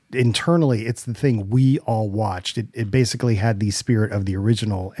internally, it's the thing we all watched. It basically had the spirit of the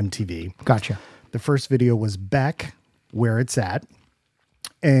original MTV. Gotcha. The first video was Beck, Where It's At.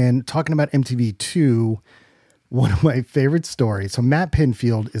 And talking about MTV2, one of my favorite stories. So Matt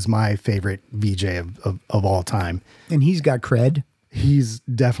Pinfield is my favorite VJ of all time. And he's got cred. He's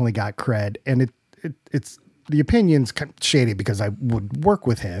definitely got cred. And it's the opinion's kind of shady because I would work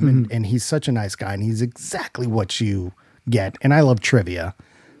with him and he's such a nice guy and he's exactly what you get. And I love trivia.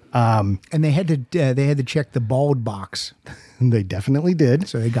 And they had to check the bald box. They definitely did.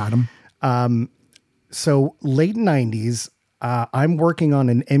 So they got him. So late 90s, I'm working on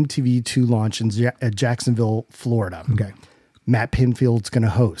an MTV2 launch in Jacksonville, Florida. Okay. Matt Pinfield's going to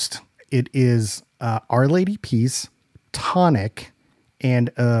host. It is Our Lady Peace, Tonic,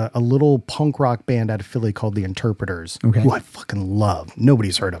 and a little punk rock band out of Philly called The Interpreters, who I fucking love.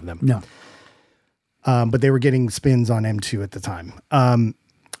 Nobody's heard of them. No. But they were getting spins on M2 at the time.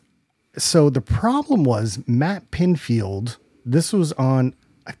 So the problem was Matt Pinfield, this was on,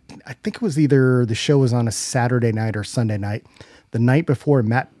 I think it was either the show was on a Saturday night or Sunday night. The night before,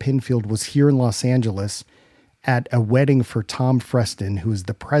 Matt Pinfield was here in Los Angeles at a wedding for Tom Freston, who is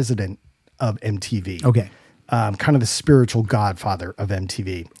the president of MTV. Okay. Kind of the spiritual godfather of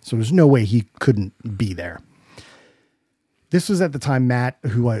MTV. So there's no way he couldn't be there. This was at the time, Matt,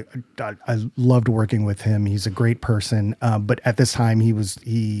 who I loved working with him. He's a great person. But at this time he was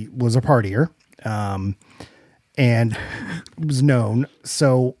a partier. And was known.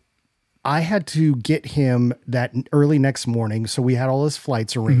 So I had to get him that early next morning. So we had all his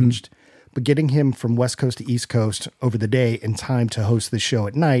flights arranged, but getting him from West Coast to East Coast over the day in time to host the show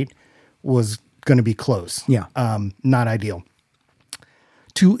at night was going to be close. Yeah. Not ideal.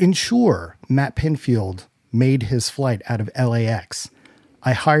 To ensure Matt Pinfield made his flight out of LAX,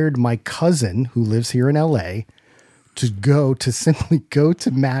 I hired my cousin who lives here in LA to simply go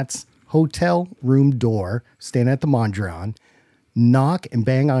to Matt's hotel room door, stand at the Mondrian, knock and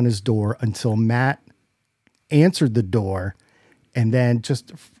bang on his door until Matt answered the door, and then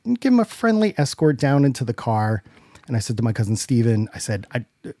just give him a friendly escort down into the car. And I said to my cousin Steven, I said,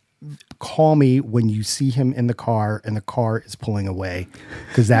 call me when you see him in the car and the car is pulling away,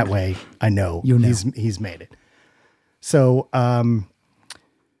 because that way I know, he's made it. So,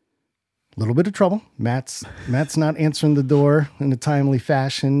 little bit of trouble. Matt's not answering the door in a timely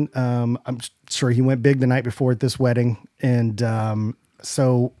fashion. I'm sure he went big the night before at this wedding. And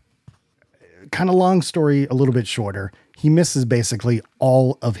so kind of long story, a little bit shorter. He misses basically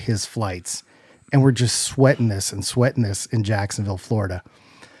all of his flights, and we're just sweating this in Jacksonville, Florida.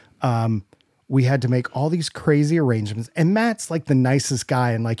 We had to make all these crazy arrangements, and Matt's like the nicest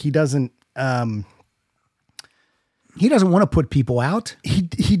guy, and like he doesn't want to put people out.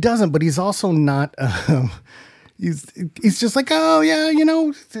 He doesn't, but he's also not. He's just like, oh yeah, you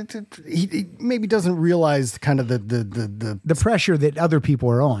know. He maybe doesn't realize kind of the pressure that other people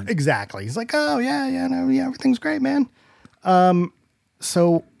are on. Exactly. He's like, oh yeah, no, yeah, everything's great, man.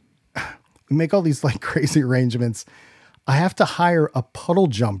 So we make all these like crazy arrangements. I have to hire a puddle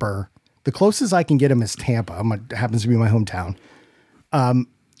jumper. The closest I can get him is Tampa. Happens to be my hometown.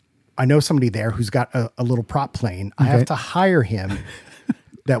 I know somebody there who's got a little prop plane. I have to hire him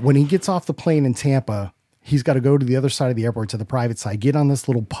that when he gets off the plane in Tampa, he's got to go to the other side of the airport to the private side, get on this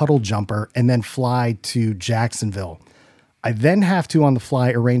little puddle jumper, and then fly to Jacksonville. I then have to, on the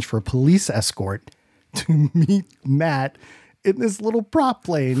fly, arrange for a police escort to meet Matt in this little prop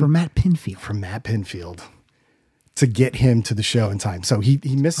plane. For Matt Pinfield. To get him to the show in time. So he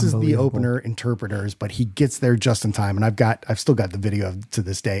misses the opener interpreters, but he gets there just in time. And I've still got the video to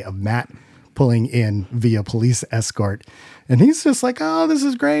this day of Matt pulling in via police escort. And he's just like, oh, this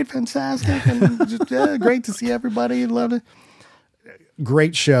is great. Fantastic. And just, great to see everybody. Love it.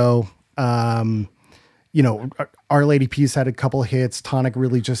 Great show. You know, Our Lady Peace had a couple hits. Tonic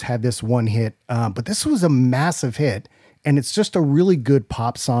really just had this one hit. But this was a massive hit. And it's just a really good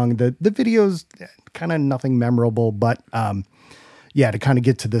pop song. The video's kind of nothing memorable, but yeah, to kind of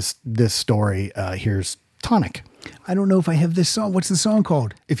get to this story, here's Tonic. I don't know if I have this song. What's the song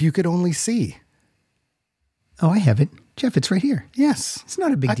called? If You Could Only See. Oh, I have it. Jeff, it's right here. Yes. It's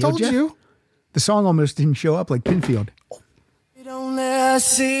not a big deal, I told Jeff. you. The song almost didn't show up like Pinfield. Oh,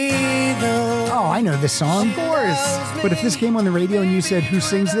 I know this song. Of course. But if this came on the radio and you said, who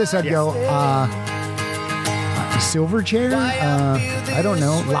sings this? I'd go, Silverchair? I don't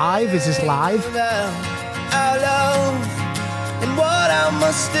know. Live? Is this live? Our love and what I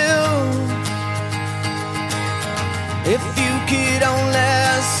must do. If you could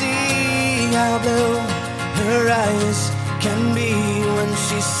only see how blue her eyes can be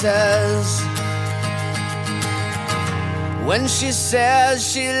when she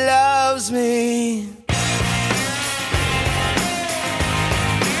says she loves me.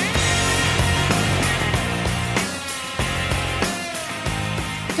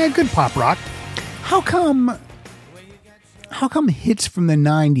 Yeah, good pop rock. How come hits from the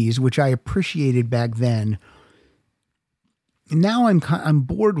 90s, which I appreciated back then, now I'm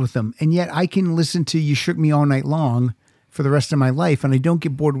bored with them, and yet I can listen to You Shook Me All Night Long for the rest of my life, and I don't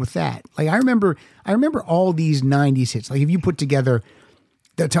get bored with that. Like I remember all these 90s hits. Like if you put together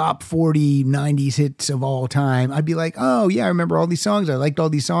the top 40 90s hits of all time, I'd be like, oh yeah, I remember all these songs. I liked all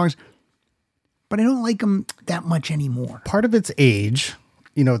these songs, but I don't like them that much anymore. Part of its age,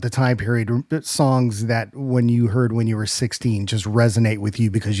 you know, the time period, songs that when you heard when you were 16 just resonate with you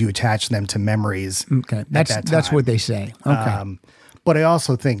because you attach them to memories. Okay. That's what they say. Okay. But I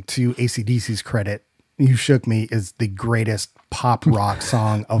also think, to AC/DC's credit, You Shook Me is the greatest pop rock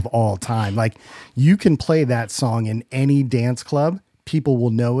song of all time. Like, you can play that song in any dance club, people will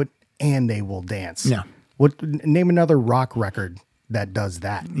know it and they will dance. Yeah. Name another rock record that does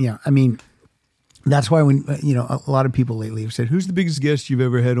that. Yeah. I mean, that's why when, a lot of people lately have said, who's the biggest guest you've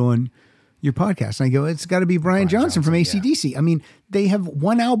ever had on your podcast? And I go, it's got to be Brian Johnson from AC/DC. Yeah. I mean, they have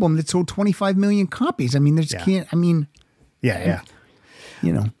one album that sold 25 million copies. I mean, there's can't, I mean. Yeah.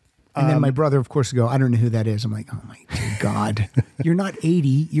 And then my brother, of course, go, I don't know who that is. I'm like, oh my dear God, you're not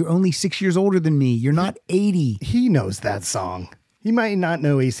 80. You're only 6 years older than me. You're not 80. He knows that song. He might not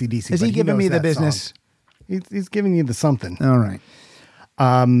know AC/DC. Is he giving me the business? He's giving you the something. All right.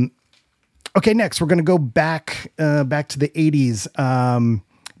 Okay, next we're going to go back to the 80s.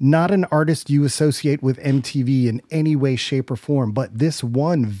 Not an artist you associate with MTV in any way, shape, or form, but this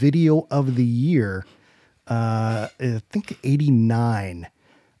one Video of the Year, I think 89.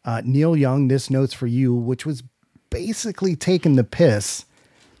 Neil Young, This Note's for You, which was basically taking the piss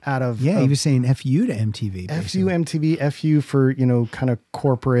out of... Yeah, he was saying F you to MTV. Basically. F you MTV, F you for, kind of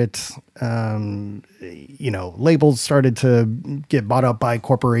corporate, labels started to get bought up by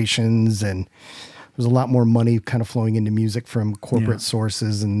corporations, and there's a lot more money kind of flowing into music from corporate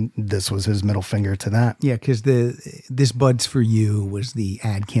sources, and this was his middle finger to that. Yeah, because This Bud's for You was the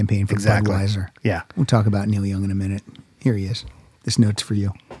ad campaign for Budweiser. Yeah. We'll talk about Neil Young in a minute. Here he is. This Note's for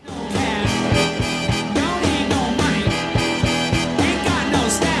You.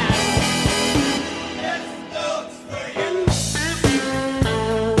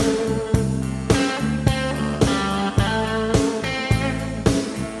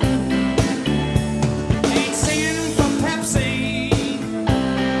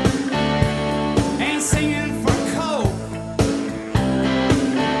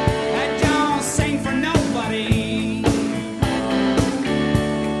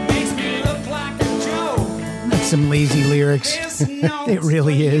 some lazy lyrics. It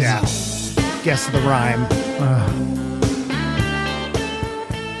really is. Yeah. Guess the rhyme.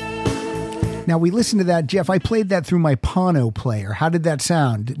 Now we listened to that, Jeff. I played that through my Pono player. How did that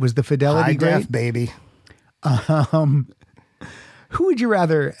sound? Was the fidelity High great? def, baby. Who would you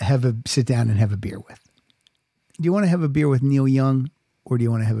rather sit down and have a beer with? Do you want to have a beer with Neil Young, or do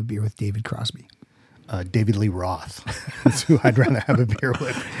you want to have a beer with David Crosby? David Lee Roth. That's who I'd rather have a beer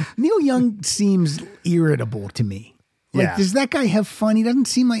with. Neil Young seems irritable to me. Like, Yeah. does that guy have fun? He doesn't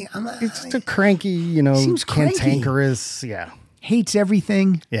seem like It's just a cranky, Seems cranky. cantankerous. Yeah. hates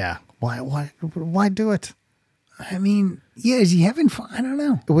everything. Yeah. Why do it? I mean, yeah, is he having fun? I don't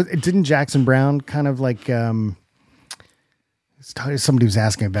know. Didn't Jackson Brown kind of like somebody was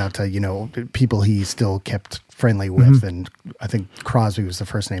asking about people he still kept friendly with, and I think Crosby was the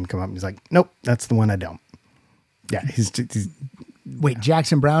first name to come up. He's like, nope, that's the one I don't. Yeah, he's Wait,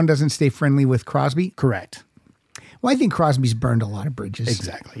 Jackson Brown doesn't stay friendly with Crosby? correct. Well, I think Crosby's burned a lot of bridges.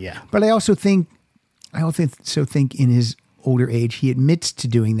 Exactly. Yeah. But I also think in his older age, he admits to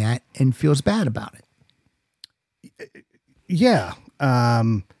doing that and feels bad about it. Yeah.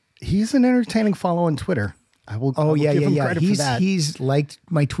 He's an entertaining follow on Twitter. I will give him credit for that. He's liked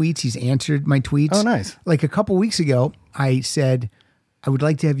my tweets. He's answered my tweets. Oh, nice. Like a couple weeks ago, I said, I would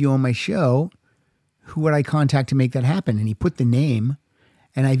like to have you on my show. Who would I contact to make that happen? And he put the name,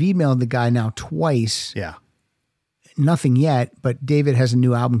 and I've emailed the guy now twice. Yeah. Nothing yet, but David has a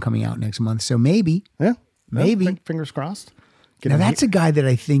new album coming out next month. So maybe. Yeah. Maybe. Well, fingers crossed. Now that's a guy that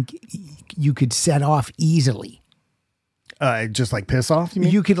I think you could set off easily. Just like piss off, you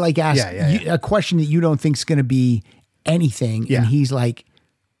mean? You could like ask Yeah. a question that you don't think is going to be anything, Yeah. and he's like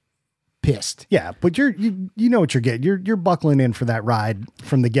pissed. Yeah, but you know what you're getting. You're buckling in for that ride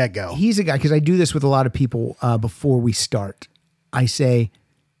from the get go. He's a guy, because I do this with a lot of people before we start. I say,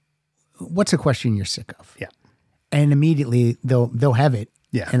 "What's a question you're sick of?" Yeah. And immediately they'll have it.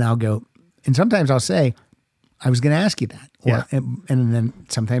 Yeah. And I'll go, and sometimes I'll say, "I was going to ask you that," Yeah. and then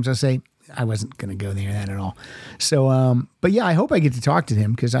sometimes I'll say, I wasn't going to go there that at all. So, but yeah, I hope I get to talk to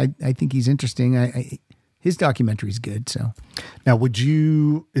him, because I think he's interesting. His documentary's good. So Now,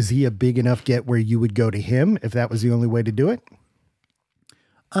 is he a big enough get where you would go to him if that was the only way to do it?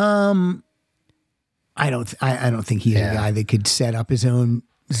 I don't think he's a guy that could set up his own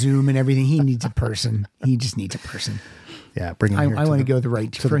Zoom and everything. He needs a person. He just needs a person. Yeah, bring him I here want to the- go the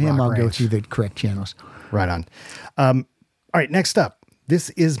right to for the him. Rock I'll go Ranch. through the correct channels. Right on. All right, next up. This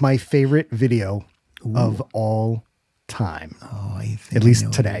is my favorite video of all time. Oh, I think At I least know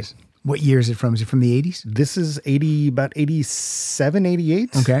what today. it is. What year is it from? Is it from the 80s? This is about 87,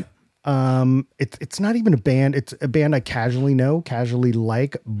 88. Okay. It's not even a band. It's a band I casually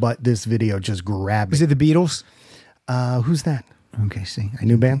like, but this video just grabbed Is me. it the Beatles? Who's that? Okay, see.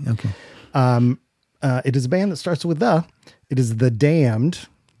 New band? Okay. It is a band that starts with the. It is The Damned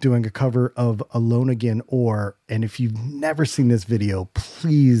doing a cover of Alone Again and if you've never seen this video,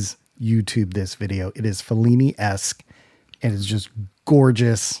 please YouTube this video. It is Fellini-esque and it's just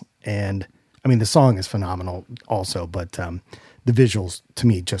gorgeous. And I mean, the song is phenomenal also, but the visuals to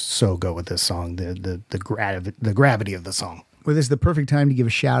me just so go with this song, the gravity of the song. Well, this is the perfect time to give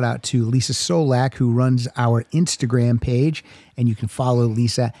a shout out to Lisa Solak, who runs our Instagram page. And you can follow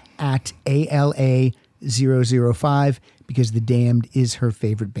Lisa at ALA005, because The Damned is her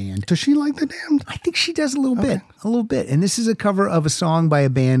favorite band. Does she like The Damned? I think she does a little bit. And this is a cover of a song by a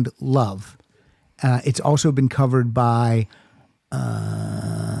band, Love. It's also been covered by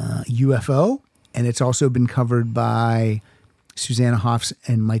UFO, and it's also been covered by Susanna Hoffs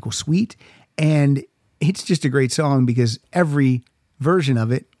and Michael Sweet. And it's just a great song because every version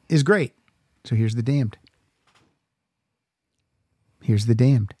of it is great. So here's The Damned. Here's The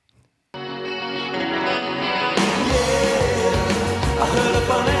Damned. I heard a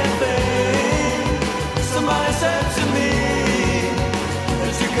funny thing. Somebody said to me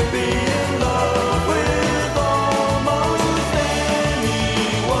that you could be in love with almost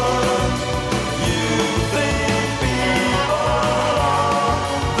anyone. You think people are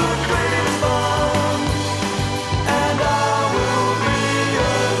the greatest fun, and I will be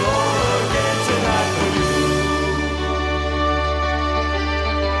alone again tonight for you.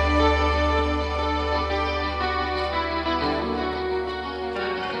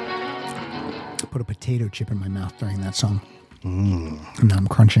 Put a potato chip in my mouth during that song. And now I'm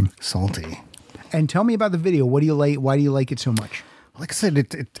crunching. Salty. And tell me about the video. What do you like? Why do you like it so much? Like I said,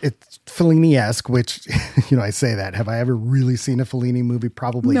 it's Fellini-esque, which, I say that. Have I ever really seen a Fellini movie?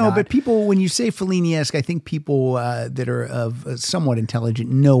 Probably No, not. but people, when you say Fellini-esque, I think people that are of somewhat intelligent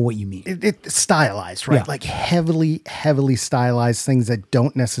know what you mean. It's stylized, right? Yeah. Like heavily stylized things that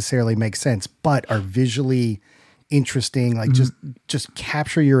don't necessarily make sense, but are visually interesting, like just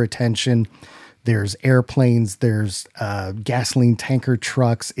capture your attention. There's airplanes, there's gasoline tanker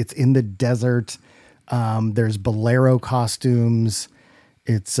trucks. It's in the desert. There's bolero costumes.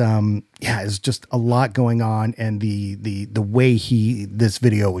 It's it's just a lot going on, and the way this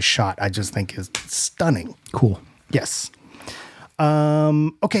video was shot, I just think is stunning. Cool. Yes.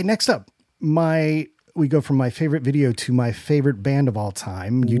 Okay, next up, we go from my favorite video to my favorite band of all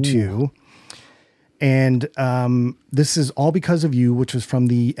time, U2. And this is All Because of You, which was from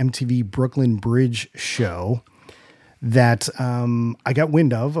the MTV Brooklyn Bridge show that I got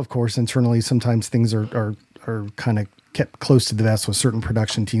wind of course, internally. Sometimes things are kind of kept close to the vest with certain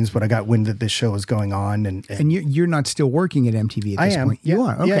production teams, but I got wind that this show was going on. And you're not still working at MTV at this point? Yeah. You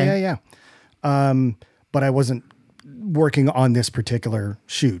are? Okay. Yeah. But I wasn't working on this particular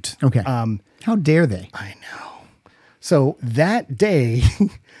shoot. Okay. How dare they? I know. So that day,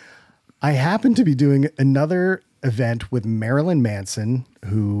 I happened to be doing another event with Marilyn Manson,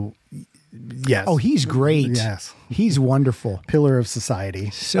 who, yes. Oh, he's great. Yes. He's wonderful. Pillar of society.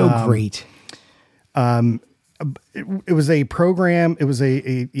 So great. It was a program. It was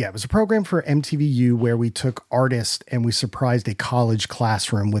a program for MTVU where we took artists and we surprised a college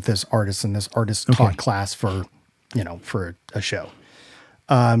classroom with this artist, and this artist taught class for a show.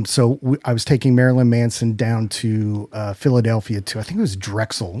 So I was taking Marilyn Manson down to Philadelphia to, I think it was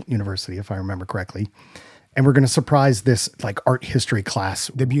Drexel University, if I remember correctly. And we're going to surprise this like art history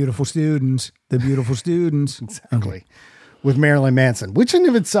class. The beautiful students. Exactly. Okay. With Marilyn Manson, which in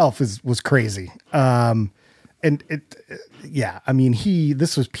of itself was crazy. And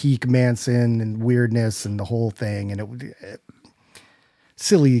this was peak Manson and weirdness and the whole thing. And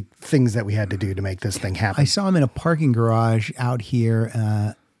silly things that we had to do to make this thing happen. I saw him in a parking garage out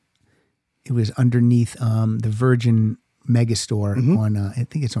here. It was underneath the Virgin Megastore on, I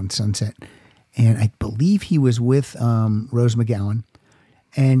think it's on Sunset. And I believe he was with Rose McGowan.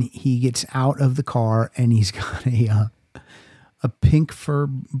 And he gets out of the car and he's got a pink fur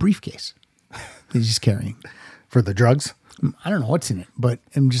briefcase that he's just carrying. For the drugs? I don't know what's in it, but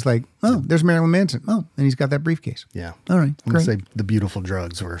I'm just like, oh, there's Marilyn Manson. Oh, and he's got that briefcase. Yeah. All right. I'm going to say the beautiful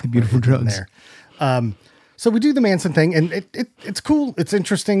drugs were drugs there. So we do the Manson thing, and it's cool. It's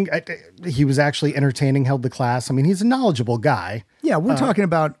interesting. He was actually entertaining, held the class. I mean, he's a knowledgeable guy. Yeah, we're talking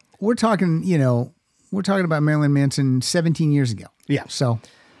about Marilyn Manson 17 years ago. Yeah. So,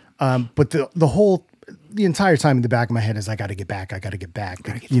 but the entire time in the back of my head is I got to get back. To that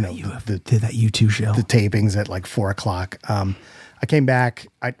U2 show, the tapings at like 4:00. I came back.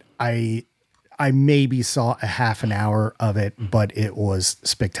 I maybe saw a half an hour of it, but it was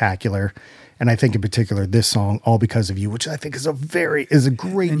spectacular. And I think in particular, this song, All Because of You, which I think is a great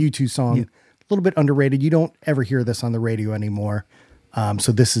U2 song, a little bit underrated. You don't ever hear this on the radio anymore.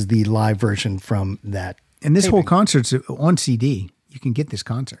 So this is the live version from that. And this whole concert's on CD. You can get this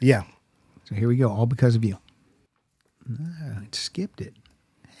concert. Yeah. So here we go. All Because of You. I skipped it.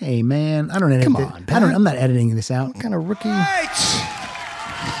 Hey man, I don't edit. Come on, Pat. I'm not editing this out. What kind of rookie?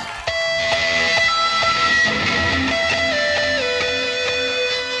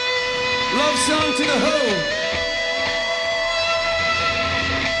 Love song to the whole.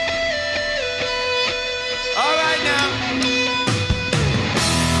 All right now.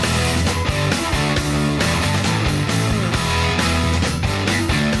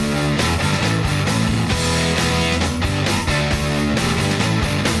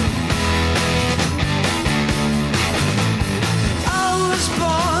 I was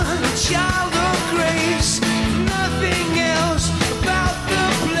born a child of grace. Nothing else about the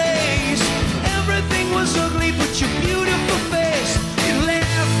place. Everything was ugly, but your beautiful face. You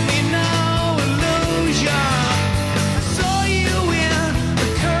left me no illusion. I saw you in the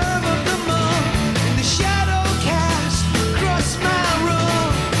curve of the moon, and the shadow cast across my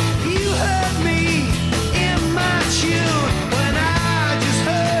room. You heard me in my tune when I just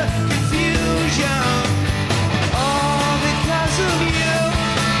heard confusion. All because of you.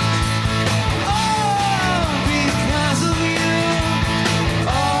 All because of you.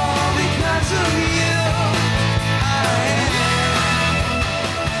 All because of you.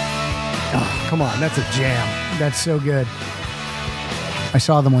 Oh, come on. That's a jam. That's so good. I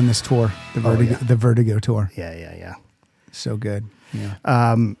saw them on this tour, the Vertigo tour. Yeah. So good.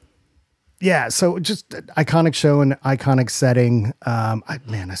 Yeah. Yeah, so just iconic show and iconic setting. I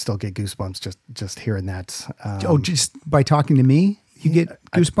still get goosebumps just hearing that. Just by talking to me, you get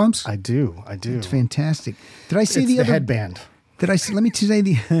goosebumps? I do. It's fantastic. Did I see It's the the other headband? Did I see? Let me tell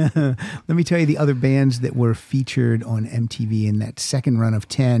you the other bands that were featured on MTV in that second run of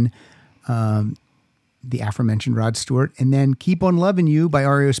 10. The aforementioned Rod Stewart, and then "Keep on Loving You" by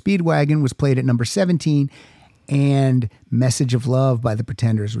REO Speedwagon was played at number 17. And Message of Love by the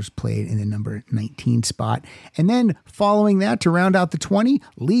Pretenders was played in the number 19 spot. And then following that, to round out the 20,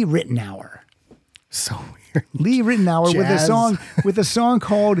 Lee Ritenour. So weird. Lee Ritenour Jazz. with a song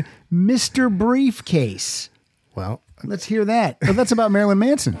called Mr. Briefcase. Well, Let's hear that. Oh, that's about Marilyn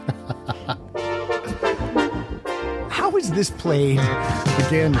Manson. How is this played?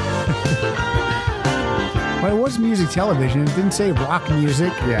 again, Well, it was music television. It didn't say rock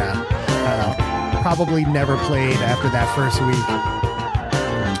music. yeah. Probably never played after that first week.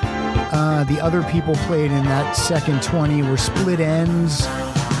 The other people played in that second 20 were Split Ends,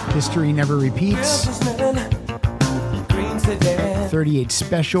 History Never Repeats, 38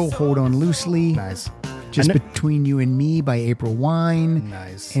 Special, Hold On Loosely, Nice. Just I kn- Between You and Me by April Wine,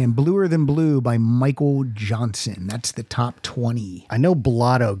 Nice. and Bluer Than Blue by Michael Johnson. That's the top 20. I know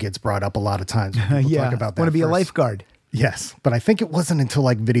Blotto gets brought up a lot of times. When people talk about that. Want to be a first. lifeguard. Yes, but I think it wasn't until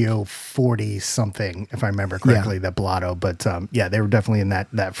like video 40 something, if I remember correctly, that Blotto. But yeah, they were definitely in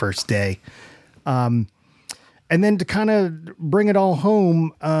that first day. And then to kind of bring it all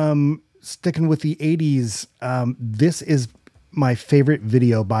home, sticking with the 80s, this is my favorite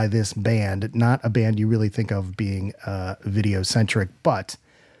video by this band. Not a band you really think of being video centric, but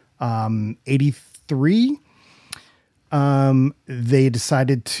 83. They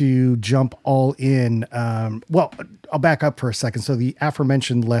decided to jump all in. Well, I'll back up for a second. So the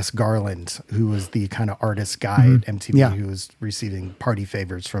aforementioned Les Garland, who was the kind of artist guy at MTV, Yeah. who was receiving party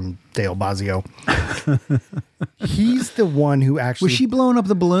favors from Dale Bazio. He's the one who actually, Was she blowing up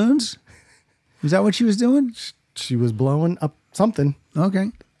the balloons? Was that what she was doing? she was blowing up something.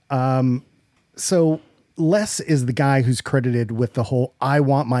 Okay. So Les is the guy who's credited with the whole I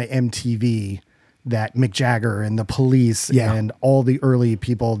Want My MTV that Mick Jagger and the Police Yeah. and all the early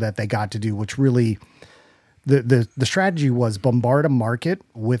people that they got to do, which really the strategy was bombard a market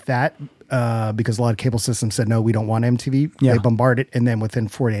with that because a lot of cable systems said, no, we don't want MTV. Yeah. They bombard it. And then within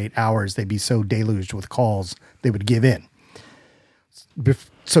 48 hours, they'd be so deluged with calls, they would give in.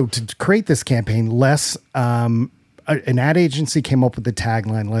 So to create this campaign, Les, an ad agency came up with the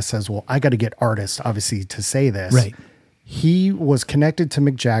tagline. Les says, well, I got to get artists, obviously, to say this. Right. He was connected to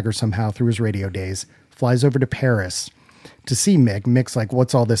Mick Jagger somehow through his radio days, flies over to Paris to see Mick. Mick's like,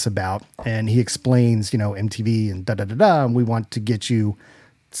 what's all this about? And he explains, MTV and da-da-da-da, and we want to get you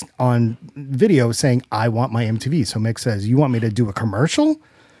on video saying, I want my MTV. So Mick says, you want me to do a commercial?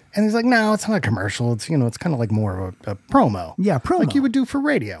 And he's like, no, it's not a commercial. It's, it's kind of like more of a promo. Yeah, promo. Like you would do for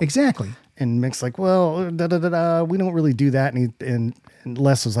radio. Exactly. And Mick's like, well, da-da-da-da, we don't really do that. And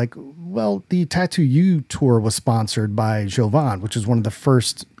Les was like, well, the Tattoo You tour was sponsored by Jovan, which is one of the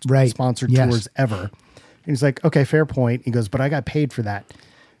first sponsored Yes. tours ever. And he's like, okay, fair point. He goes, but I got paid for that.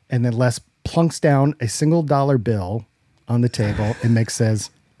 And then Les plunks down a single dollar bill on the table and Mick says,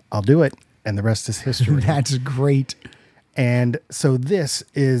 I'll do it. And the rest is history. That's great. And so this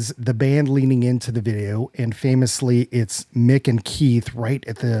is the band leaning into the video. And famously, it's Mick and Keith right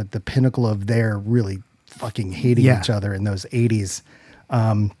at the pinnacle of their really fucking hating Yeah. each other in those 80s.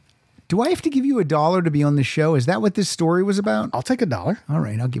 Do I have to give you $1 to be on the show? Is that what this story was about? I'll take $1. All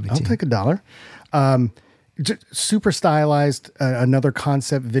right, I'll give it I'll to you. take $1. Super stylized, another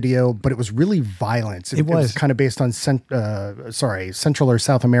concept video, but it was really violent. It was. kind of based on Central or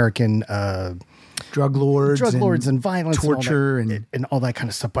South American Drug lords and violence, torture and all that kind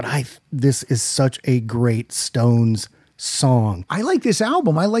of stuff. But this is such a great Stones song. I like this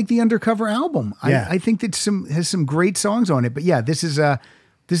album. I like the Undercover album. Yeah. I think that has some great songs on it. But yeah, this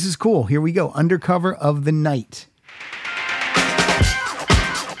is cool. Here we go. Undercover of the Night.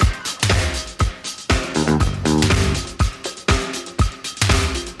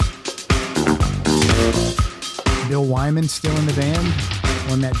 Bill Wyman still in the band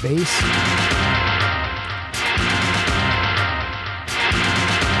on that bass.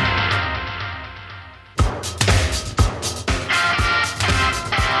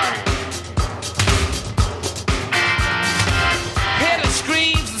 Head of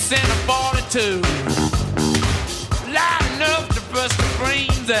screams in Santa 42. Loud enough to burst the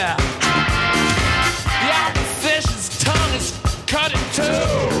brains out. The opposition's tongue is cut in two.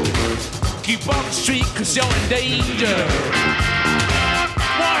 Keep on the street cause you're in danger.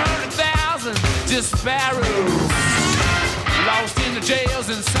 100,000 just sparrows. Lost in the jails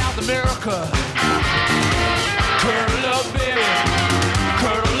in South America. Curl up, baby.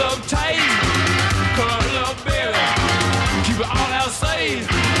 Curl up tight. Curl up, baby. Keep it all out safe.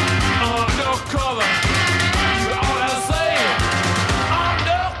 Undercover. Keep it all out safe.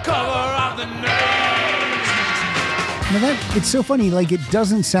 Undercover of the night. Now It's so funny. Like, it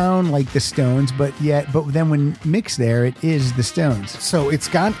doesn't sound like the Stones, but then when mixed there, it is the Stones. So it's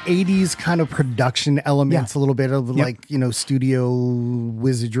got 80s kind of production elements, Yeah. a little bit of Yep. like, studio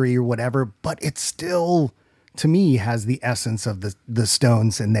wizardry or whatever, but it still, to me, has the essence of the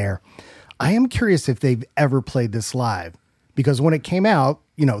Stones in there. I am curious if they've ever played this live, because when it came out,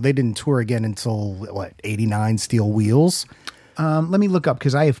 they didn't tour again until 89 Steel Wheels. Let me look up,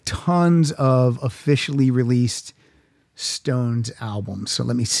 because I have tons of officially released Stones albums. So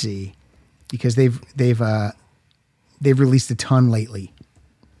let me see, because they've released a ton lately.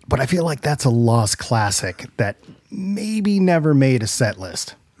 But I feel like that's a lost classic that maybe never made a set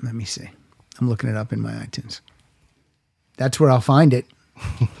list. Let me see. I'm looking it up in my iTunes. That's where I'll find it.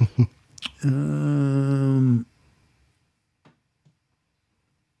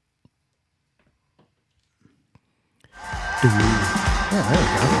 Yeah, there we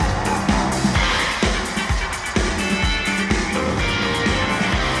go.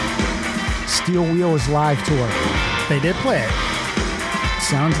 Steel Wheels live tour. They did play it.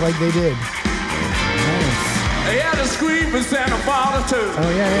 Sounds like they did. They had a scream in Santa Barbara too.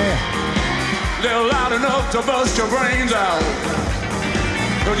 Oh, yeah. They're loud enough to bust your brains out.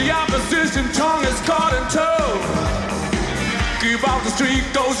 But the opposition tongue is caught in tow. Keep off the street,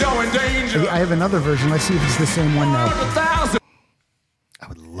 those you're in danger. I have another version. Let's see if it's the same one now. 100,000. I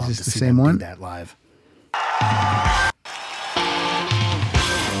would love Is to this the see same them one? do that live.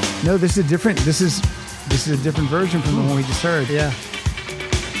 No, this is a different version from the one we just heard. Yeah.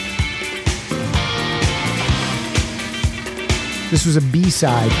 This was a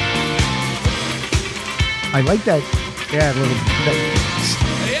B-side. I like that. Yeah, a little.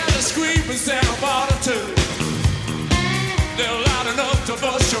 They had a scream in Santa Barbara too. They're loud enough to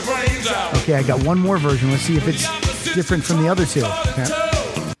bust your brains out. Okay, I got one more version. Let's see if it's different from the other two.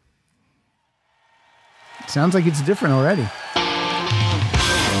 Sounds like it's different already.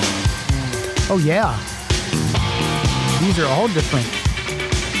 Oh, yeah. These are all different.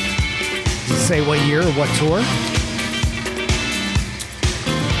 Does it say what year or what tour?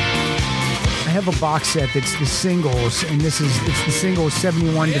 I have a box set that's the singles, and it's the singles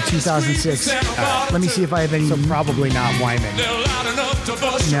 71 to 2006. Let me see if I have any. So probably not Wyman. They're loud enough to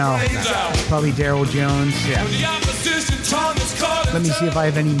bust No, your brains out. it's probably Daryl Jones. Yeah. The opposition tongue is caught in Let me see if I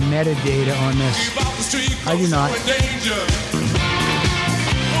have any metadata on this. Keep off the street, I do those not. you're in danger.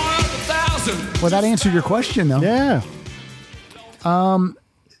 100,000. Well, that answered your question, though. Yeah.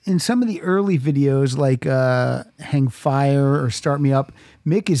 In some of the early videos, like Hang Fire or Start Me Up,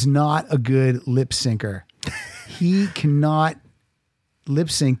 Mick is not a good lip syncer. He cannot lip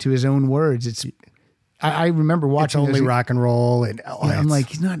sync to his own words. I remember It's watching only those- rock and roll. And I'm like,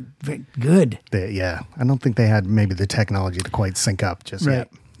 he's not very good. yeah. I don't think they had maybe the technology to quite sync up just Right.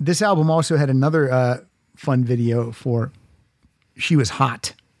 yet. This album also had another fun video for She Was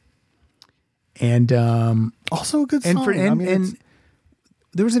Hot. And Also a good song. and for I mean, it's- and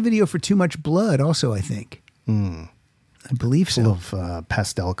there was a video for Too Much Blood also, I think. I believe full so. of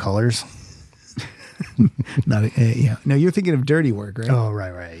pastel colors. Not yeah. No, you're thinking of Dirty Work, right? Oh,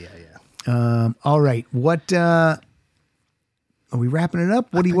 right. Yeah. All right. What are we wrapping it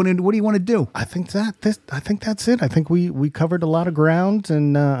up? What do you want to do? I think that's it. I think we covered a lot of ground,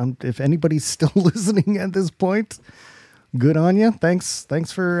 and if anybody's still listening at this point, good on you. Thanks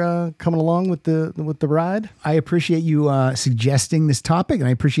for coming along with the ride. I appreciate you suggesting this topic, and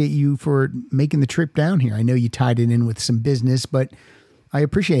I appreciate you for making the trip down here. I know you tied it in with some business, but I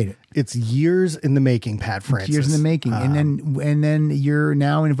appreciate it. It's years in the making, Pat Francis. Years in the making, and then you're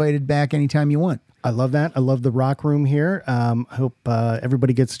now invited back anytime you want. I love that. I love the rock room here. I hope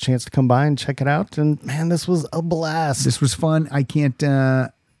everybody gets a chance to come by and check it out. And man, this was a blast. This was fun. I can't,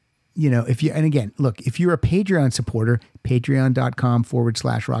 if you, and again, look, if you're a Patreon supporter,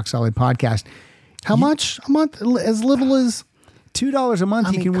 patreon.com/Rock Solid Podcast. How much a month? As little as $2 a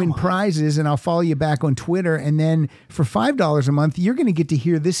month, you can win prizes, and I'll follow you back on Twitter. And then for $5 a month, you're going to get to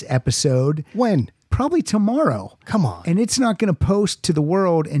hear this episode. When? Probably tomorrow. Come on. And it's not going to post to the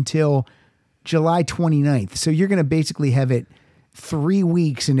world until July 29th. So you're going to basically have it 3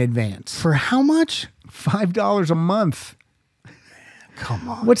 weeks in advance. For how much? $5 a month. Come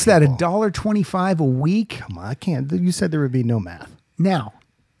on. What's that? people. $1.25 a week? Come on. I can't. You said there would be no math. Now,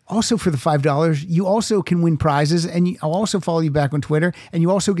 also for the $5, you also can win prizes, and I'll also follow you back on Twitter, and you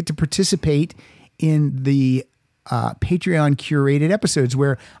also get to participate in the Patreon curated episodes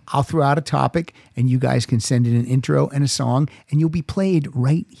where I'll throw out a topic and you guys can send in an intro and a song, and you'll be played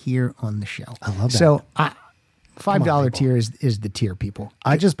right here on the show. I love that. So $5 tier is the tier, people.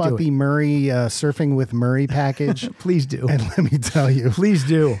 I just Do bought it. the Murray Surfing with Murray package. Please do. And let me tell you, Please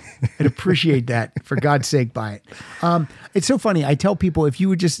do. I'd appreciate that. For God's sake, buy it. It's so funny. I tell people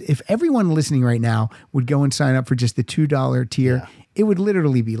if everyone listening right now would go and sign up for just the $2 tier, it would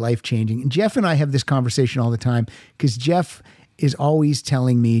literally be life changing. And Jeff and I have this conversation all the time because Jeff is always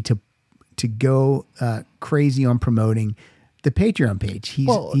telling me to go crazy on promoting the Patreon page.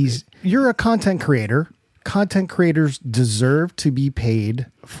 You're a content creator. Content creators deserve to be paid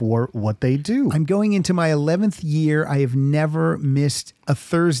for what they do. I'm going into my 11th year. I have never missed a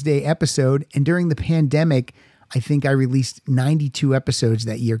Thursday episode. And during the pandemic, I think I released 92 episodes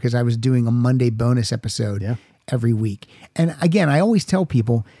that year because I was doing a Monday bonus episode every week. And again, I always tell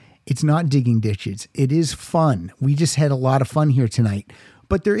people it's not digging ditches. It is fun. We just had a lot of fun here tonight.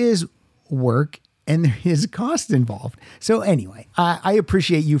 But there is work and there is cost involved. So anyway, I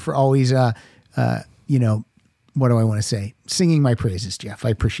appreciate you for always, what do I want to say? Singing my praises, Jeff. I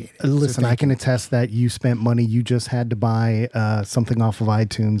appreciate it. Listen, So I can attest that you spent money you just had to buy something off of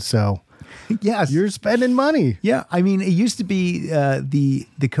iTunes. So yes, you're spending money. Yeah, I mean, it used to be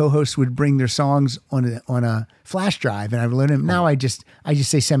the co-hosts would bring their songs on a flash drive, and I would let them. Now I just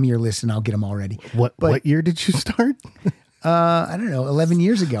say send me your list, and I'll get them all ready. What year did you start? I don't know, 11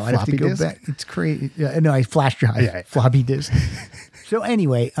 years ago. I'd have to Floppy go disk? back. It's crazy. No, I flash drive, floppy disk. So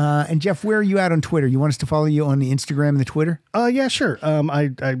anyway, and Jeff, where are you at on Twitter? You want us to follow you on the Instagram and the Twitter? Yeah, sure. I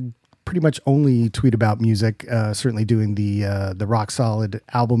pretty much only tweet about music. Certainly doing the Rock Solid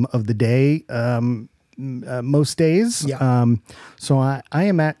album of the day most days. Yeah. So I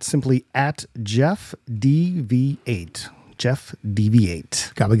am simply at Jeff DV8. Jeff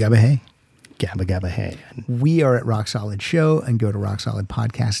DV8. Gabba Gabba Hey. Gabba Gabba Hey. We are at Rock Solid Show, and go to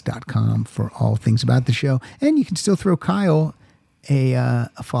rocksolidpodcast.com for all things about the show. And you can still throw Kyle a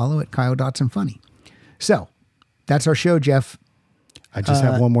follow at Kyle.funny. So that's our show, Jeff. I just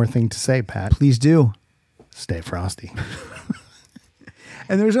have one more thing to say, Pat. Please do. Stay frosty.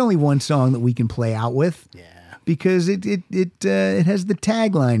 And there's only one song that we can play out with. Yeah. Because it has the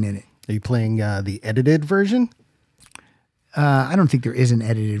tagline in it. Are you playing the edited version? I don't think there is an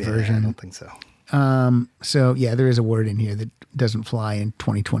edited version. I don't think so. So yeah, there is a word in here that doesn't fly in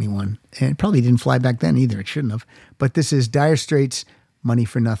 2021. And it probably didn't fly back then either. It shouldn't have. But this is Dire Straits, Money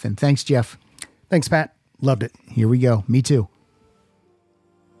for Nothing. Thanks, Jeff. Thanks, Pat. Loved it. Here we go. Me too.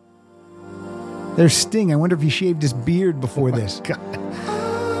 There's Sting. I wonder if he shaved his beard before this. God.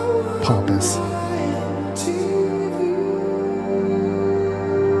 Pompous.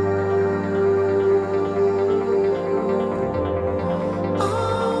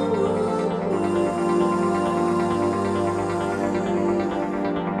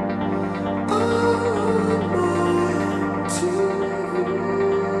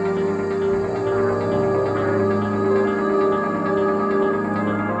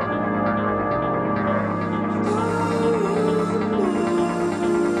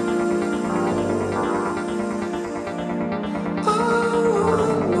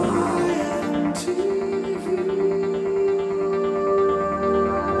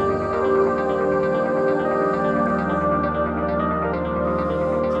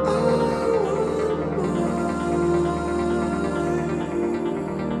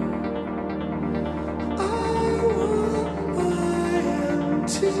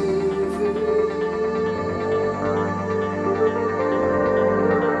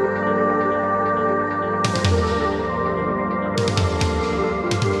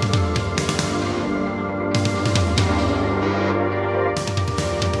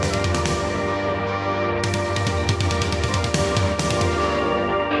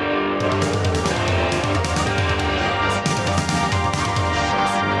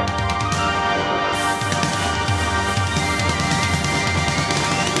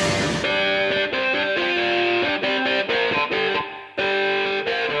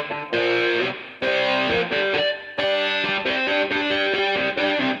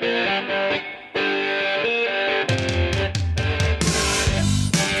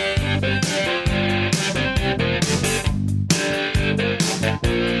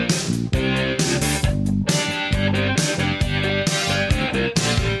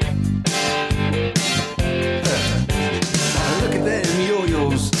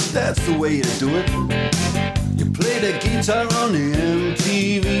 That's the way to do it. You play the guitar on the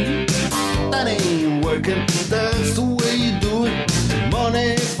MTV. That ain't working. That's the way you do it.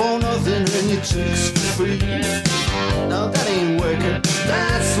 Money for nothing and your chicks for free. Now that ain't working.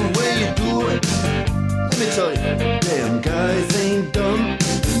 That's the way you do it. Let me tell you, damn guys ain't dumb.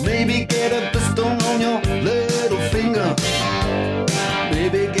 Maybe get a pistol on your little finger.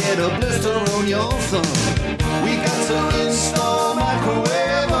 Maybe get get a blister on your thumb. We got to install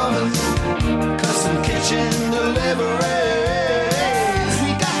microwave ovens, custom kitchen deliveries.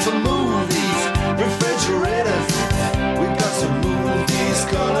 We got to move these refrigerators. We got to move these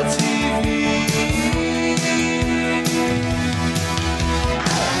color TVs.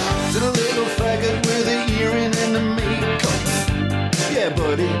 To the little faggot with the earring and the makeup. Yeah,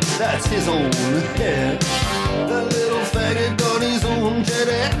 buddy, that's his own hair. The little faggot got his own jet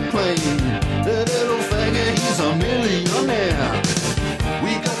airplane. The little faggot, he's a millionaire.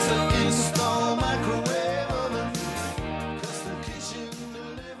 We got to install microwave oven, custom kitchen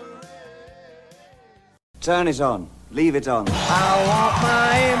delivery. Turn it on. Leave it on. I want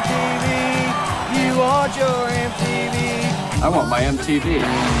my MTV. You want your MTV. I want my MTV.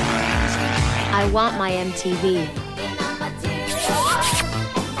 I want my MTV.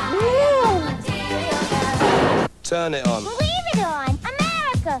 Turn it on. Leave it on.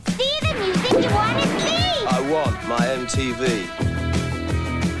 America. See the music you want to see. I want my MTV.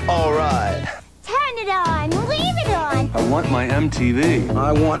 All right. Turn it on. Leave it on. I want my MTV.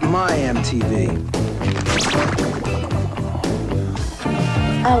 I want my MTV.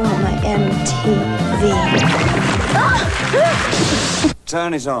 I want my MTV.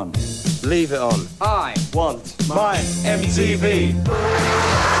 Turn it on. Leave it on. I want my MTV.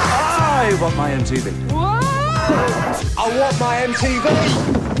 I want my MTV.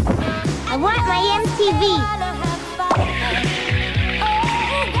 I want my MTV. I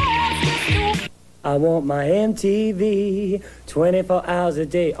want my MTV. I want my MTV 24 hours a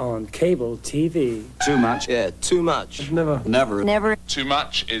day on cable TV. Too much. Yeah, too much. Never. Never. Too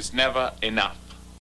much is never enough.